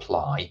bank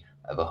supply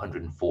of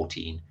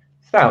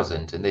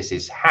 114,000. And this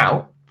is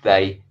how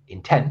they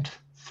intend,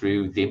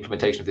 through the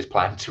implementation of this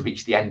plan, to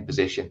reach the end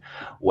position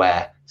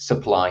where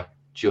supply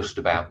just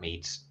about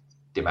meets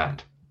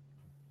demand.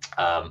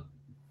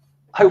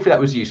 Hopefully that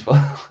was useful.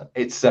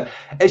 It's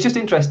just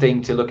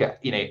interesting to look at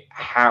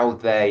how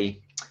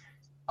they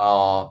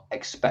are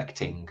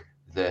expecting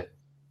the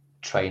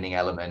training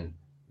element,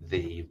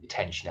 the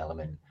retention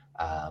element,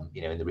 and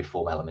the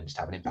reform elements to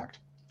have an impact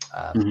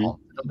on the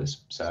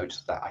numbers. So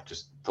I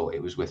just thought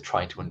it was worth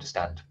trying to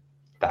understand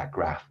that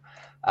graph.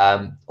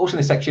 Also in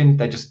this section,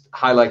 they're just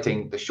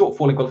highlighting the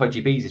shortfall in qualified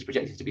GPs is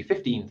projected to be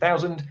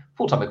 15,000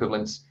 full-time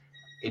equivalents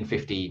in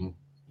 15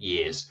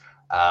 years.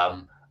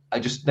 I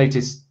just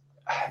noticed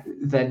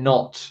they're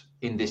not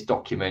in this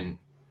document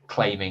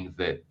claiming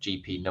that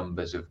GP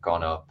numbers have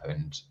gone up,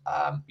 and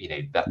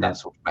that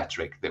sort of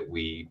rhetoric that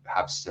we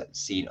have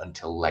seen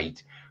until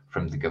late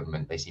from the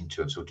government. They seem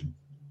to have sort of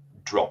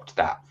dropped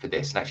that for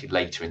this, and actually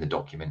later in the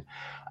document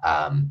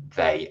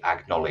they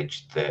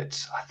acknowledged that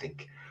I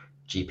think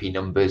GP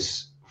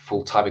numbers,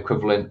 full-time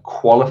equivalent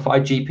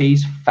qualified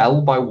GPs,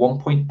 fell by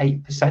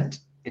 1.8%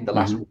 in the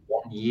last 1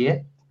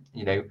 year.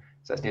 So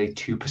that's nearly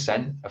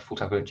 2% of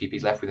full-time equivalent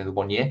GPs left within the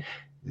 1 year.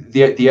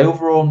 The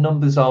overall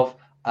numbers of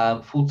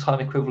full-time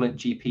equivalent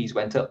GPs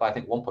went up by, I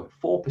think,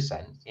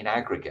 1.4% in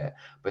aggregate,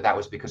 but that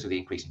was because of the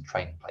increase in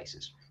training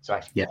places. So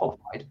actually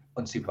qualified,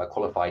 unsupervised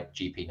qualified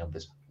GP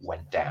numbers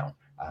went down.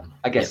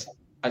 I guess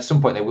at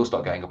some point they will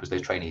start going up as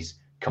those trainees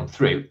come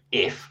through,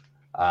 if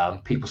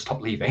people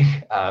stop leaving.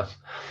 But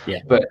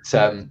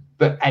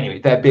anyway,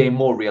 they're being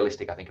more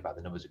realistic, I think, about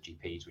the numbers of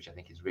GPs, which I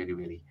think is really,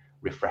 really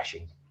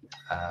refreshing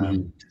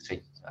to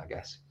see, I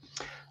guess.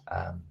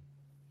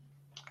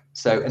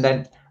 So, and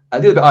then the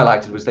other bit I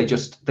liked was they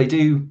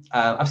do.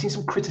 I've seen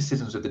some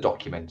criticisms of the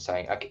document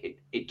saying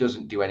it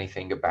doesn't do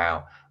anything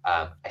about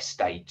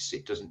estates.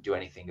 It doesn't do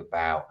anything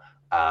about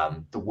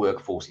the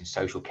workforce in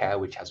social care,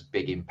 which has a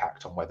big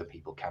impact on whether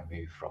people can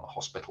move from a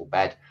hospital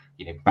bed,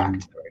 back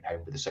to their own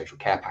home with a social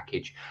care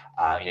package.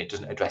 It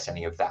doesn't address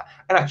any of that.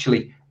 And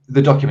actually,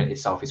 the document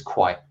itself is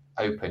quite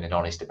open and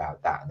honest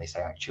about that. And they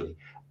say actually,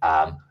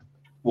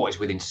 what is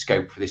within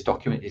scope for this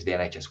document is the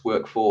NHS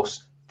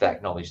workforce. They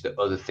acknowledge that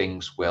other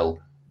things will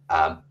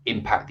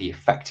impact the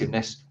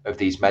effectiveness of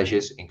these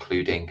measures,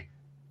 including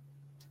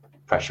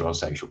pressure on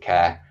social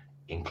care,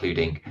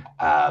 including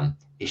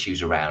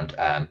issues around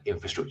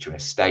infrastructure and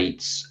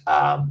estates,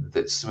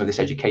 that some of this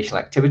educational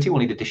activity will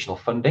need additional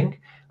funding.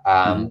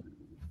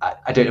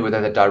 I don't know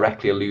whether they're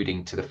directly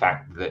alluding to the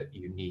fact that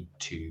you need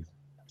to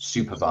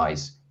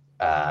supervise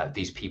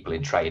these people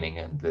in training,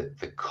 and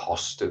the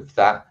cost of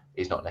that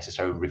is not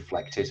necessarily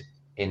reflected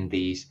in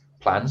these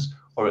plans,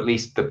 or at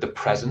least the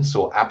presence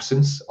or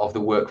absence of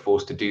the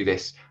workforce to do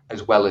this,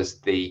 as well as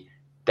the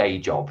day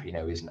job,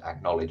 isn't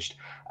acknowledged.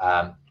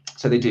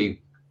 So they do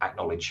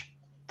acknowledge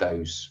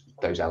those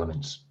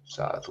elements.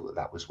 So I thought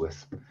that was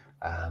worth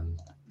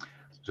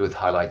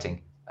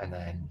highlighting. And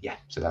then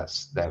so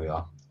there we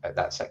are at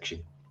that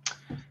section.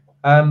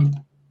 And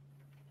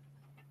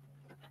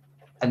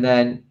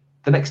then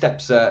the next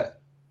steps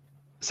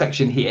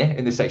section here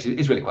in this section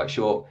is really quite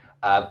short,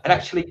 and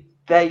actually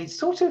they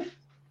sort of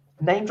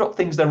name drop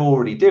things they're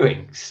already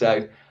doing.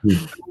 So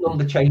on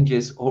the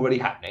changes already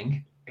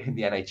happening in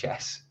the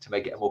NHS to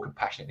make it a more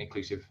compassionate and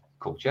inclusive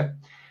culture.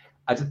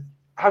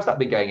 How's that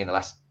been going in the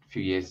last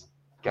few years,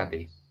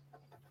 Gandhi?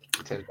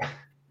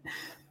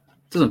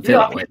 Doesn't feel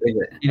that way, does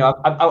it?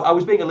 I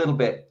was being a little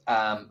bit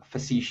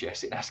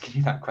facetious in asking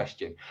you that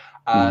question.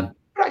 But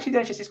actually, the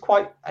NHS is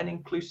quite an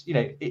inclusive,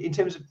 in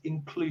terms of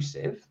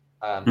inclusive,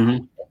 I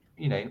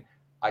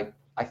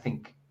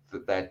think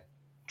that they're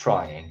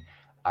trying.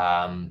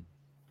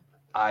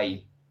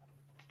 I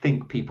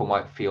think people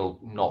might feel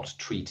not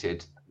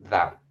treated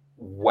that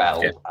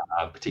well,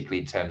 particularly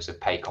in terms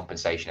of pay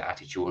compensation,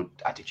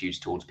 attitudes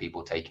towards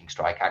people taking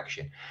strike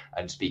action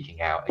and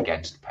speaking out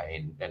against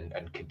pay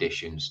and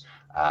conditions,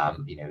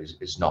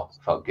 is not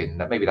felt good. And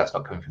maybe that's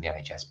not coming from the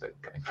NHS, but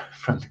coming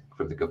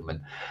from the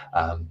government,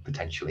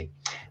 potentially.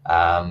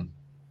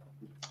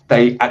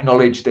 They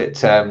acknowledge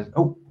that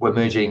we're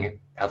merging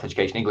Health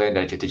Education England,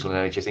 NHS Digital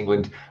and NHS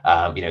England.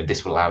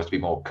 This will allow us to be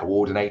more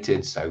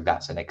coordinated. So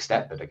that's the next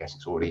step, but I guess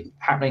it's already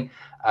happening.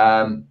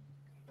 And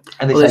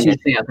I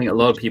think a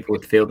lot of people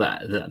would feel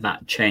that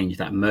change,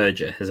 that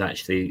merger, has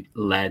actually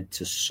led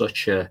to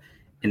such a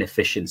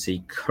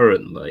inefficiency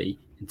currently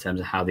in terms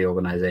of how the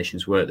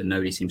organisations work that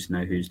nobody seems to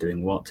know who's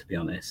doing what, to be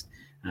honest.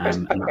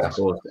 And that's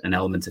caused an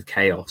element of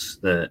chaos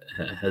that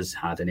has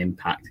had an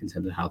impact in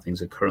terms of how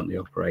things are currently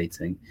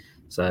operating.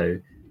 So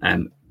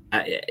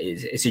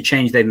it's a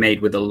change they've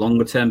made with a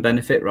longer term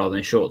benefit rather than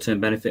a short term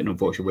benefit. And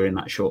unfortunately, we're in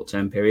that short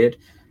term period.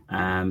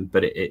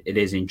 But it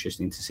is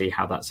interesting to see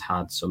how that's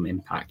had some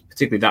impact,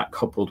 particularly that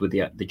coupled with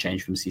the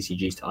change from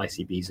CCGs to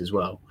ICBs as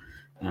well.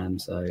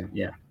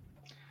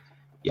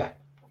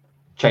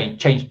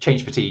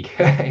 Change fatigue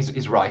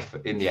is rife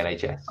in the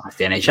NHS. That's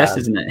the NHS,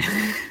 isn't it?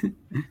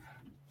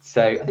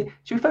 So I think,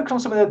 should we focus on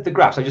some of the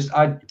graphs?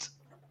 I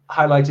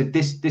highlighted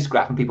this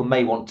graph, and people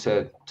may want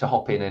to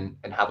hop in and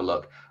have a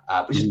look.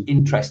 Which is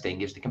interesting,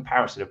 is the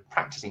comparison of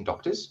practicing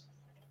doctors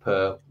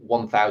per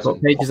 1,000.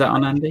 What page is that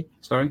on, Andy?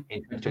 Sorry,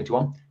 in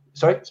 2021.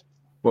 Sorry,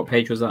 what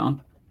page was that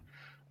on?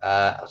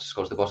 I'll just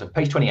scroll to the bottom.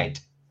 Page 28.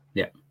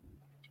 Yeah.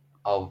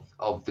 Of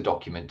the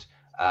document.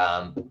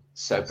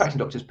 So practicing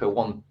doctors per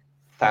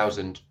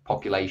 1,000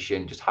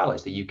 population just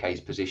highlights the UK's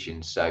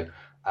position. So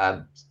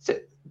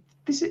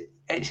it's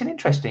an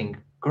interesting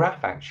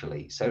graph,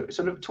 actually. So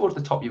sort of towards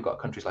the top, you've got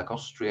countries like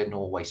Austria,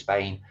 Norway,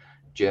 Spain,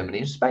 Germany,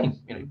 and Spain.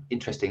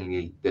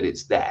 Interestingly, that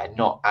it's there,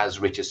 not as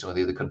rich as some of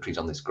the other countries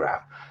on this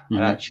graph. And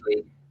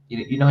actually,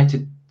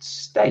 United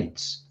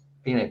States,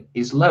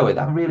 is lower.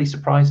 That really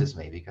surprises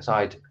me, because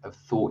I'd have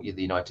thought the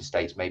United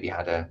States maybe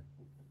had a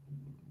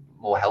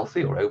more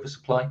healthy or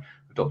oversupply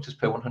of doctors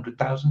per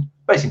 100,000.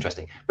 But it's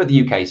interesting. But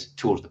the UK is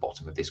towards the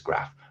bottom of this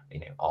graph,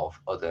 of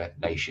other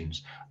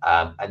nations.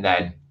 And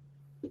then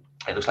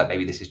it looks like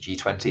maybe this is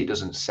G20. It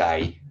doesn't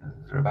say.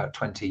 There are about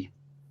 20,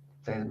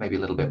 maybe a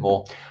little bit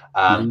more.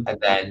 And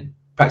then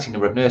practicing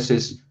number of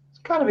nurses, it's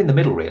kind of in the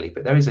middle, really.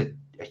 But there is a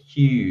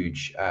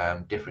huge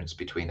difference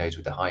between those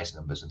with the highest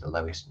numbers and the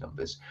lowest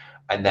numbers.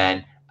 And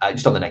then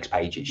just on the next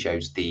page, it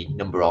shows the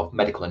number of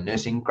medical and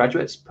nursing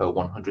graduates per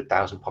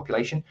 100,000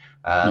 population,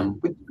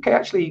 with UK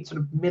actually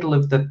sort of middle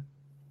of the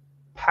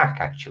pack,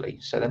 actually.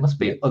 So there must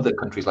be other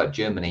countries like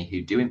Germany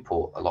who do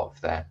import a lot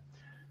of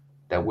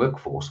their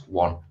workforce,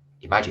 one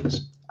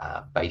imagines,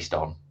 based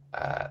on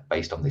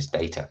this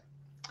data.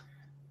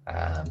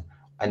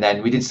 And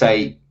then we did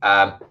say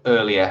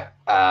earlier,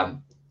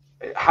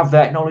 have they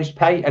acknowledged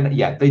pay? And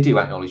yeah, they do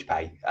acknowledge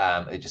pay.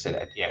 They just say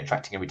that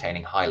attracting and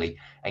retaining highly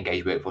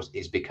engaged workforce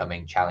is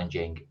becoming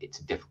challenging. It's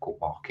a difficult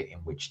market in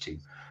which to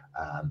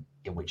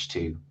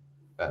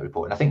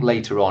report. And I think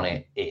later on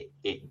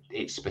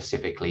it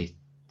specifically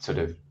sort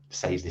of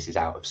says this is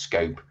out of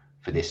scope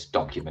for this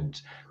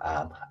document.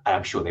 And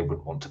I'm sure they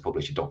wouldn't want to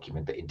publish a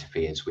document that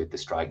interferes with the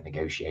strike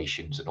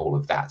negotiations and all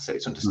of that. So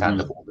it's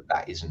understandable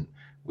that isn't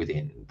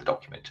within the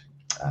document.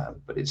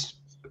 But it's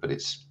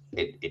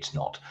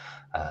not.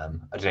 I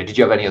don't know. Did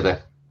you have any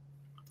other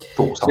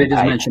thoughts on it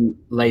does pay? mention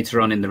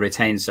later on in the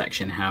retain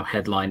section how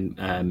headline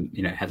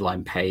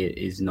pay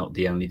is not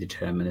the only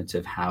determinant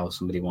of how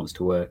somebody wants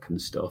to work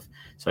and stuff.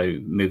 So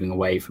moving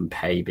away from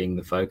pay being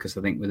the focus,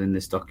 I think, within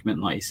this document,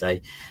 like you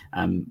say,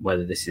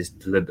 whether this is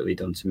deliberately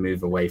done to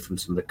move away from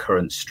some of the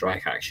current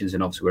strike actions,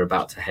 and obviously we're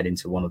about to head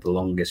into one of the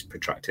longest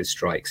protracted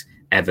strikes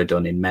ever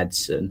done in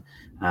medicine.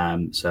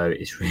 So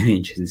it's really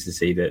interesting to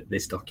see that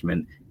this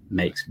document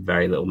makes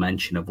very little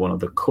mention of one of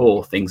the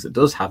core things that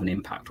does have an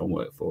impact on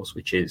workforce,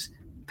 which is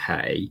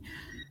pay.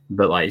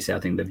 But like you say, I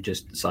think they've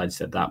just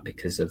sidestepped that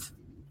because of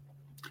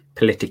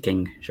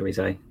politicking, shall we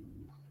say.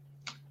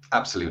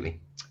 Absolutely.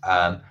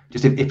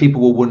 Just if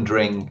people were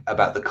wondering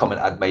about the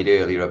comment I'd made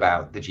earlier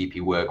about the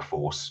GP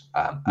workforce,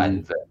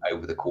 and that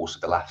over the course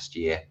of the last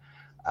year,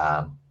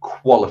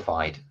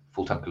 qualified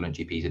full-time equivalent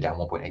GPs are down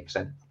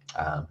 1.8%.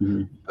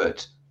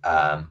 But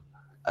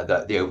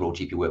the overall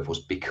GP workforce,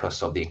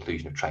 because of the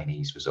inclusion of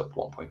trainees, was up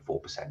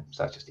 1.4%.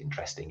 So that's just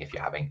interesting if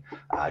you're having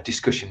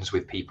discussions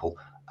with people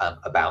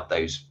about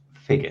those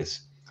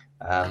figures.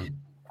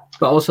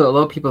 But also, a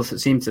lot of people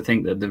seem to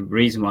think that the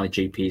reason why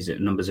GPs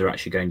numbers are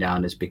actually going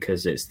down is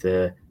because it's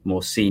the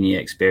more senior,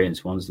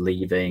 experienced ones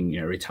leaving,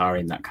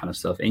 retiring, that kind of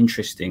stuff.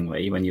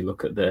 Interestingly, when you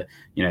look at the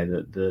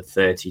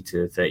 30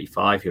 to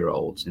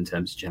 35-year-olds in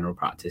terms of general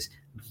practice,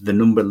 the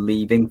number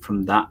leaving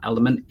from that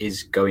element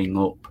is going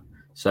up.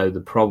 So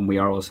the problem we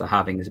are also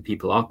having is that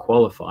people are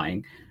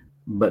qualifying,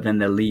 but then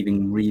they're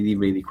leaving really,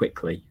 really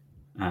quickly.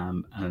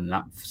 And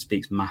that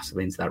speaks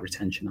massively into that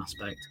retention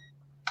aspect.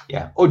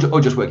 Yeah, or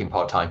just working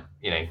part-time,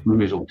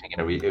 resulting in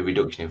a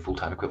reduction in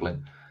full-time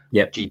equivalent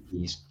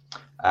GPs.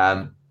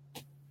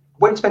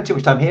 Won't spend too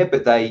much time here,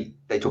 but they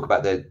talk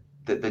about the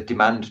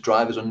demand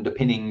drivers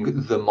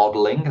underpinning the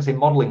modelling. I say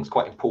modelling is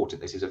quite important.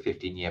 This is a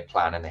 15-year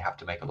plan, and they have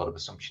to make a lot of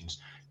assumptions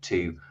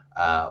to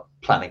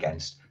plan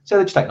against. So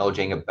they're just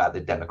acknowledging about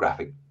the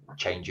demographic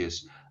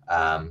changes,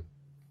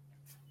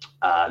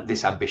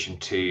 this ambition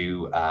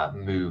to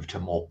move to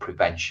more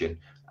prevention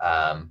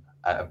and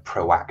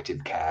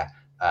proactive care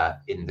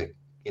in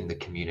the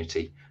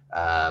community,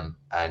 and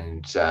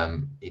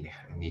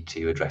need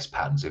to address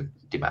patterns of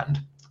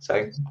demand.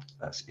 So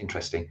that's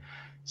interesting.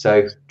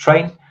 So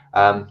train.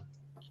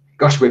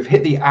 Gosh, we've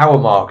hit the hour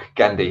mark,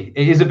 Gandhi.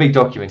 It is a big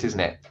document, isn't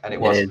it? And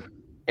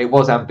it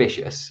was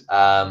ambitious.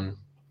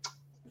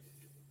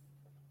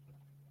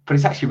 But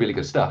it's actually really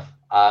good stuff.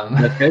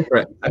 Let's go for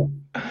it.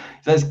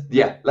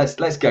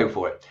 Let's go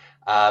for it.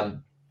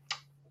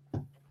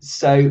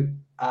 So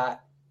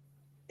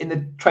in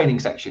the training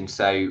section,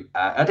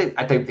 I don't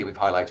think we've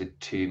highlighted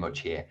too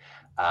much here,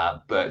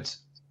 and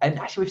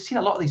actually we've seen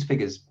a lot of these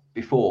figures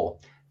before.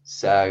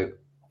 So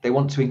they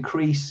want to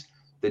increase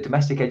the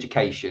domestic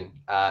education.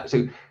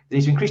 So they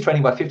need to increase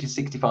training by 50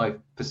 to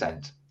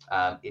 65%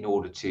 in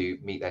order to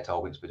meet their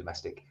targets for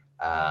domestic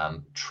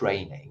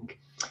training.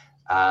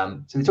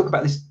 So they talk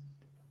about this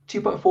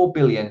 2.4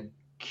 billion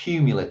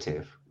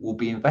cumulative will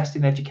be invested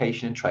in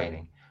education and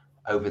training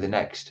over the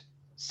next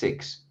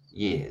 6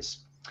 years.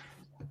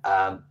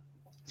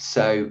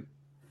 So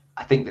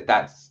I think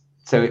that's,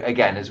 so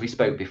again, as we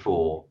spoke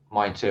before,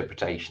 my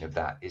interpretation of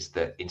that is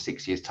that in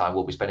 6 years' time,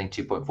 we'll be spending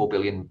 2.4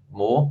 billion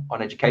more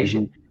on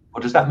education.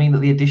 Or does that mean that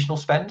the additional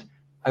spend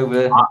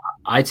over...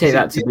 I take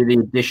that to be the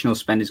additional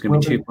spend is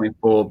going to be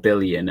 2.4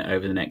 billion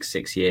over the next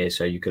 6 years.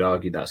 So you could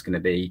argue that's going to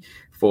be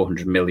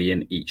 400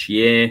 million each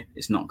year.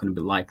 It's not going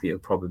to be likely. It'll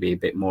probably be a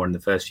bit more in the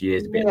first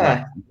years, a bit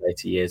less in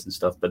later years and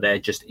stuff. But they're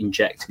just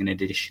injecting an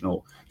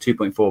additional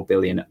 2.4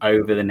 billion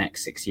over the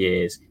next 6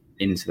 years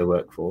into the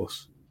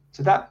workforce.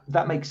 So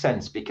that makes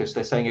sense, because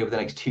they're saying over the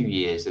next 2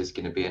 years, there's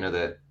going to be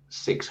another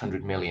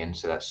 600 million.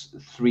 So that's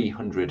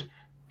 300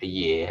 a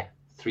year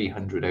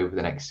 300 over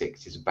the next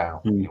 6 is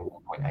about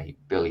 1.8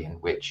 billion,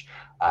 which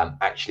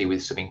actually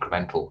with some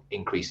incremental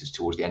increases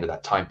towards the end of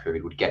that time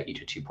period would get you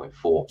to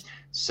 2.4.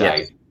 So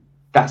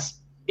that's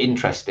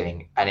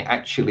interesting, and it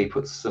actually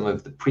puts some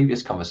of the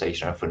previous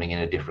conversation around funding in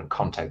a different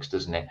context,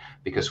 doesn't it?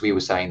 Because we were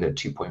saying that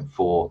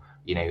 2.4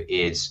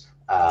 is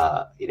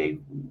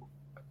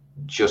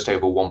just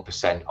over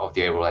 1% of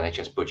the overall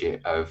NHS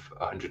budget of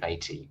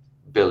 180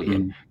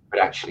 billion, but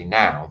actually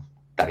now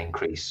that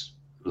increase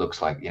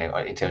looks like,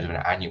 in terms of an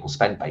annual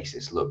spend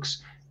basis,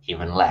 looks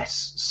even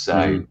less.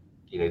 So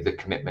the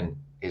commitment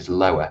is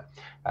lower.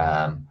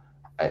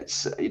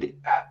 It's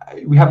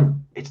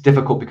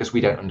difficult because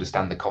we don't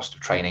understand the cost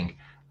of training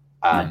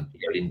an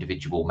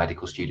individual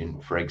medical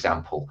student, for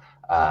example,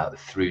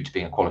 through to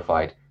being a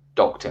qualified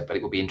doctor. But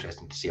it will be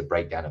interesting to see a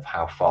breakdown of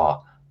how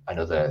far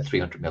another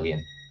 300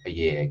 million a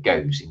year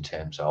goes in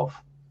terms of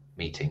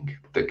meeting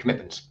the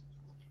commitments.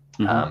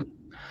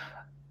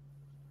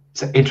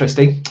 So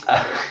interesting.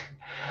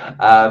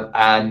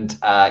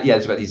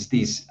 There's about these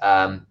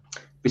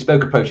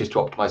bespoke approaches to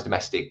optimize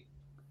domestic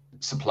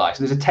supply.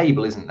 So there's a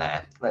table, isn't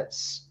there?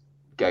 Let's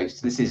go.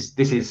 So this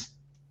is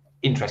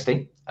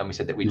interesting, and we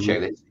said that we'd show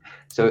this.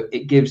 So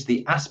it gives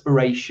the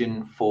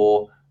aspiration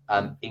for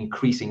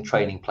increasing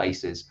training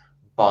places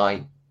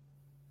by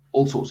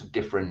all sorts of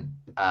different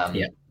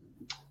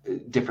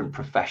different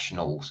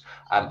professionals.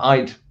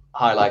 I'd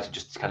highlighted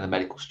just kind of the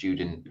medical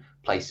student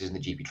places and the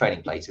GP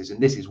training places, and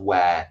this is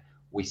where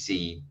we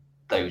see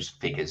those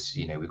figures.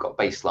 We've got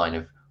baseline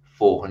of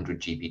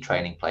 400 GP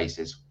training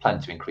places,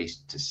 plan to increase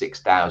to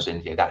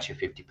 6,000. That's your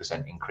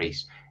 50%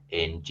 increase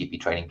in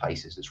GP training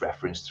places that's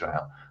referenced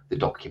throughout the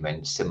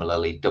document.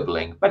 Similarly,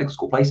 doubling medical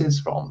school places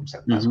from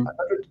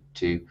 7,500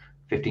 to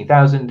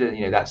 15,000.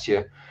 That's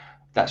your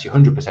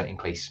 100%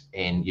 increase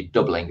in your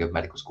doubling of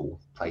medical school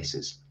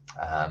places.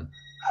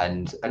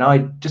 And I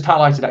just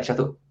highlighted, I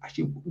thought,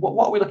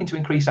 what are we looking to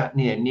increase at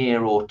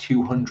near or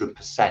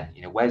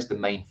 200%? Where's the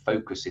main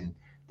focus in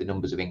the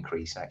numbers of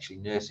increase? Actually,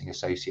 nursing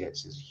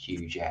associates is a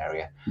huge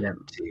area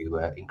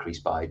to increase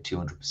by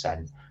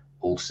 200%.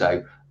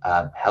 Also,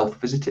 health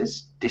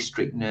visitors,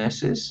 district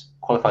nurses,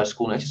 qualified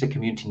school nurses, so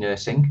community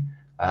nursing,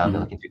 they're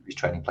looking to increase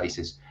training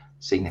places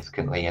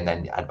significantly. And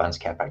then advanced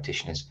care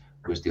practitioners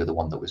was the other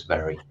one that was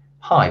very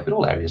high, but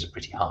all areas are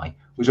pretty high.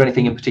 Was there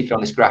anything in particular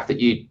on this graph that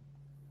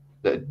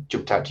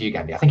jumped out to you,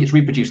 Gandhi? I think it's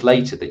reproduced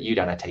later that you'd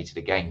annotated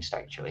against,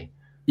 actually.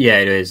 Yeah,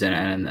 it is,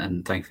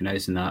 and thank you for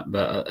noticing that.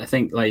 But I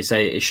think, like you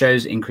say, it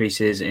shows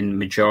increases in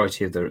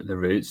majority of the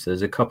routes.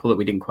 There's a couple that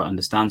we didn't quite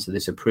understand. So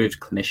this approved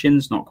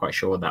clinicians, not quite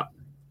sure what that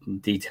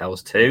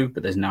details too,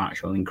 but there's no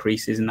actual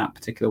increases in that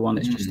particular one.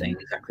 It's just staying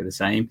exactly the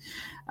same.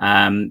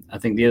 I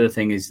think the other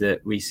thing is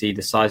that we see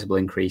the sizable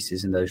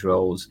increases in those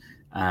roles,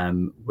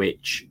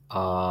 which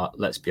are,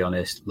 let's be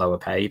honest, lower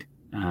paid.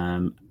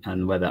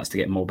 And whether that's to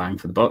get more bang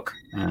for the buck,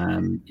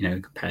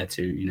 compared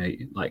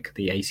to, like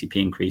the ACP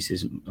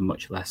increases are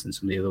much less than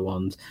some of the other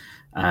ones.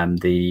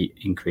 The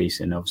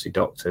increase in obviously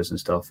doctors and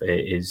stuff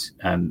is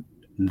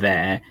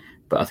there,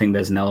 but I think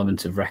there's an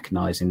element of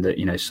recognizing that,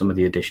 some of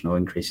the additional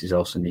increases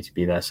also need to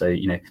be there. So,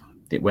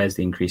 where's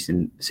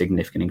the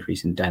significant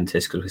increase in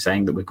dentists? Because we're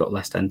saying that we've got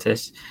less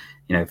dentists.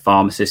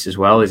 Pharmacists as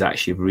well is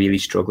actually really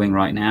struggling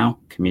right now.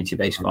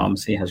 Community-based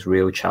pharmacy has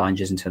real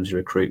challenges in terms of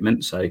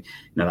recruitment. So,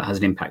 that has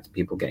an impact on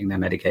people getting their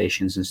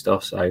medications and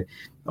stuff. So,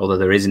 although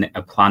there isn't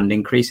a planned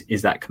increase,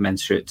 is that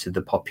commensurate to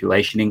the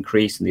population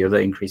increase and the other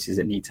increases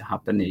that need to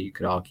happen? You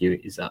could argue,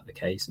 is that the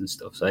case and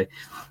stuff? So,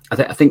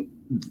 I think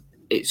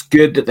it's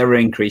good that there are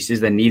increases.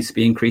 There needs to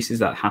be increases.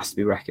 That has to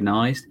be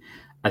recognised.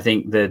 I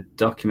think the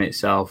document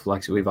itself,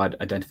 like I said, we've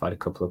identified a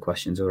couple of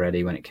questions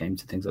already when it came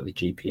to things like the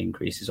GP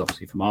increases,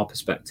 obviously from our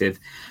perspective,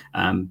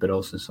 but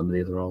also some of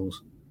the other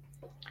roles.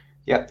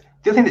 Yeah.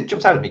 The other thing that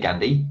jumps out at me,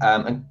 Gandhi,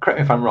 and correct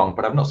me if I'm wrong,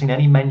 but I've not seen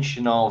any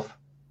mention of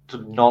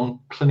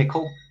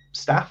non-clinical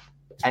staff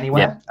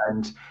anywhere. Yeah.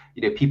 And,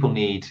 people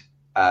need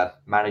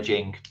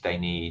managing, they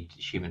need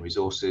human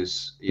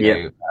resources,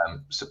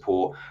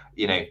 support.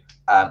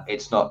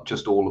 It's not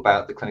just all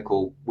about the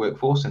clinical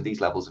workforce, and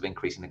these levels of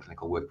increase in the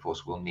clinical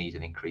workforce will need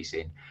an increase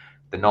in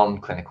the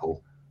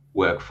non-clinical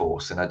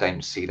workforce, and I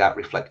don't see that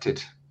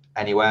reflected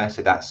anywhere.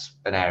 So that's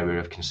an area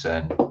of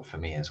concern for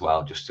me as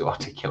well, just to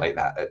articulate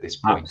that at this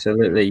point.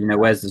 Absolutely.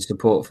 Where's the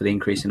support for the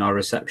increase in our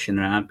reception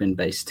and admin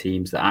based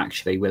teams that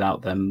actually,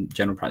 without them,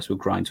 general practice will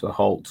grind to a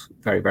halt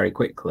very, very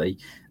quickly,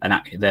 and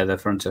they're the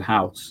front of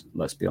house.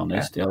 Let's be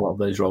honest. A lot of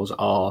those roles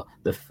are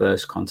the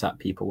first contact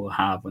people will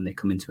have when they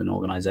come into an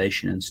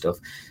organization and stuff,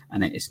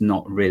 and it's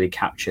not really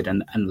captured.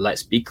 And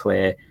let's be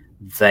clear,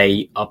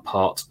 they are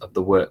part of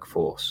the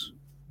workforce.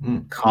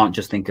 Can't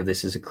just think of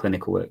this as a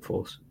clinical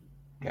workforce.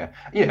 Yeah,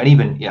 and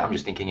even I'm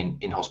just thinking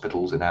in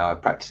hospitals and our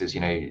practices,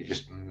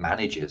 just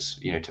managers,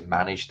 to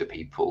manage the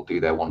people,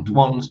 do their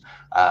one-to-ones,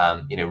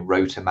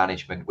 rota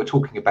management. We're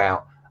talking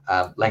about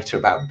later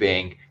about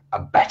being a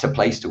better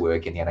place to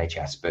work in the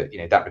NHS, but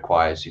that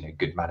requires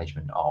good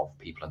management of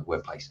people in the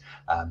workplace.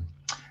 On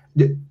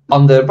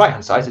the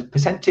right-hand side is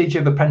percentage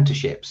of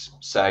apprenticeships.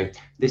 So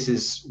this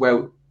is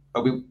where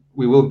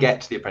we will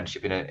get to the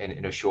apprenticeship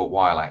in a short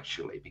while,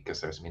 actually,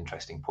 because there are some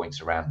interesting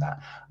points around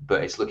that.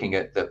 But it's looking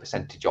at the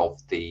percentage of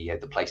the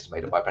places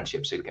made up by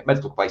apprenticeships. So you look at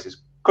medical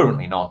places,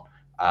 currently none,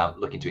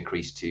 looking to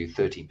increase to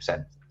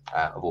 13%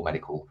 of all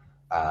medical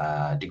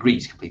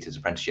degrees completed as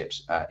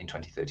apprenticeships in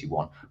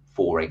 2031.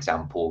 For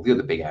example, the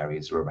other big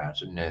areas are around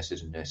sort of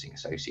nurses and nursing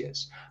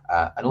associates,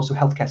 and also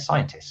healthcare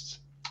scientists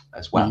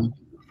as well,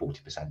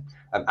 40%,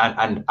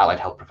 and allied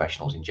health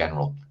professionals in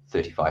general,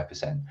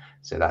 35%.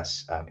 So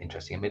that's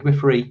interesting. And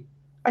midwifery,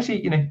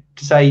 actually,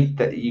 to say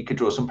that you could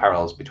draw some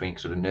parallels between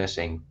sort of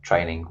nursing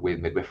training with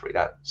midwifery,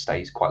 that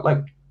stays quite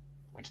low,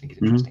 which I think is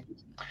interesting.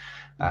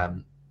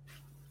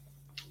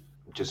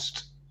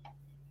 Just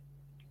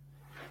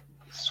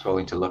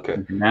scrolling to look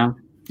at now.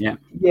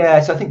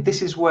 So I think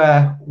this is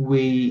where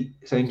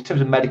so in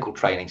terms of medical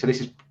training, so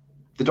this is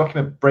the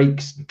document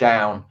breaks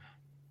down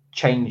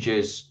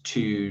changes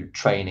to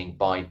training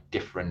by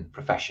different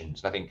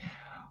professions. And I think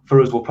for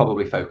us, we'll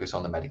probably focus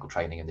on the medical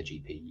training and the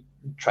GP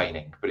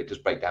training, but it does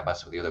break down by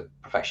some of the other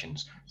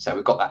professions. So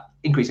we've got that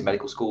increase in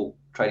medical school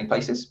training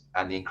places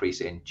and the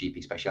increase in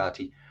GP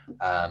specialty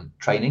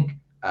training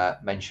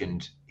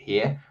mentioned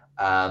here.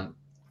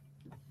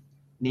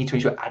 Need to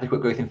ensure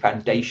adequate growth in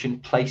foundation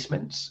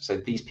placements. So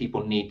these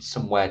people need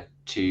somewhere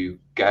to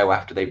go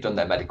after they've done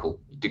their medical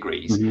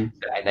degrees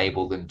that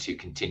enable them to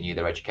continue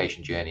their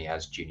education journey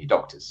as junior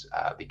doctors.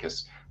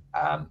 Because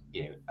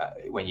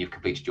when you've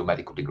completed your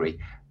medical degree,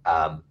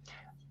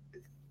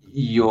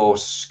 your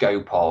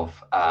scope of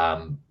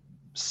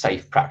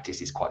safe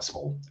practice is quite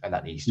small, and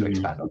that needs to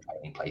expand on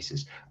training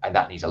places, and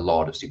that needs a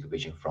lot of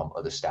supervision from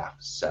other staff.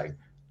 So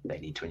they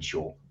need to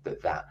ensure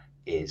that that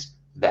is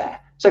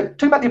there. So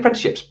talking about the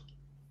apprenticeships.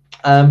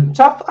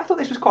 So I thought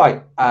this was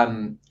quite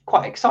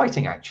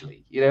exciting,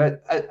 actually.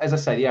 As I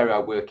say, the area I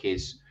work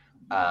is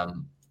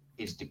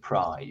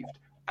deprived,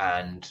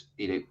 and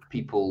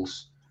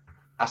people's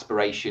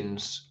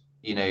aspirations,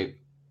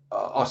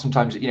 are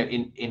sometimes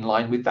in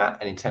line with that.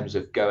 And in terms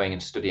of going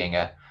and studying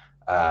a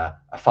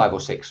 5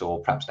 or 6 or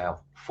perhaps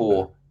now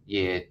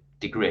 4-year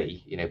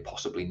degree,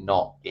 possibly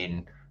not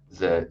in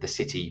the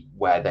city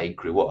where they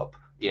grew up,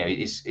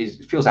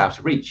 it feels out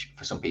of reach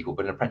for some people.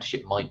 But an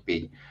apprenticeship might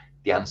be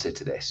the answer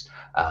to this.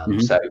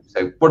 So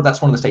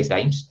that's one of the state's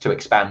aims, to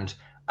expand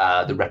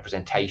the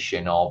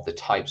representation of the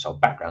types of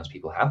backgrounds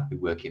people have who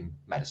work in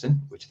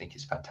medicine, which I think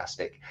is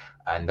fantastic.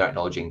 And they're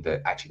acknowledging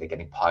that actually they're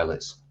getting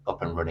pilots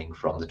up and running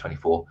from the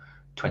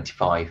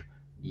 24-25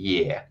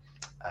 year.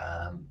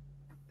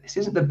 This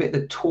isn't the bit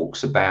that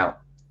talks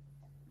about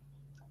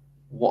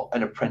what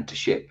an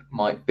apprenticeship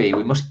might be.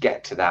 We must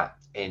get to that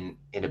in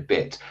a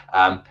bit.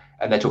 And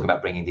they're talking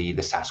about bringing the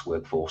NHS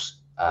Workforce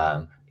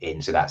in.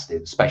 So that's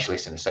the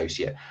specialist and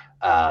associate,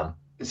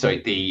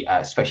 the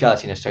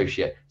speciality and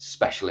associate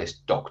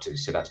specialist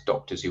doctors. So that's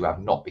doctors who have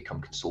not become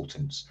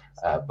consultants,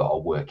 but are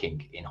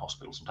working in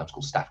hospitals, sometimes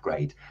called staff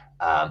grade,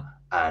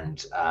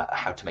 and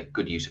how to make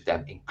good use of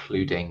them,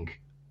 including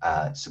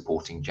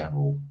supporting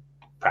general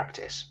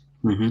practice.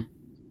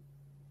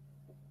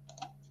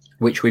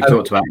 Which we've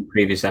talked about in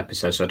previous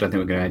episodes, so I don't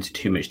think we're going to go into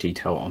too much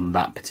detail on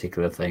that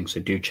particular thing. So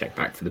do check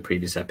back for the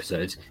previous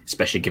episodes,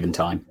 especially given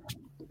time.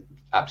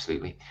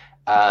 Absolutely.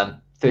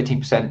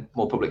 13%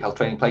 more public health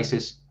training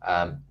places.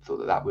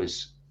 Thought that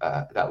was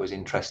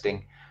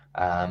interesting.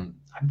 I'm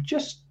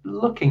just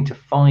looking to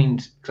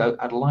find, because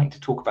I'd like to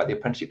talk about the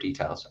apprenticeship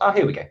details.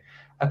 Here we go.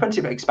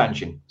 Apprenticeship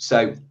expansion.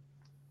 So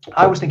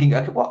I was thinking,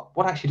 okay,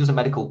 what actually does a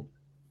medical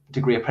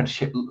degree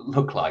apprenticeship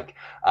look like?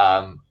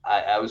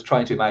 I was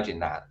trying to imagine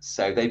that.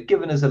 So they've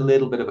given us a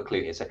little bit of a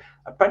clue here. So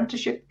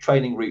apprenticeship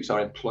training routes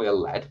are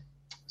employer-led.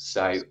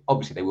 So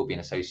obviously they will be in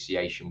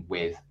association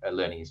with a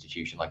learning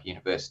institution like a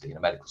university and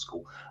a medical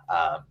school,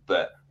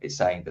 but it's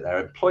saying that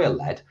they're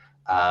employer-led.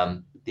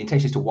 The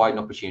intention is to widen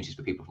opportunities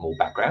for people from all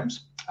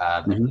backgrounds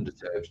and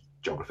underserved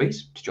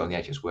geographies to join the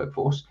NHS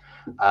workforce.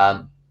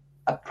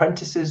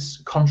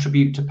 Apprentices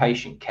contribute to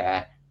patient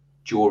care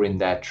during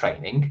their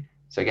training.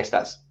 So I guess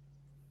that's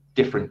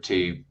different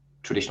to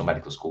traditional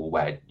medical school,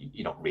 where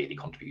you're not really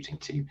contributing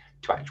to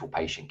actual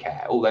patient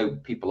care, although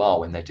people are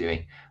when they're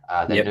doing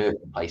their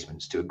nursing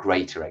placements to a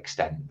greater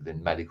extent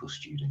than medical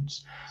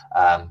students.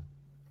 So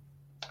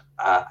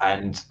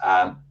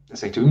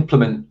to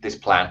implement this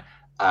plan,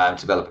 to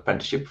develop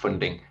apprenticeship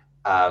funding,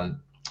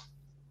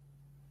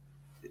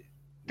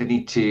 they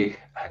need to,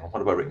 hang on, what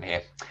have I written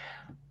here?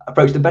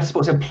 Approach that better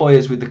supports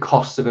employers with the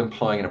costs of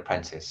employing an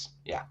apprentice.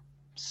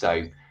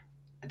 So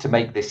to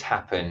make this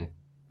happen,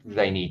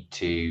 they need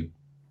to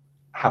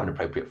have an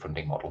appropriate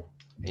funding model.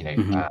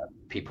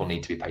 People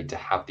need to be paid to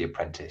have the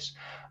apprentice,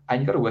 and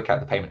you've got to work out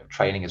the payment of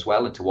training as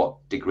well, and to what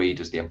degree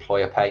does the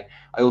employer pay.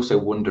 I also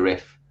wonder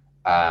if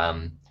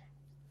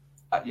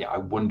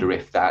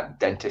that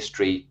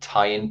dentistry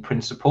tie-in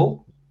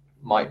principle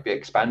might be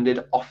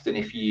expanded. Often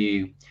if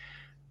you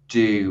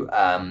do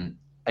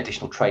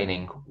additional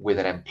training with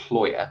an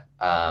employer,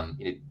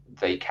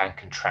 they can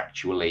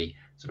contractually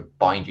sort of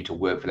bind you to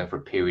work for them for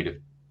a period of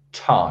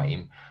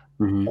time,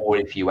 or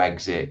if you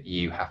exit,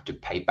 you have to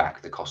pay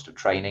back the cost of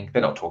training.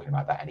 They're not talking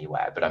about that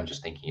anywhere, but I'm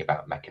just thinking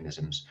about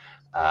mechanisms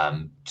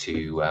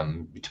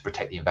to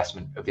protect the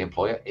investment of the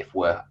employer if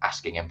we're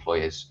asking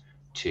employers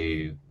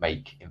to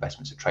make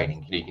investments of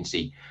training. You can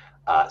see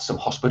some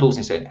hospitals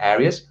in certain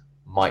areas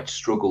might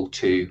struggle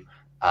to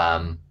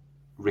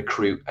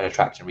recruit and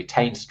attract and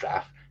retain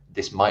staff.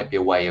 This might be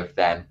a way of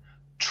them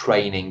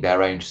training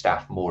their own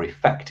staff more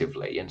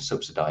effectively and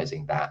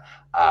subsidizing that.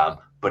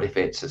 But if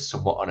it's a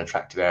somewhat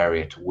unattractive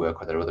area to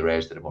work, or there are other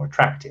areas that are more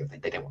attractive,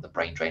 they don't want the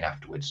brain drain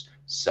afterwards.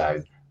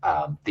 So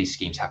these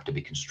schemes have to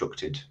be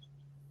constructed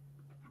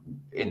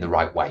in the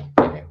right way,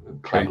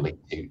 cleverly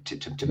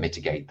to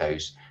mitigate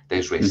those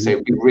risks. So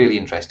it'd be really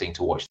interesting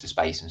to watch the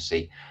space and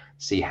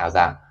see how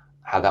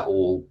that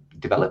all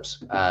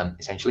develops,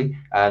 essentially.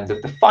 And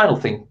the final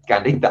thing,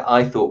 Gandhi, that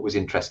I thought was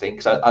interesting,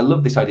 because I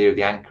love this idea of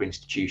the anchor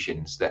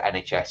institutions, that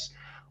NHS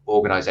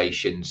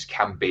organisations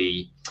can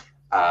be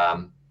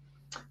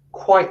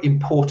quite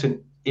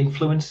important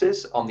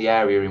influences on the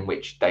area in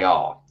which they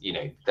are.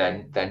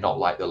 They're not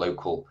like the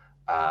local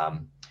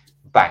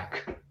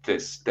bank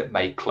that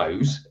may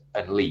close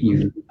and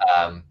leave.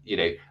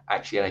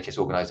 Actually, NHS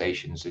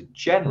organisations are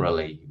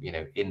generally,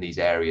 in these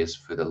areas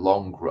for the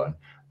long run,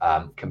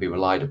 can be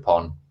relied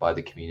upon by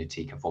the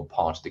community, can form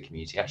part of the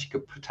community, actually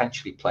could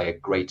potentially play a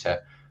greater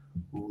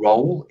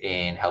role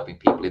in helping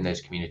people in those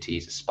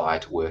communities aspire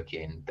to work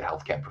in the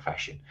healthcare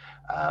profession,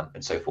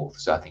 and so forth.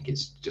 So I think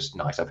it's just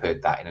nice. I've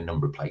heard that in a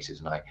number of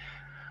places, and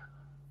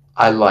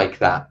I like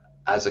that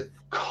as a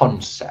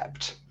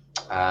concept.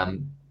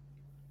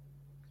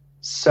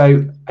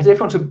 So I don't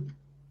want to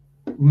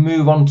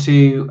move on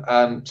to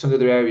some of the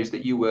other areas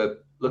that you were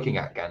looking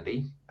at,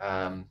 Gandhi,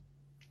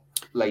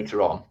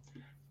 later on.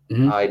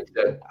 I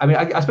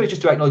suppose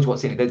just to acknowledge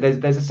what's in it,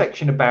 there's a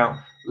section about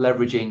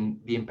leveraging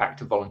the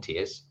impact of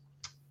volunteers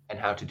and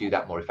how to do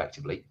that more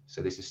effectively.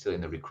 So this is still in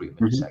the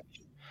recruitment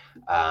section.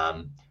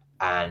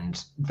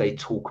 And they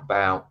talk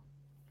about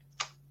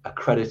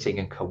accrediting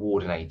and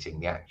coordinating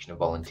the action of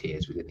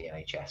volunteers within the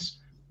NHS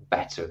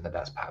better, and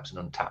that's perhaps an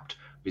untapped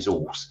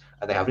resource.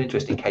 And they have an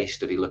interesting case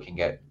study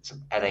looking at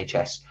some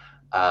NHS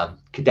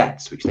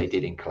cadets, which they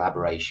did in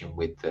collaboration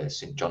with the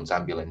St John's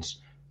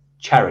Ambulance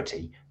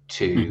charity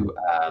to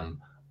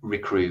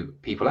recruit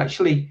people,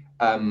 actually,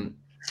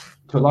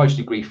 to a large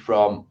degree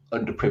from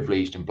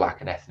underprivileged and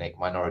Black and ethnic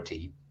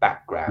minority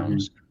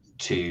backgrounds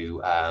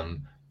to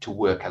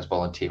work as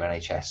volunteer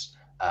NHS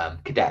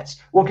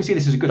cadets. One can see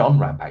this as a good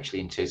on-ramp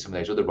actually into some of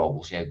those other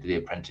roles, the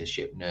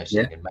apprenticeship,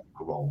 nursing and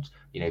medical roles,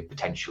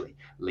 potentially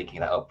linking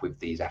that up with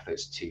these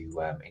efforts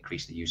to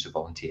increase the use of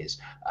volunteers.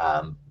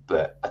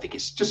 But I think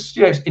it's just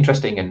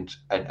interesting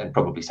and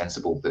probably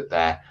sensible that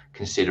they're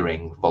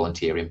considering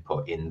volunteer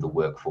input in the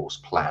workforce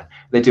plan.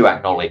 They do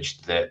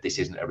acknowledge that this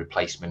isn't a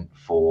replacement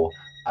for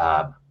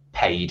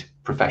paid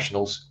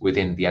professionals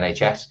within the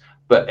NHS,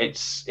 but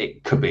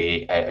it could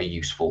be a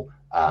useful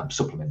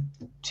supplement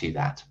to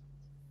that.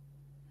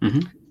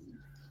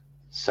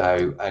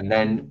 So, and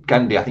then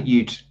Gandhi, I think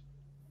you'd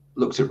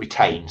looked at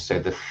retain, so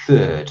the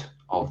third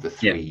of the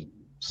three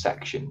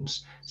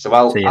sections. So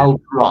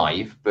I'll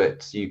drive,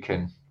 but you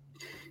can.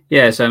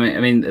 Yeah, so I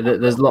mean,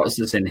 there's lots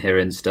that's in here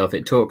and stuff.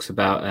 It talks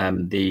about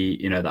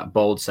that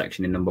bold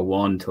section in number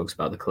 1 talks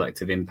about the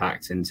collective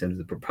impact in terms of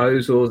the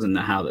proposals and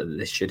how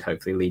this should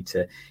hopefully lead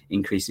to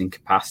increasing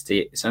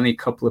capacity. It's only a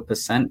couple of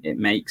percent it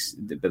makes,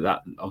 but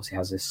that obviously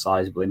has a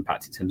sizable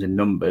impact in terms of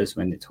numbers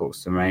when it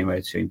talks to anywhere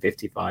between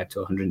 55 to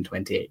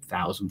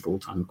 128,000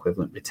 full-time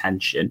equivalent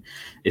retention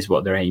is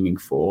what they're aiming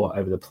for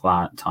over the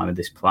time of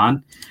this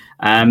plan.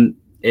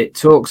 It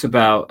talks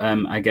about,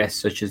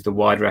 such as the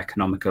wider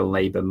economical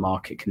labour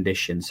market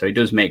conditions. So it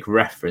does make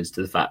reference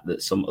to the fact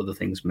that some other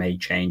things may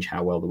change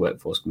how well the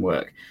workforce can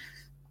work.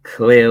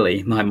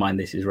 Clearly, in my mind,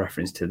 this is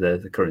reference to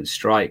the current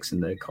strikes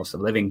and the cost of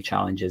living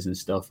challenges and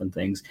stuff and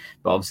things.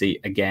 But obviously,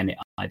 again, it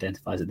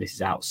identifies that this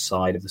is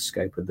outside of the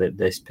scope of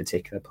this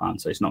particular plan.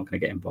 So it's not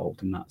going to get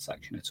involved in that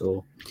section at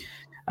all.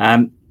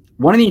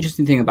 One of the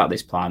interesting things about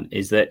this plan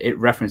is that it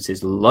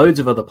references loads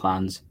of other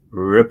plans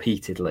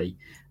repeatedly.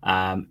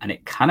 And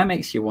it kind of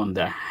makes you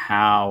wonder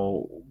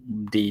how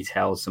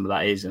detailed some of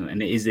that is.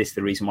 And is this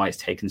the reason why it's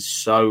taken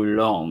so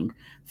long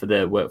for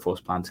the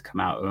workforce plan to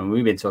come out? And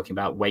we've been talking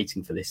about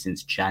waiting for this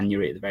since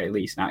January at the very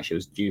least. And actually it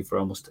was due for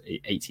almost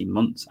 18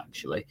 months,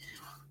 actually.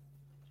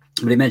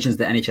 But it mentions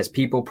the NHS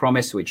People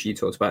Promise, which you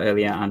talked about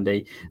earlier,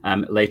 Andy.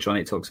 Later on,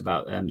 it talks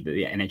about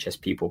the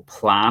NHS People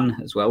Plan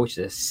as well, which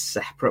is a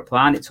separate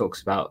plan. It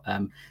talks about,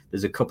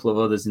 there's a couple of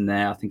others in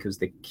there. I think it was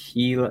the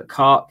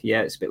CARC.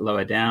 Yeah, it's a bit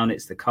lower down.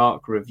 It's the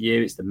CARC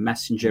review. It's the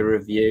Messenger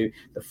review,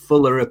 the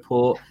Fuller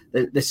report.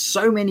 There's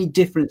so many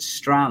different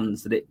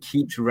strands that it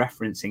keeps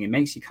referencing. It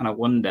makes you kind of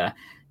wonder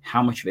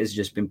how much of it has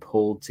just been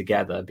pulled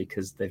together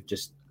because they've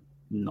just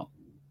not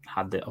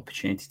had the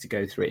opportunity to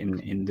go through it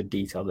in the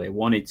detail they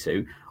wanted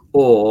to.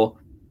 Or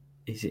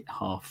is it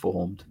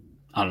half-formed?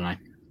 I don't know.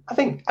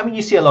 I mean,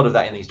 you see a lot of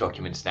that in these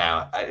documents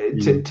now.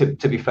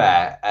 To be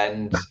fair,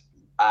 and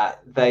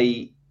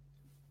they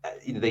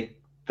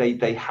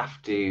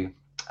have to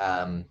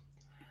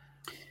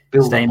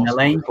build stay a in the hospital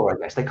lane. before, I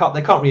guess they can't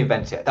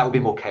reinvent it. That would be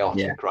more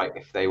chaotic, Yeah. right?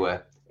 If they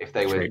were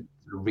True.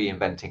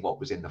 reinventing what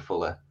was in the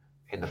fuller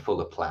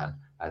plan.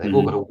 They've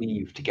all got to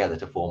weave together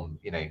to form,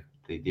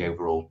 the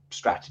overall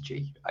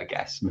strategy, I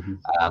guess.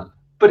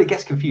 But it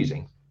gets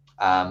confusing,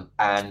 saying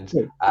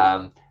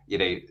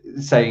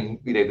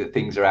that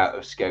things are out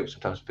of scope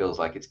sometimes feels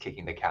like it's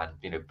kicking the can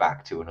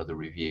back to another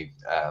review,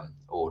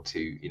 or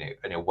to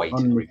an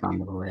awaited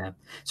review. Yeah.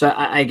 So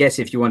I guess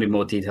if you wanted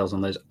more details on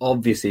those,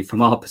 obviously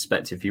from our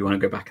perspective, if you want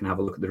to go back and have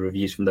a look at the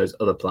reviews from those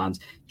other plans,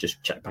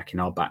 just check back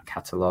in our back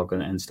catalogue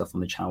and stuff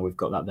on the channel. We've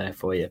got that there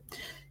for you.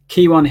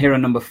 Key one here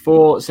on number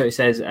 4. So it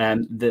says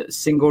that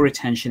single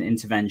retention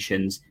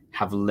interventions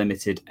have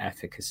limited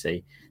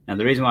efficacy. Now,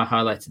 the reason why I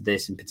highlighted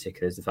this in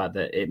particular is the fact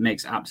that it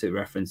makes absolute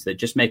reference that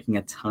just making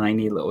a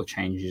tiny little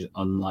change is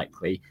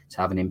unlikely to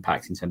have an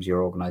impact in terms of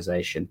your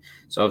organization.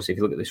 So obviously, if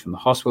you look at this from the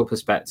hospital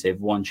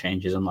perspective, one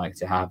change is unlikely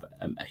to have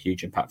a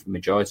huge impact for the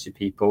majority of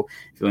people.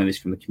 If you look at this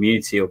from the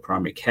community or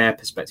primary care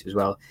perspective as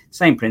well,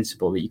 same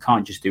principle that you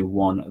can't just do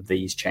one of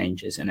these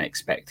changes and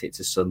expect it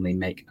to suddenly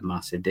make a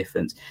massive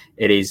difference.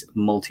 It is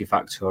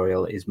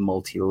multifactorial, it is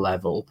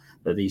multi-level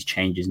that these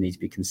changes need to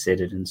be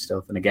considered and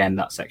stuff. And again,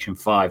 that section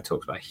 5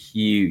 talks about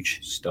huge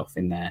stuff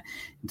in there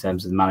in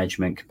terms of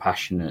management,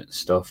 compassionate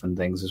stuff and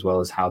things, as well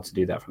as how to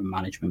do that from a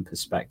management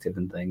perspective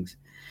and things.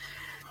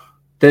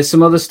 There's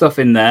some other stuff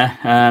in there.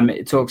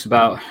 It talks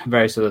about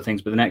various other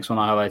things, but the next one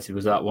I highlighted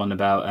was that one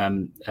about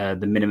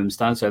the minimum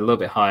standard, so a little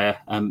bit higher.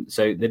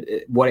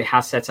 What it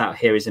has set out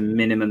here is a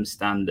minimum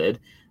standard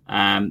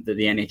that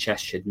the NHS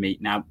should meet.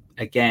 Now,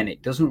 again,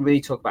 it doesn't really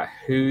talk about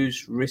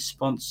who's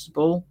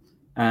responsible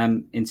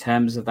in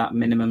terms of that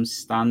minimum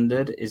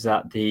standard. Is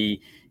that the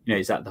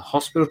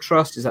hospital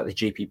trust? Is that the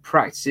GP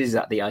practices? Is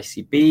that the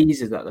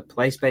ICBs? Is that the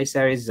place-based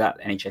areas? Is that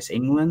NHS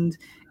England?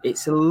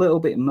 It's a little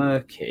bit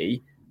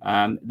murky.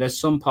 There's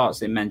some parts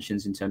that it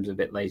mentions in terms of a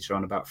bit later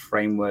on about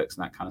frameworks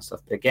and that kind of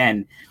stuff. But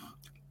again,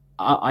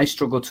 I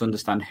struggle to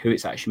understand who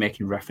it's actually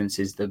making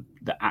references, the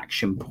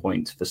action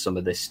point for some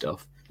of this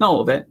stuff. Not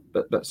all of it,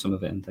 but some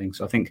of it and things.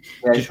 So I think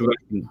just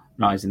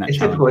recognising that it's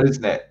challenge. difficult,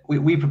 isn't it?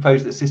 We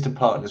propose that system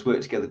partners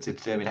work together to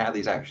determine how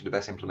these actions are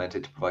best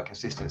implemented to provide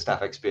consistent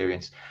staff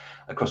experience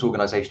across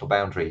organisational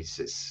boundaries.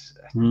 It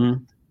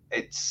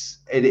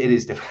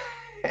is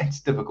it's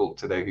difficult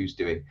to know who's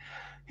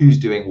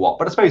doing what,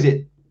 but I suppose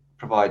it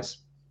provides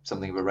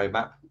something of a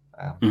roadmap.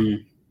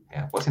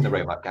 Yeah, what's in the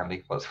roadmap,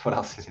 Gandhi? What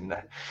else is in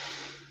there?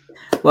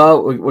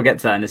 Well, we'll get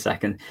to that in a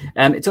second.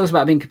 It talks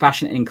about being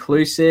compassionate and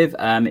inclusive.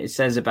 It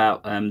says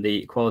about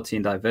the equality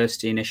and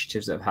diversity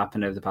initiatives that have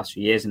happened over the past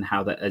few years and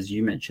how that, as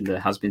you mentioned, there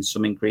has been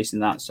some increase in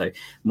that. So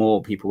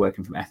more people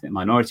working from ethnic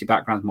minority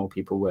backgrounds, more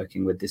people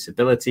working with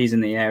disabilities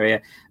in the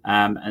area,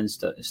 and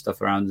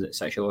stuff around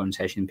sexual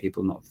orientation,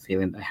 people not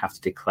feeling they have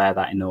to declare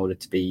that in order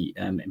to be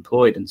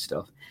employed and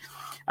stuff.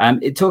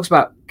 It talks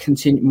about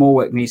more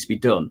work needs to be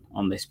done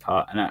on this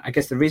part. And I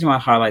guess the reason why I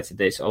highlighted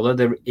this, although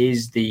there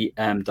is the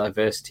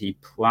diversity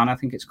plan, I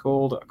think it's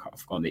called, I've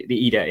forgotten, the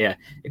EDA, yeah,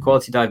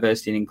 Equality,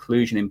 Diversity and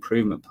Inclusion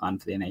Improvement Plan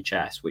for the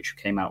NHS, which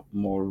came out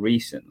more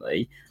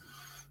recently.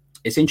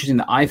 It's interesting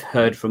that I've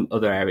heard from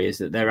other areas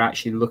that they're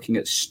actually looking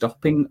at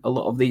stopping a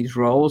lot of these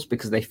roles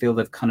because they feel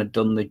they've kind of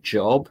done the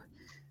job.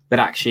 But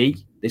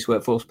actually, this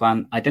workforce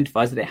plan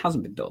identifies that it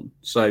hasn't been done.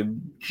 So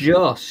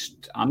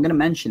I'm going to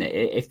mention it.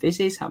 If this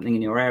is happening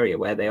in your area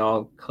where they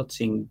are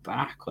cutting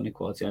back on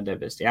equality and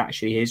diversity,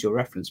 actually, here's your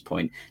reference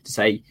point to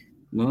say,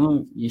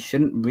 well, you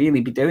shouldn't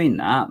really be doing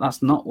that.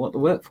 That's not what the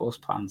workforce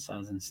plan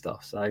says and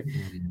stuff. So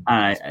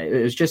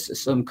it was just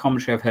some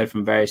commentary I've heard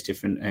from various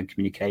different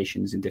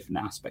communications in different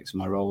aspects of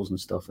my roles and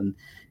stuff. And,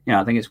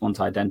 I think it's one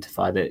to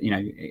identify that,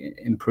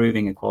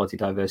 improving equality,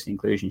 diversity,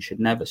 inclusion should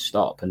never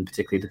stop. And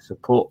particularly the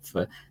support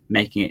for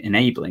making it,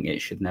 enabling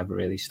it should never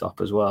really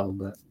stop as well.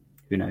 But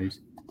who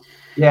knows?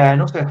 Yeah.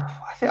 And also,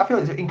 I feel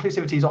like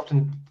inclusivity is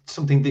often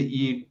something that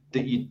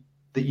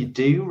you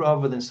do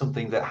rather than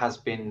something that has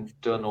been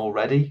done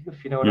already,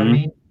 if you know what I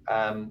mean.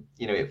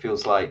 It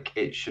feels like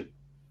it should,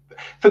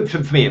 for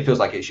me, it feels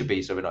like it should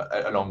be sort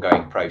of an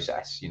ongoing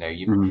process.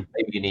 Maybe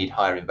you need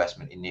higher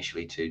investment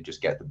initially to just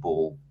get the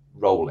ball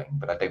rolling,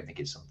 but I don't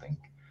think it's something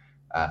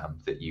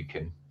that you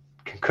can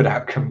cut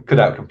out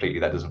completely.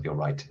 That doesn't feel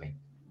right to me.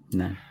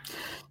 No.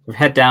 We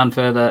head down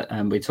further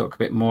and we talk a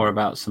bit more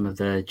about some of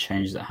the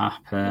changes that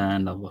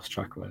happened. I've lost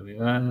track of where we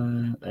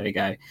were. There we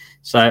go.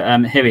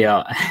 So here we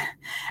are.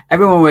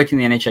 Everyone working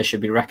in the NHS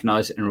should be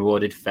recognised and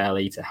rewarded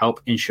fairly to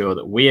help ensure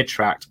that we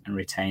attract and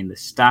retain the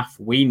staff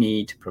we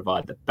need to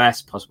provide the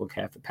best possible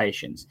care for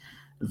patients.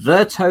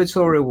 The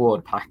total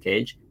reward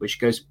package, which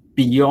goes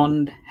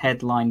beyond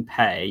headline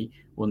pay,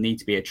 will need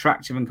to be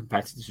attractive and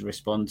competitive to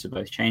respond to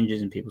both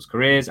changes in people's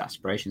careers,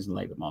 aspirations and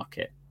labour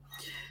market.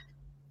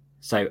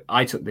 So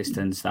I took this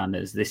to understand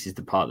as this is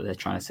the part that they're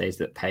trying to say is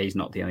that pay is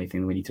not the only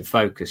thing we need to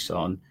focus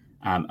on,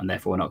 and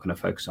therefore we're not going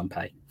to focus on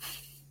pay.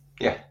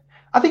 Yeah,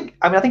 I think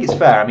it's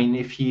fair. I mean,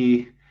 if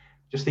you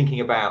just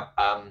thinking about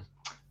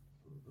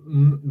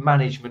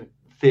management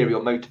theory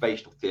or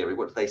motivational theory,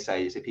 what do they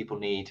say is that people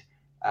need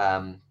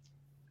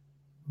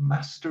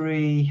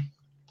mastery,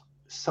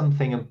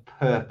 something, and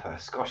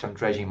purpose. Gosh, I'm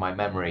dredging my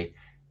memory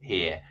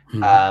here.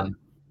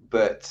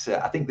 But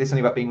I think there's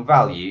something about being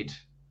valued,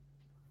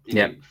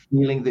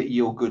 feeling that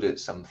you're good at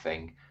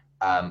something,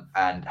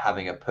 and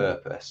having a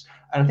purpose.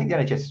 And I think the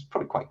NHS is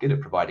probably quite good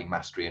at providing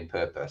mastery and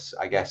purpose.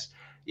 I guess,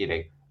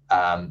 the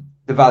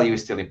value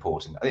is still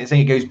important. I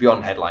think it goes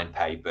beyond headline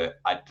pay, but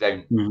I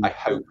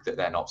hope that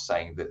they're not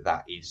saying that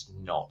that is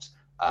not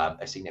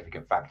a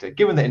significant factor,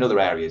 given that in other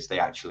areas they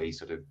actually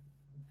sort of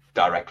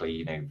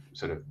directly,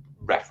 sort of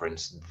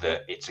reference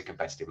that it's a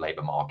competitive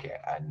labour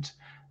market, and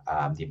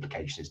the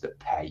implication is that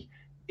pay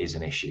is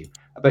an issue.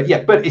 But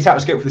it's out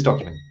of scope for this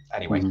document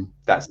anyway.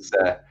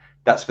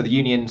 That's for the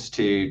unions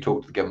to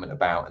talk to the government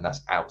about, and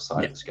that's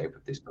outside of the scope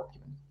of this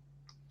document.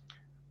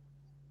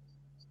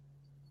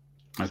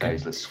 Okay,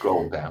 so let's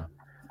scroll down.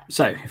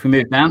 So if we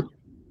move down,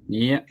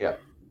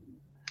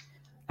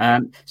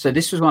 so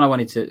this was one I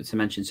wanted to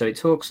mention. So it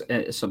talks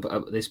at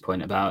this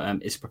point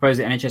about it's proposed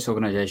that NHS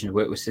organisations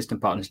work with system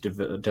partners to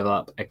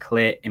develop a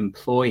clear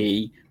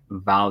employee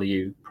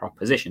value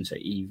proposition, so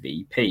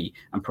EVP,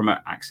 and promote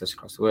access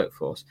across the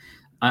workforce.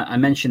 I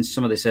mentioned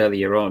some of this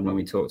earlier on when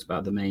we talked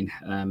about the main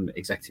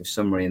executive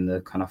summary and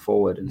the kind of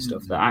forward and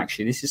stuff, that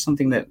actually this is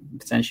something that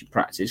potentially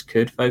practice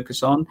could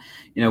focus on.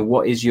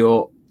 What is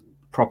your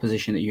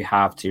proposition that you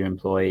have to your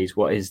employees?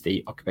 What is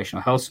the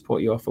occupational health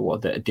support you offer? What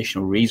are the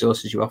additional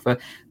resources you offer?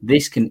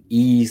 This can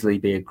easily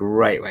be a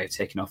great way of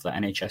taking off that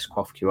NHS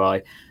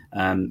QoFQI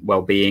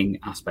well-being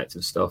aspect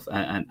of stuff,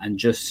 and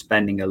just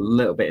spending a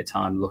little bit of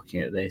time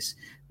looking at this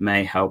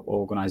may help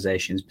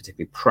organisations,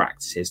 particularly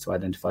practices, to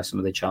identify some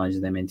of the challenges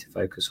they mean to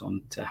focus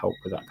on to help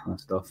with that kind of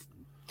stuff.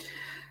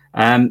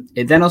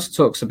 It then also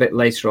talks a bit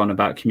later on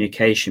about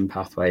communication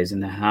pathways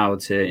and how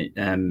to,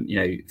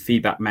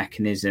 feedback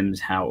mechanisms,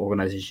 how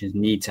organisations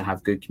need to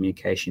have good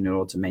communication in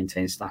order to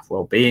maintain staff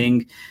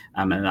well-being,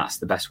 and that's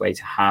the best way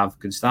to have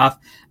good staff.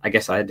 I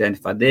guess I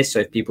identified this,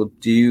 so if people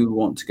do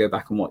want to go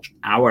back and watch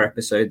our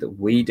episode that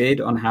we did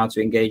on how to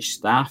engage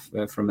staff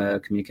from a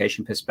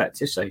communication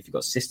perspective, so if you've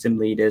got system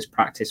leaders,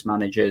 practice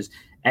managers,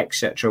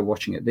 etc.,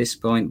 watching at this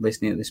point,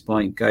 listening at this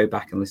point, go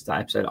back and listen to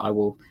that episode. I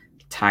will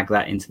tag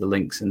that into the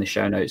links in the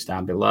show notes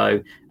down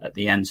below at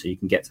the end, so you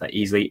can get to that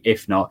easily.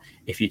 If not,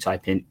 if you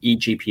type in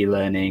eGP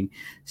learning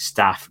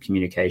staff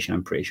communication,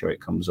 I'm pretty sure it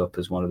comes up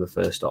as one of the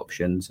first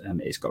options.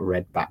 It's got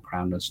red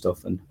background and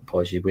stuff, and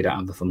apologies, we don't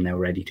have the thumbnail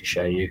ready to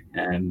show you,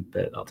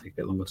 but that'll take a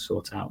bit longer to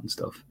sort out and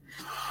stuff.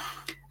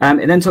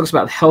 It then talks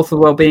about the health and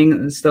well-being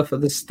and stuff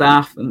of the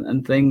staff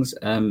and things.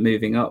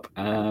 Moving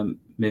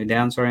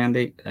down, sorry,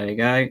 Andy, there you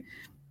go.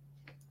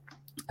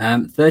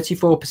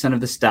 34%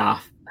 of the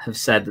staff have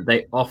said that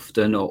they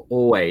often or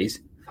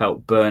always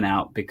felt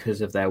burnout because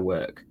of their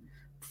work.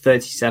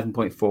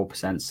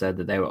 37.4% said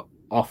that they were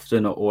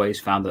often or always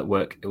found that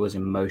work it was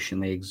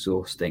emotionally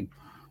exhausting.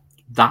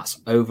 That's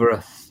over a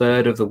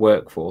third of the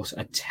workforce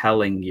are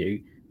telling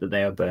you that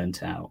they are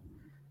burnt out.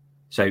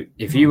 So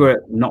if you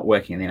were not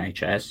working in the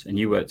NHS and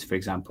you worked, for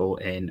example,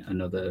 in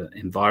another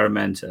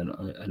environment,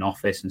 an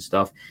office and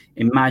stuff,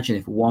 imagine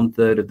if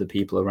 1/3 of the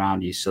people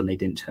around you suddenly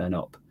didn't turn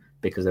up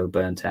because they were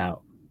burnt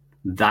out.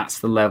 That's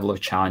the level of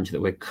challenge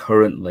that we're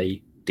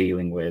currently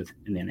dealing with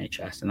in the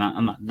NHS, and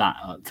that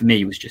for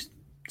me was just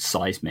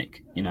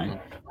seismic.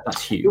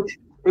 That's huge.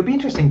 It would be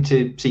interesting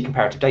to see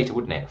comparative data,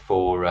 wouldn't it,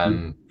 for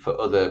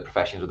other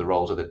professions, other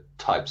roles, other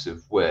types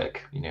of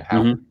work.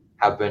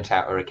 How burnt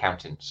out are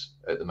accountants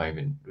at the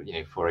moment?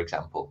 For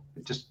example,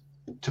 just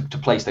to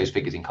place those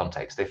figures in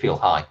context, they feel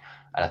high,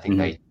 and I think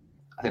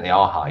they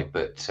are high,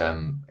 but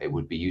it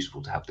would be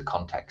useful to have the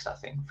context, I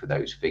think, for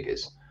those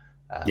figures.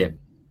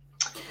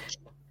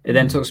 It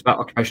then talks about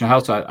occupational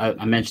health. So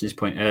I mentioned this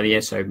point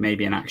earlier. So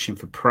maybe an action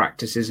for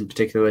practices, in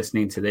particular,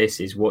 listening to this,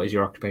 is what is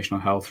your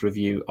occupational health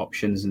review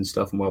options and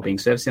stuff and wellbeing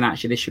service. And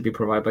actually, this should be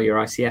provided by your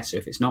ICS. So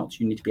if it's not,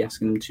 you need to be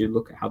asking them to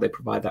look at how they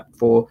provide that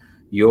for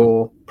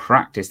your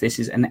practice. This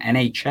is an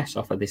NHS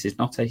offer. This is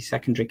not a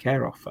secondary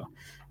care offer.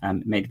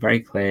 Made very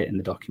clear in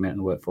the document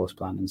and the workforce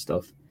plan and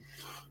stuff.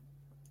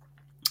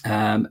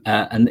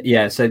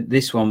 So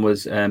this one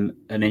was an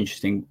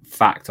interesting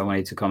fact I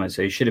wanted to comment.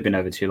 So it should have been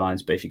over 2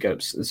 lines, but if you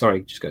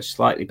just go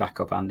slightly back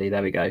up, Andy.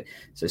 There we go.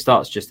 So it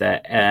starts just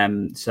there.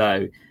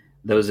 So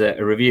there was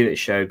a review that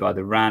showed by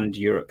the RAND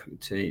Europe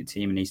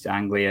team in East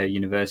Anglia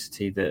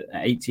University that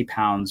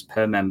 £80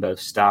 per member of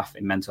staff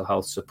in mental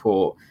health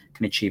support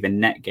can achieve a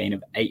net gain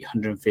of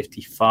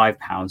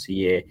 £855 a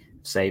year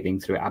saving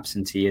through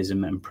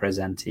absenteeism and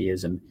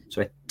presenteeism.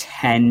 So a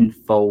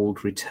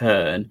 10-fold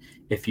return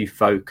if you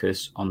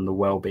focus on the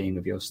well-being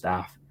of your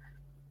staff.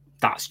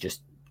 That's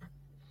just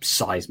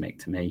seismic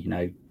to me.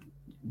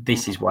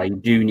 This is why you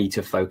do need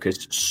to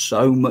focus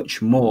so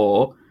much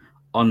more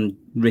on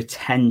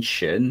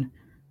retention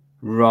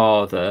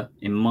rather,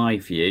 in my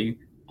view,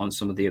 on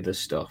some of the other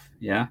stuff.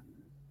 Yeah.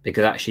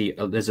 Because actually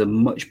there's a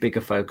much bigger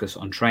focus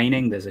on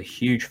training. There's a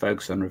huge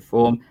focus on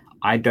reform.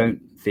 I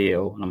don't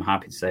feel, and I'm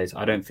happy to say this,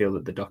 I don't feel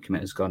that the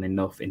document has gone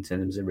enough in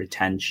terms of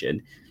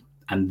retention.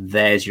 And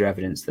there's your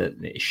evidence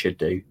that it should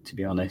do, to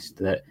be honest,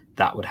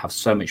 that would have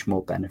so much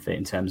more benefit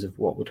in terms of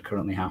what would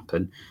currently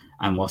happen.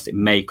 And whilst it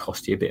may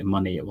cost you a bit of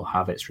money, it will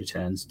have its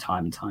returns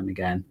time and time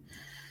again.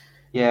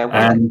 Yeah,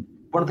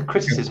 one of the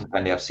criticisms,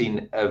 Andy, I've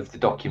seen of the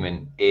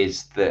document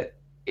is that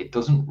it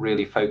doesn't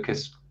really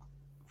focus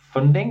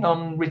funding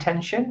on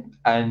retention.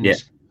 And,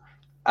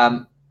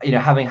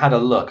 having had a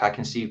look, I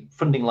can see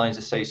funding lines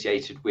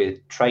associated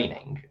with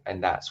training,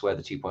 and that's where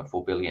the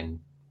 2.4 billion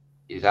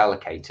is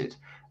allocated.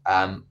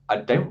 I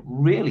don't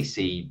really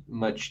see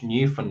much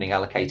new funding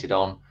allocated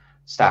on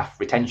staff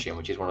retention,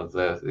 which is one of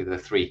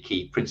the three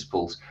key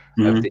principles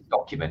of this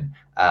document.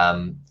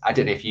 I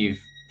don't know if you've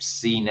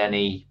seen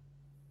any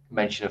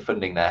mention of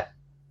funding there.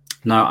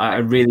 No, I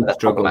really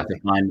struggle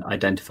to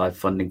identify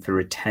funding for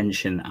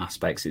retention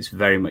aspects. It's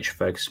very much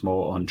focused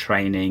more on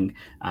training,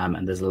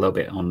 and there's a little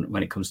bit on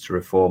when it comes to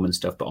reform and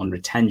stuff. But on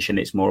retention,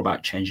 it's more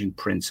about changing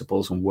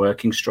principles and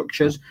working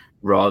structures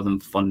rather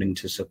than funding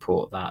to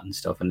support that and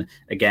stuff. And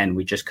again,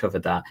 we just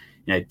covered that.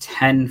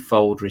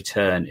 10-fold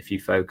return if you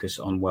focus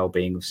on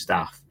well-being of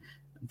staff.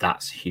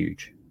 That's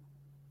huge.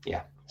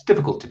 Yeah, it's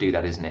difficult to do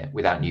that, isn't it,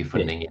 without new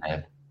funding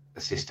in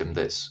a system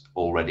that's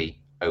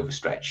already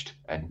overstretched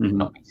and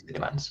not meeting the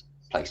demands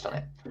placed on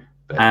it.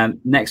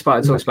 Next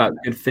part, it talks about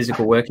good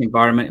physical working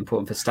environment,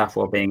 important for staff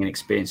well-being and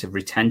experience of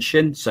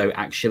retention. So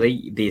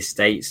actually, the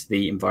estates,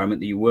 the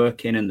environment that you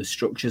work in and the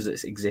structures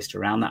that exist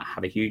around that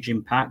have a huge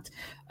impact.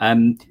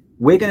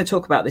 We're going to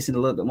talk about this in a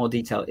little bit more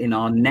detail in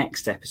our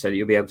next episode.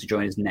 You'll be able to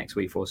join us next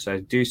week or so.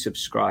 Do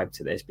subscribe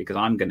to this because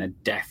I'm going to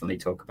definitely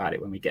talk about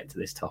it when we get to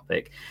this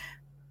topic.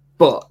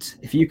 But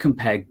if you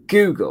compare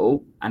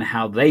Google and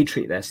how they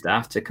treat their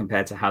staff to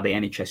compare to how the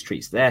NHS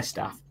treats their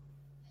staff,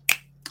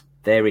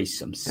 there is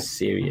some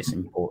serious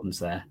importance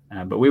there.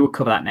 But we will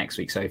cover that next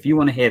week. So if you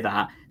want to hear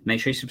that,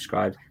 make sure you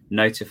subscribe,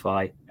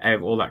 notify,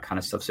 all that kind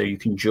of stuff so you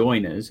can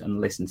join us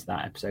and listen to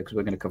that episode because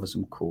we're going to cover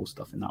some cool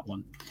stuff in that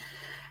one.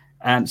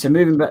 So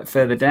moving back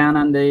further down,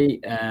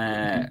 Andy,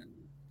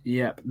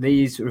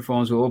 these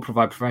reforms will all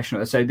provide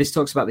professional. So this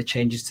talks about the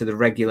changes to the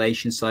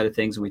regulation side of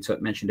things. And we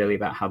mentioned earlier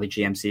about how the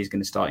GMC is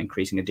going to start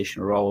increasing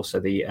additional roles.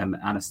 So the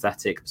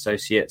anaesthetic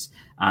associates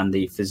and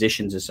the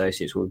physicians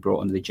associates will be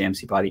brought under the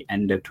GMC by the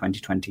end of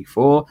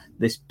 2024.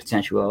 This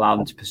potentially will allow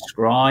them to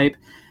prescribe.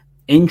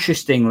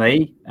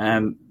 Interestingly,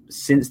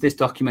 since this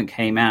document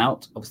came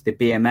out, obviously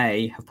the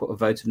BMA have put a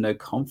vote of no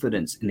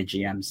confidence in the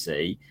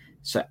GMC.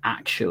 So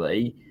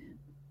actually,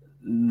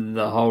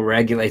 the whole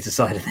regulator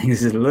side of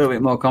things is a little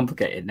bit more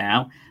complicated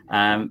now.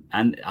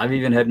 And I've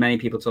even heard many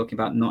people talking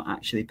about not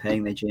actually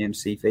paying their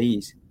GMC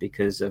fees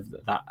because of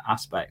that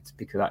aspect,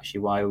 because actually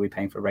why are we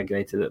paying for a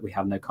regulator that we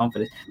have no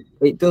confidence?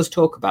 It does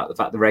talk about the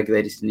fact the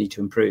regulators need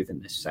to improve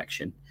in this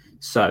section.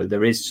 So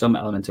there is some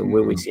element of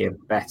will we see a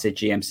better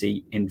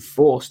GMC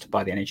enforced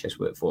by the NHS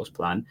Workforce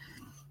plan?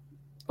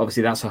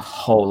 Obviously, that's a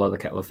whole other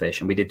kettle of fish.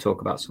 And we did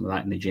talk about some of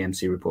that in the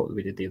GMC report that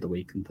we did the other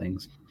week and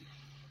things.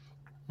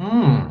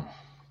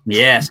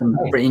 Yeah, some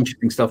pretty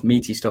interesting stuff,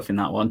 meaty stuff in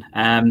that one.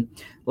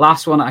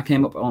 Last one I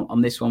came up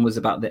on this one was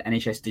about the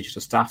NHS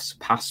Digital Staff's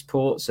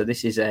Passport. So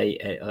this is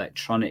a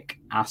electronic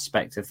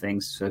aspect of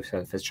things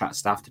for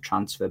staff to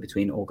transfer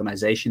between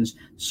organisations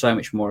so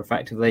much more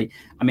effectively.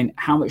 I mean,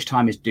 how much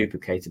time is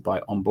duplicated by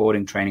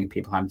onboarding training,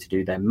 people having to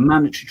do their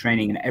mandatory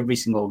training in every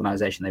single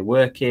organisation they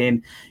work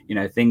in?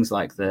 Things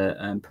like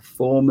the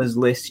performers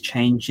list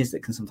changes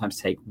that can sometimes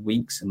take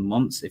weeks and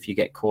months if you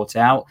get caught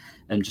out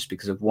and just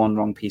because of one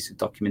wrong piece of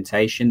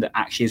documentation that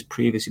actually has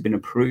previously been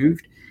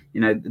approved.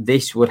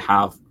 This would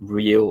have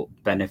real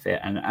benefit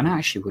and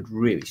actually would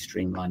really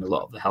streamline a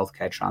lot of the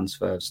healthcare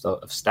transfer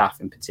of staff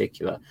in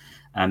particular.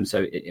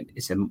 So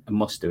it's a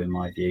must-do in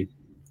my view.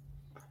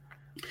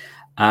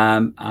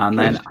 And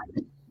then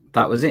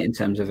that was it in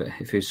terms of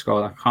if you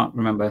scroll. I can't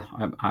remember.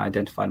 I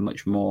identified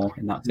much more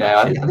in that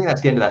section. No, I think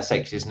that's the end of that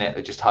section, isn't it?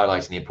 They're just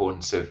highlighting the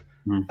importance of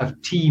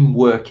team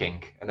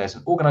working. And there's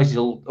an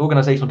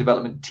organizational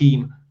development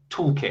team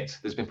toolkit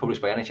that's been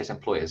published by NHS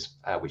employers,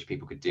 which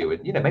people could do.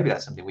 And, maybe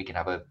that's something we can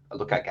have a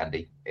look at,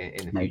 Gandhi,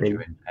 in the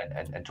future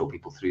and talk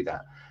people through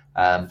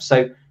that.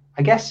 So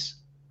I guess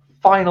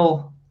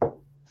final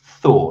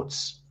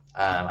thoughts,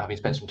 having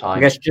spent some time.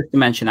 I guess just to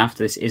mention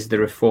after this is the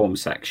reform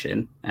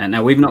section. And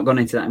now we've not gone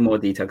into that in more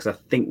detail because I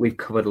think we've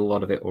covered a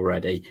lot of it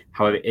already.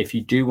 However, if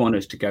you do want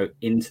us to go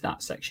into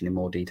that section in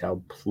more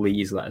detail,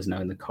 please let us know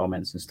in the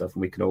comments and stuff.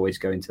 And we can always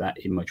go into that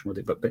in much more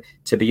detail. But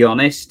to be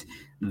honest,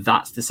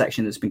 that's the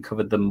section that's been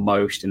covered the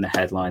most in the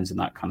headlines and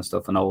that kind of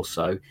stuff. And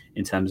also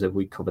in terms of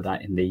we covered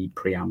that in the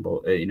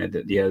preamble,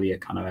 the earlier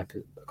kind of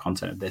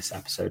content of this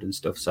episode and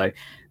stuff. So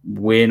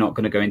we're not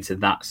going to go into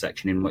that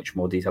section in much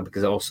more detail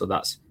because also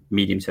that's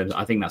medium term.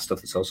 I think that's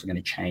stuff that's also going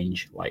to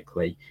change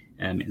likely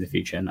in the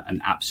future.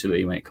 And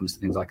absolutely when it comes to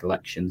things like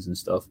elections and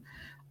stuff.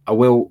 I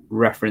will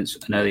reference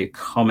an earlier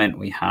comment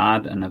we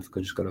had, and I've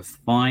just got to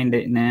find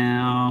it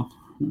now.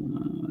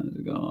 Where's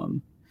it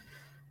gone?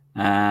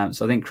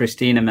 So I think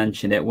Christina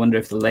mentioned it. I wonder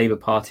if the Labour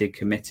Party are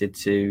committed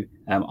to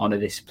honour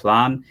this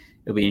plan.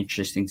 It'll be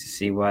interesting to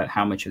see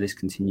how much of this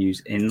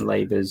continues in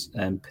Labour's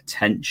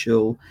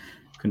potential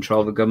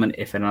control the government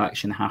if an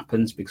election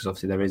happens, because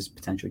obviously there is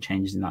potential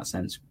changes in that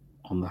sense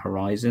on the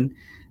horizon.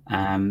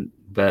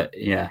 But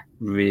yeah,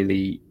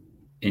 really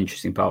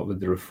interesting part with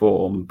the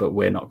reform, but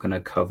we're not going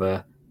to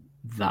cover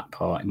that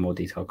part in more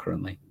detail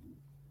currently.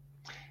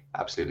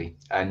 Absolutely.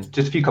 And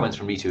just a few comments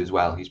from Ritu as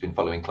well, who's been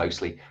following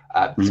closely.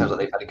 Sounds like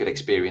they've had a good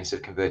experience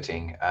of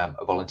converting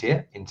a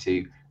volunteer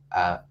into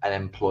an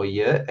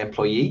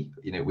employee,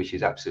 which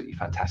is absolutely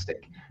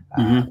fantastic.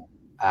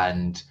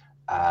 And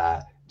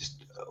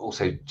just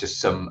also just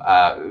some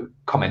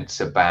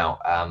comments about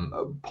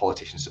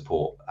politician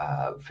support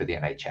for the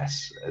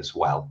NHS as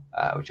well,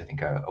 which I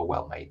think are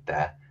well made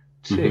there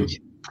too.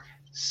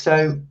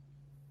 So,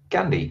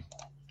 Gandhi,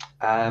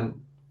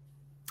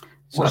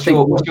 what's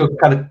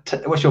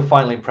your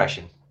final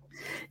impression?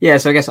 Yeah,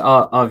 so I guess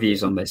our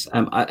views on this.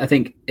 I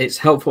think it's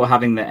helpful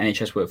having the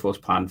NHS Workforce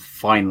Plan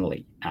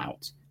finally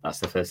out. That's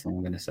the first thing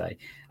I'm going to say.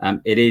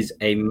 It is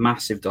a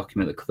massive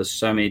document that covers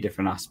so many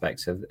different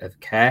aspects of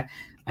care.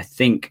 I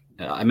think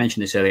I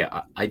mentioned this earlier.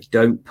 I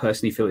don't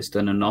personally feel it's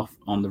done enough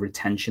on the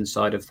retention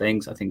side of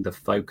things. I think the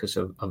focus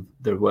of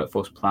the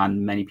Workforce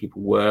Plan, many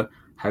people were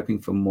hoping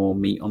for more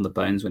meat on the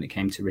bones when it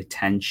came to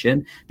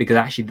retention, because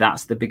actually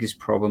that's the biggest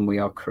problem we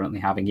are currently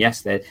having.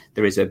 Yes, there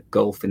is a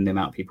gulf in the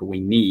amount of people we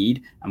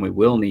need and we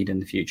will need in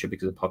the future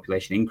because the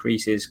population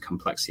increases,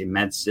 complexity in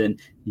medicine,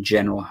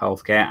 general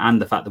healthcare, and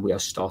the fact that we are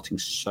starting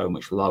so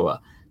much lower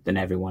than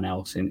everyone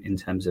else in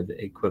terms of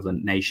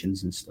equivalent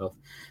nations and stuff.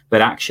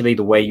 But actually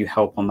the way you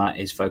help on that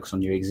is focus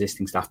on your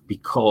existing staff,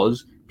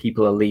 because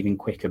people are leaving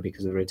quicker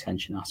because of the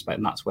retention aspect.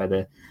 And that's where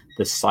the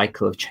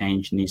cycle of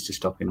change needs to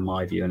stop, in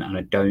my view. And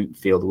I don't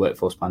feel the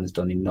Workforce Plan has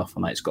done enough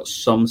on that. It's got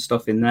some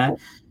stuff in there.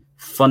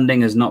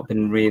 Funding has not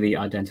been really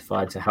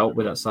identified to help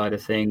with that side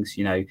of things.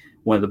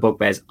 One of the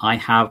bugbears I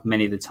have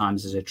many of the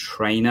times as a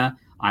trainer,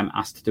 I'm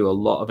asked to do a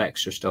lot of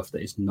extra stuff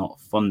that is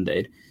not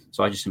funded.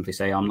 So I just simply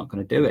say, I'm not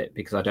going to do it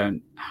because I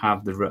don't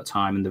have the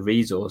time and the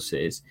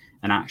resources.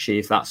 And actually,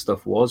 if that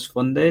stuff was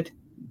funded,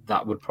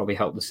 that would probably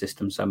help the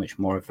system so much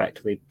more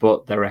effectively.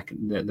 But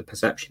the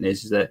perception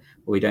is that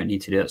we don't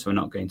need to do that, so we're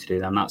not going to do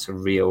that. And that's a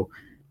real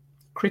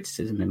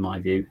criticism, in my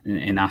view,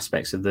 in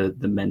aspects of the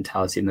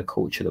mentality and the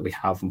culture that we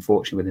have,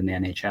 unfortunately, within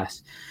the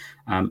NHS.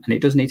 And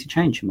it does need to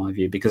change, in my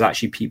view, because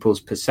actually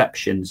people's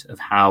perceptions of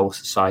how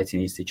society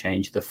needs to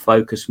change, the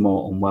focus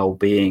more on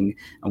well-being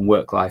and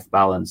work-life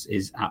balance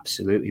is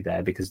absolutely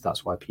there, because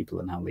that's why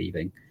people are now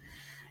leaving.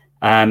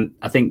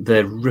 I think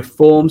the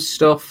reform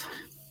stuff,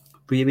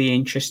 really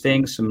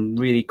interesting, some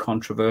really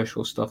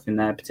controversial stuff in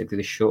there,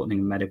 particularly the shortening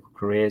of medical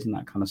careers and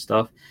that kind of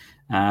stuff.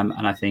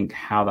 And I think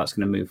how that's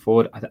going to move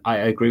forward, I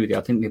agree with you.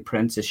 I think the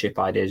apprenticeship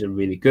idea is a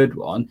really good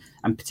one,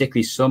 and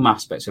particularly some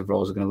aspects of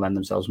roles are going to lend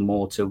themselves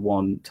more to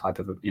one type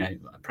of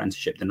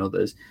apprenticeship than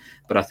others.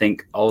 But I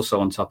think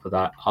also on top of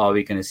that, are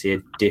we going to see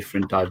a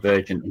different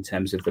divergent in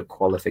terms of the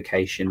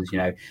qualifications?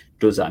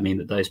 Does that mean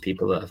that those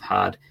people that have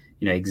had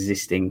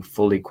existing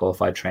fully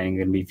qualified training are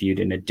going to be viewed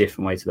in a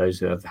different way to those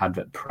who have had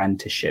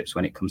apprenticeships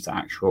when it comes to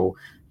actual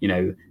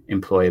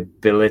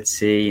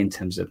employability in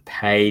terms of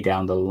pay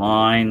down the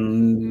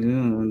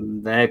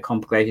line? They're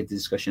complicated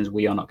discussions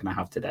we are not going to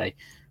have today,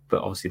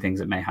 but obviously things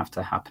that may have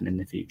to happen in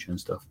the future and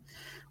stuff.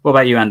 What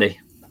about you, Andy?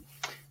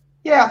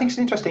 Yeah, I think it's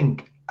an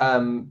interesting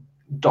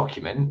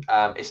document.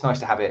 It's nice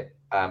to have it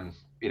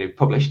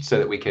published so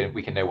that we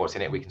can know what's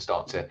in it. We can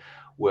start to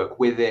work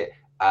with it.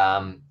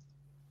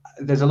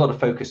 There's a lot of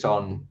focus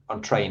on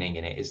training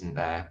in it, isn't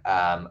there?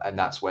 And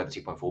that's where the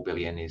 2.4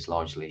 billion is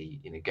largely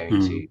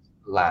going to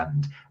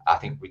land. I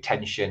think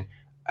retention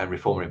and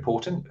reform are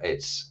important.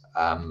 It's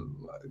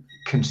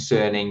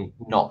concerning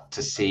not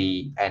to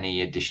see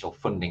any additional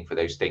funding for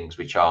those things,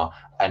 which are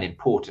an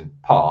important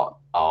part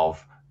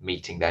of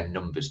meeting their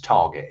numbers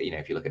target.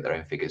 If you look at their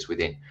own figures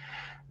within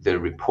the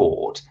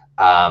report.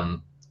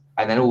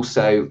 And then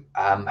also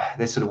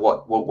there's sort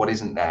of what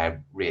isn't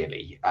there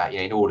really,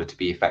 in order to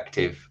be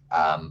effective,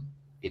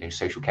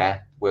 social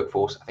care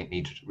workforce, I think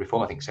needs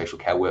reform. I think social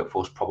care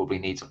workforce probably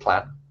needs a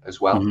plan as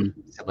well,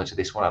 similar to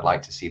this one. I'd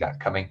like to see that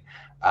coming.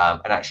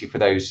 And actually for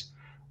those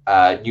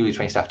newly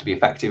trained staff to be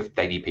effective,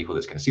 they need people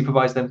that's going to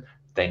supervise them.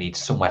 They need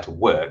somewhere to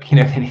work.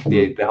 They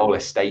need the whole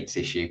estates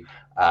issue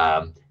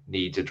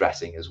needs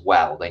addressing as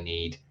well. They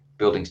need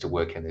buildings to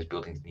work in. Those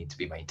buildings need to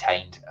be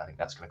maintained. I think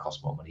that's going to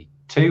cost more money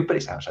too, but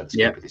it's outside the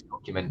scope of this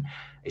document.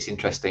 It's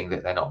interesting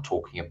that they're not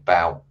talking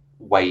about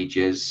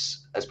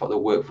wages as part of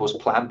the workforce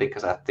plan,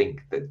 because I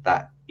think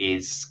that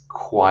is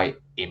quite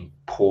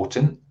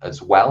important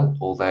as well,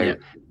 although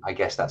I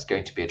guess that's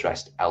going to be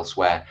addressed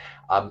elsewhere.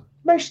 I'm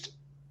most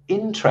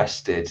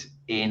interested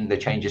in the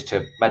changes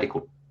to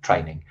medical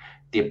training.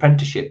 The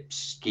apprenticeship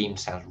scheme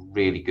sounds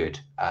really good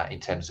in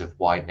terms of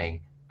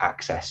widening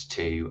access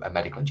to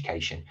medical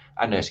education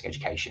and nursing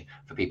education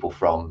for people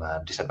from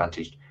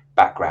disadvantaged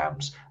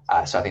backgrounds.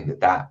 So I think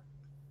that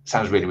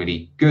sounds really,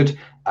 really good.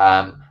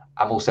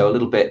 I'm also a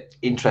little bit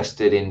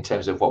interested in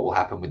terms of what will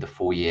happen with the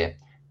 4-year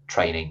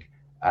training,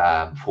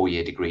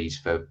 4-year degrees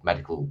for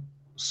medical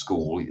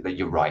school. That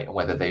you're right, and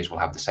whether those will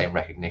have the same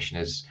recognition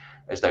as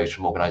as those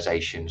from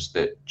organisations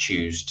that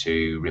choose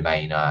to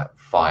remain at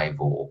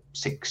 5 or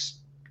 6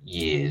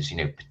 years,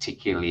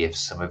 particularly if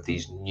some of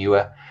these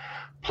newer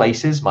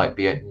places might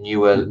be at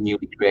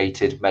newly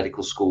created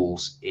medical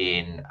schools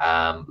in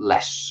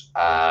less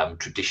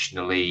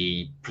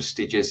traditionally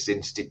prestigious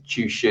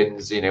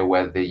institutions,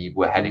 where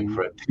we're heading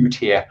for a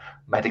 2-tier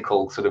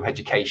medical sort of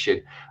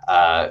education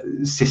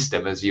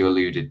system, as you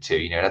alluded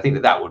to, and I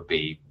think that would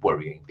be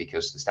worrying,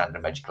 because the standard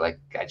of medical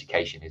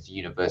education is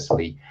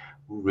universally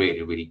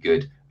really, really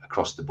good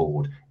across the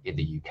board in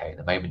the UK at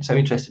the moment. So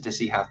interested to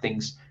see how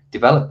things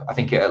develop. I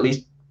think it at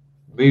least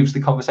moves the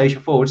conversation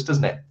forwards,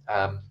 doesn't it?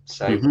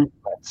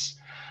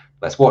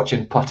 Let's watch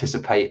and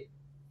participate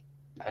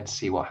and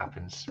see what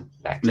happens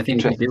next. And I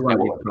think if you do want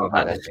to be part of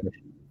that discussion,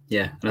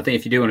 and I think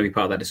if you do want to be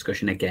part of that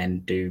discussion,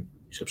 again, do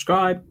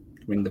subscribe,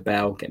 ring the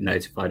bell, get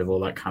notified of all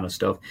that kind of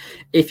stuff.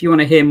 If you want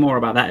to hear more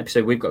about that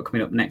episode we've got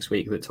coming up next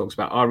week that talks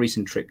about our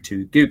recent trip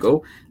to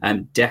Google,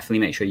 definitely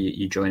make sure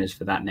you join us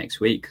for that next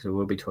week, because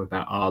we'll be talking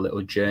about our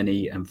little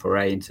journey and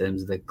foray in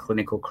terms of the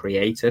Clinical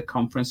Creator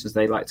Conference, as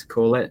they like to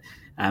call it,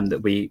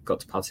 that we got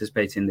to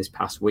participate in this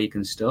past week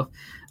and stuff.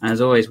 And as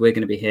always, we're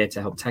going to be here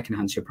to help tech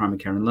enhance your primary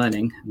care and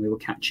learning, and we will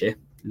catch you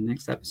in the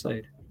next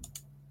episode.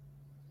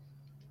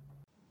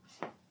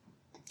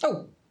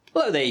 Oh,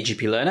 hello there,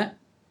 EGP learner.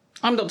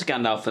 I'm Dr.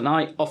 Gandalf, and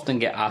I often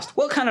get asked,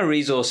 what kind of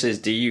resources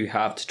do you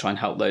have to try and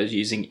help those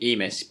using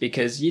EMIS?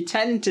 Because you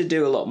tend to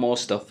do a lot more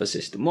stuff for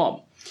System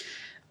 1.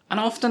 And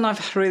often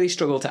I've really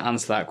struggled to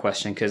answer that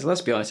question, because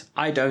let's be honest,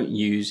 I don't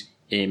use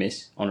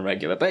EMIS on a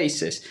regular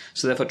basis.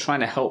 So therefore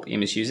trying to help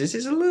EMIS users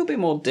is a little bit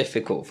more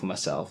difficult for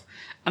myself.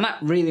 And that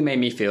really made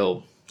me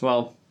feel,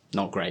 well,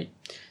 not great.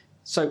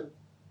 So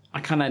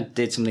I kind of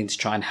did something to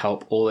try and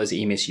help all those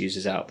EMIS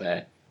users out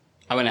there.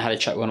 I went and had a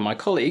chat with one of my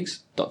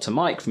colleagues, Dr.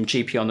 Mike from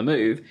GP on the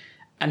Move,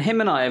 and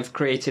him and I have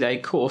created a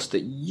course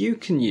that you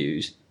can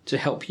use to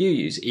help you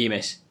use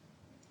EMIS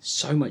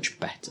so much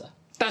better.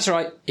 That's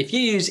right, if you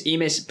use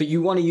EMIS, but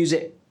you want to use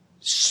it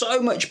so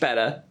much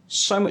better,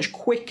 so much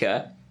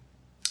quicker,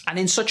 and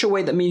in such a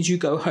way that means you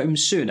go home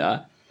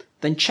sooner,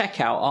 then check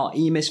out our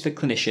EMIS for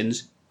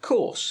Clinicians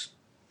course.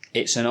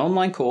 It's an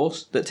online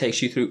course that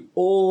takes you through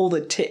all the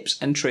tips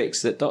and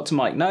tricks that Dr.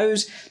 Mike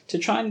knows to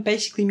try and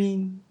basically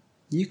mean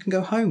you can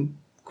go home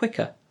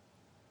quicker.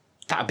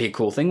 That'd be a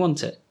cool thing,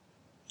 wouldn't it?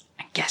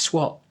 And guess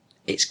what?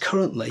 It's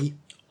currently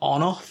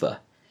on offer.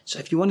 So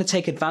if you want to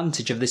take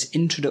advantage of this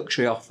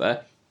introductory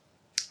offer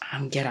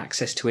and get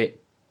access to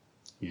it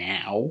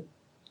now,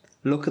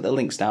 look at the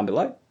links down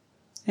below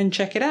and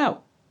check it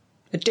out.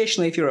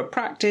 Additionally, if you're a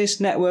practice,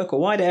 network or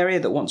wide area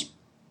that wants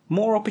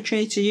more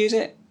opportunity to use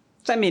it,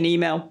 send me an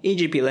email,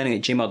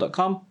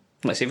 egplearning@gmail.com.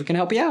 Let's see if we can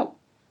help you out.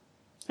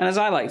 And as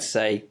I like to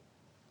say,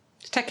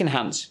 tech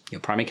enhance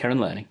your primary care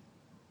and learning.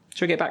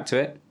 Shall we get back to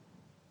it?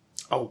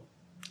 Oh,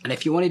 and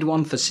if you wanted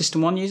one for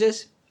System 1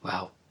 users,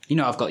 well,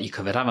 I've got you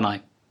covered, haven't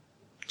I?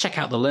 Check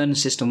out the Learn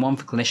System 1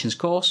 for Clinicians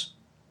course,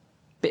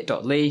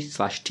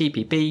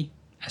 bit.ly/TPP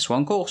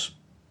S1 course.